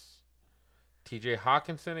Dallas. TJ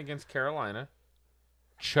Hawkinson against Carolina.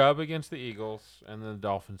 Chubb against the Eagles. And then the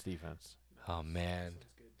Dolphins defense. oh man,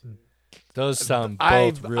 those sound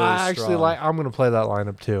both really I actually strong. like. I'm gonna play that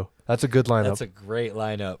lineup too. That's a good lineup. That's a great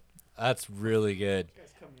lineup. That's really good.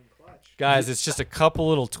 Guys coming in clutch. Guys, it's just a couple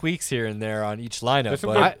little tweaks here and there on each lineup. There's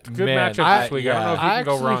some but good man, matchups this week. I don't know if you I can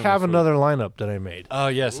go actually wrong have this week. another lineup that I made. Oh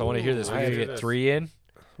yes, I want to hear this. Ooh, We I can hear get this. 3 in.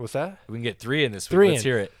 What's that? We can get 3 in this week. 3 Let's in.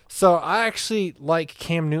 hear it. So I actually like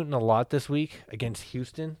Cam Newton a lot this week against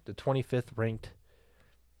Houston, the 25th ranked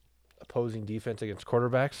opposing defense against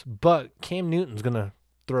quarterbacks. But Cam Newton's gonna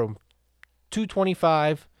throw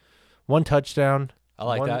 225, 1 touchdown, I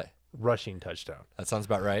like 1 that. rushing touchdown. That sounds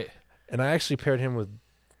about right. And I actually paired him with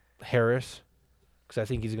Harris because I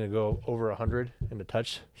think he's gonna go over 100 in the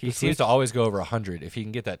touch. He this seems week. to always go over 100. If he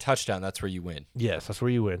can get that touchdown, that's where you win. Yes, that's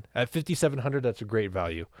where you win. At 5,700, that's a great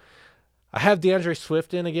value. I have DeAndre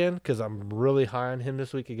Swift in again because I'm really high on him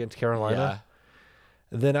this week against Carolina.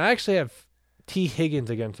 Then I actually have T. Higgins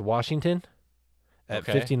against Washington at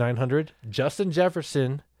Okay. 5,900. Justin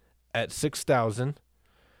Jefferson at 6,000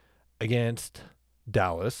 against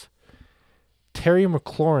Dallas. Terry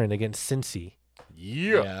McLaurin against Cincy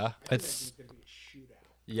Yeah. Yeah. at, Gonna be a shootout.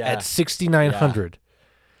 Yeah. at 6,900.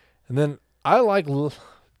 And then I like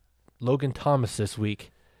Logan Thomas this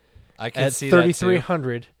week I can at see that too.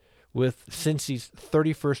 3,300 with Cincy's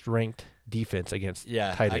 31st ranked defense against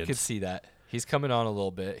Yeah, tight I ends. could see that. He's coming on a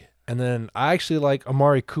little bit. And then I actually like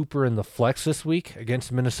Amari Cooper in the flex this week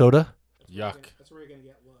against Minnesota. Yuck. That's where you're gonna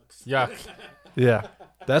get looks. Yuck. Yeah,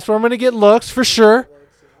 that's where I'm going to get looks for sure.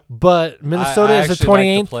 But Minnesota I is the actually like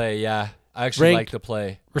 28th the play. Yeah, I actually like ranked the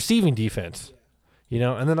play. receiving defense. You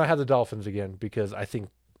know, and then I have the Dolphins again because I think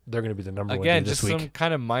they're going to be the number one Again, team this just week. some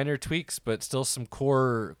kind of minor tweaks, but still some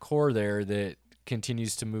core there that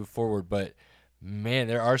continues to move forward. But man,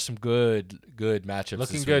 there are some good matchups.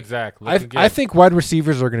 Looking this good, week. Zach. I Looking good. I think wide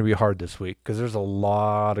receivers are going to be hard this week because there's a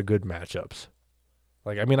lot of good matchups.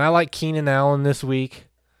 Like, I mean, I like Keenan Allen this week.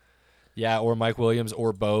 Yeah, or Mike Williams,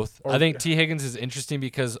 or both. Or- I think T. Higgins is interesting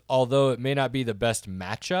because although it may not be the best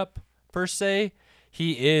matchup per se,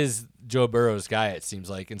 he is Joe Burrow's guy, it seems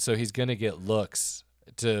like, and so he's going to get looks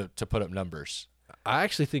to put up numbers. I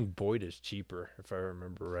actually think Boyd is cheaper, if I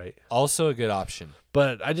remember right. Also a good option.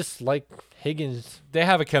 But I just like Higgins. They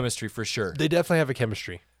have a chemistry for sure. They definitely have a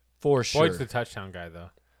chemistry. For sure. Boyd's the touchdown guy, though.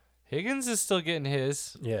 Higgins is still getting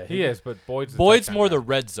his. Yeah, He is, but Boyd's the Boyd's touchdown more guy. the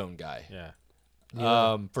red zone guy. Yeah.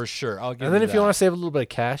 For sure. I'll give And then you if you that. want to save a little bit of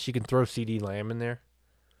cash, you can throw CD Lamb in there.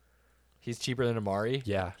 He's cheaper than Amari.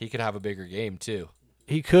 Yeah, He could have a bigger game too.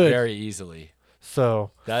 he could. Very easily.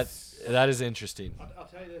 So That is interesting. I'll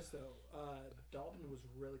tell you this though, Dalton was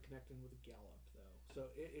really connecting with Gallup though. So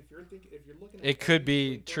if you're looking at It could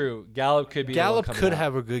be true. Gallup could be Gallup the one could coming out.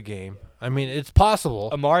 have a good game. I mean, it's possible.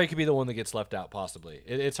 Amari could be the one that gets left out possibly.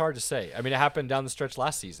 It's hard to say. I mean, it happened down the stretch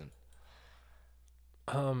last season.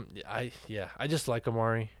 I just like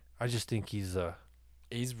Amari. I just think he's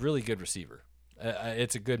He's really good receiver.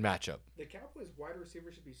 It's a good matchup. the Cowboys wide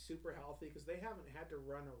receiver should be super healthy because they haven't had to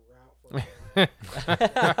run a route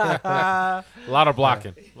for a while. A lot of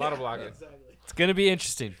blocking. A lot of blocking. Exactly. It's gonna be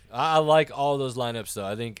interesting. I like all those lineups though.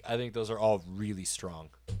 I think those are all really strong.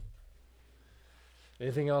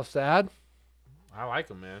 anything else to add? I like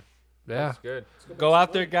him, man. Yeah. That's good. Go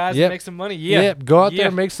out there, guys, Yep. and make some money. Yeah. Go out Yeah.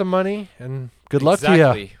 there, make some money, and good luck to you.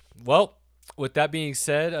 Exactly. Well, with that being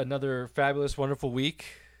said, another fabulous, wonderful week.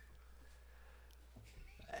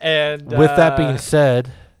 And With that being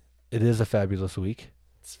said, it is a fabulous week.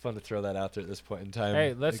 it's fun to throw that out there at this point in time.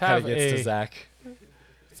 Hey, let's it kinda have gets a- to Zach.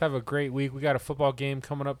 Let's have a great week. We got a football game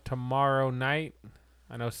coming up tomorrow night.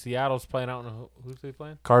 I know Seattle's playing. I don't know who's they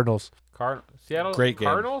playing. Cardinals. Seattle Great game.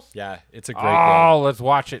 Cardinals. Yeah, it's a great Oh, game. let's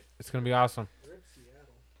watch it. It's gonna be awesome.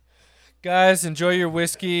 Guys, enjoy your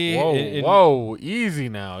whiskey. Whoa, In- whoa, easy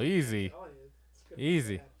now, easy,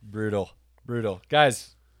 easy. Brutal.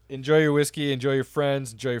 Guys, enjoy your whiskey, enjoy your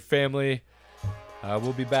friends, enjoy your family.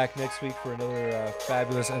 We'll be back next week for another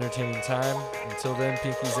fabulous, entertaining time. Until then,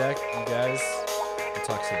 Pinky Zach, you guys, we'll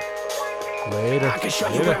talk soon. Later. I can show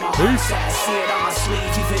you where my heart's at. See it on my sleeve.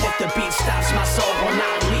 Even if the beat stops, my soul will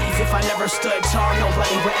not leave. If I never stood tall,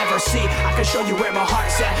 nobody will ever see. I can show you where my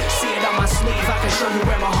heart's at. See it on my sleeve. I can show you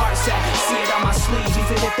where my heart's at. See it on my sleeve.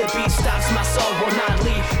 Even if the beat stops, my soul will not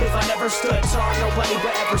leave. If I never stood tall, nobody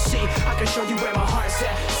will ever see. I can show you where my heart's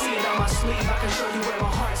at. See it on my sleeve. I can show you where my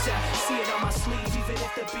heart's at. See it on my sleeve. Even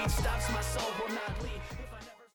if the beat stops, my soul will not leave.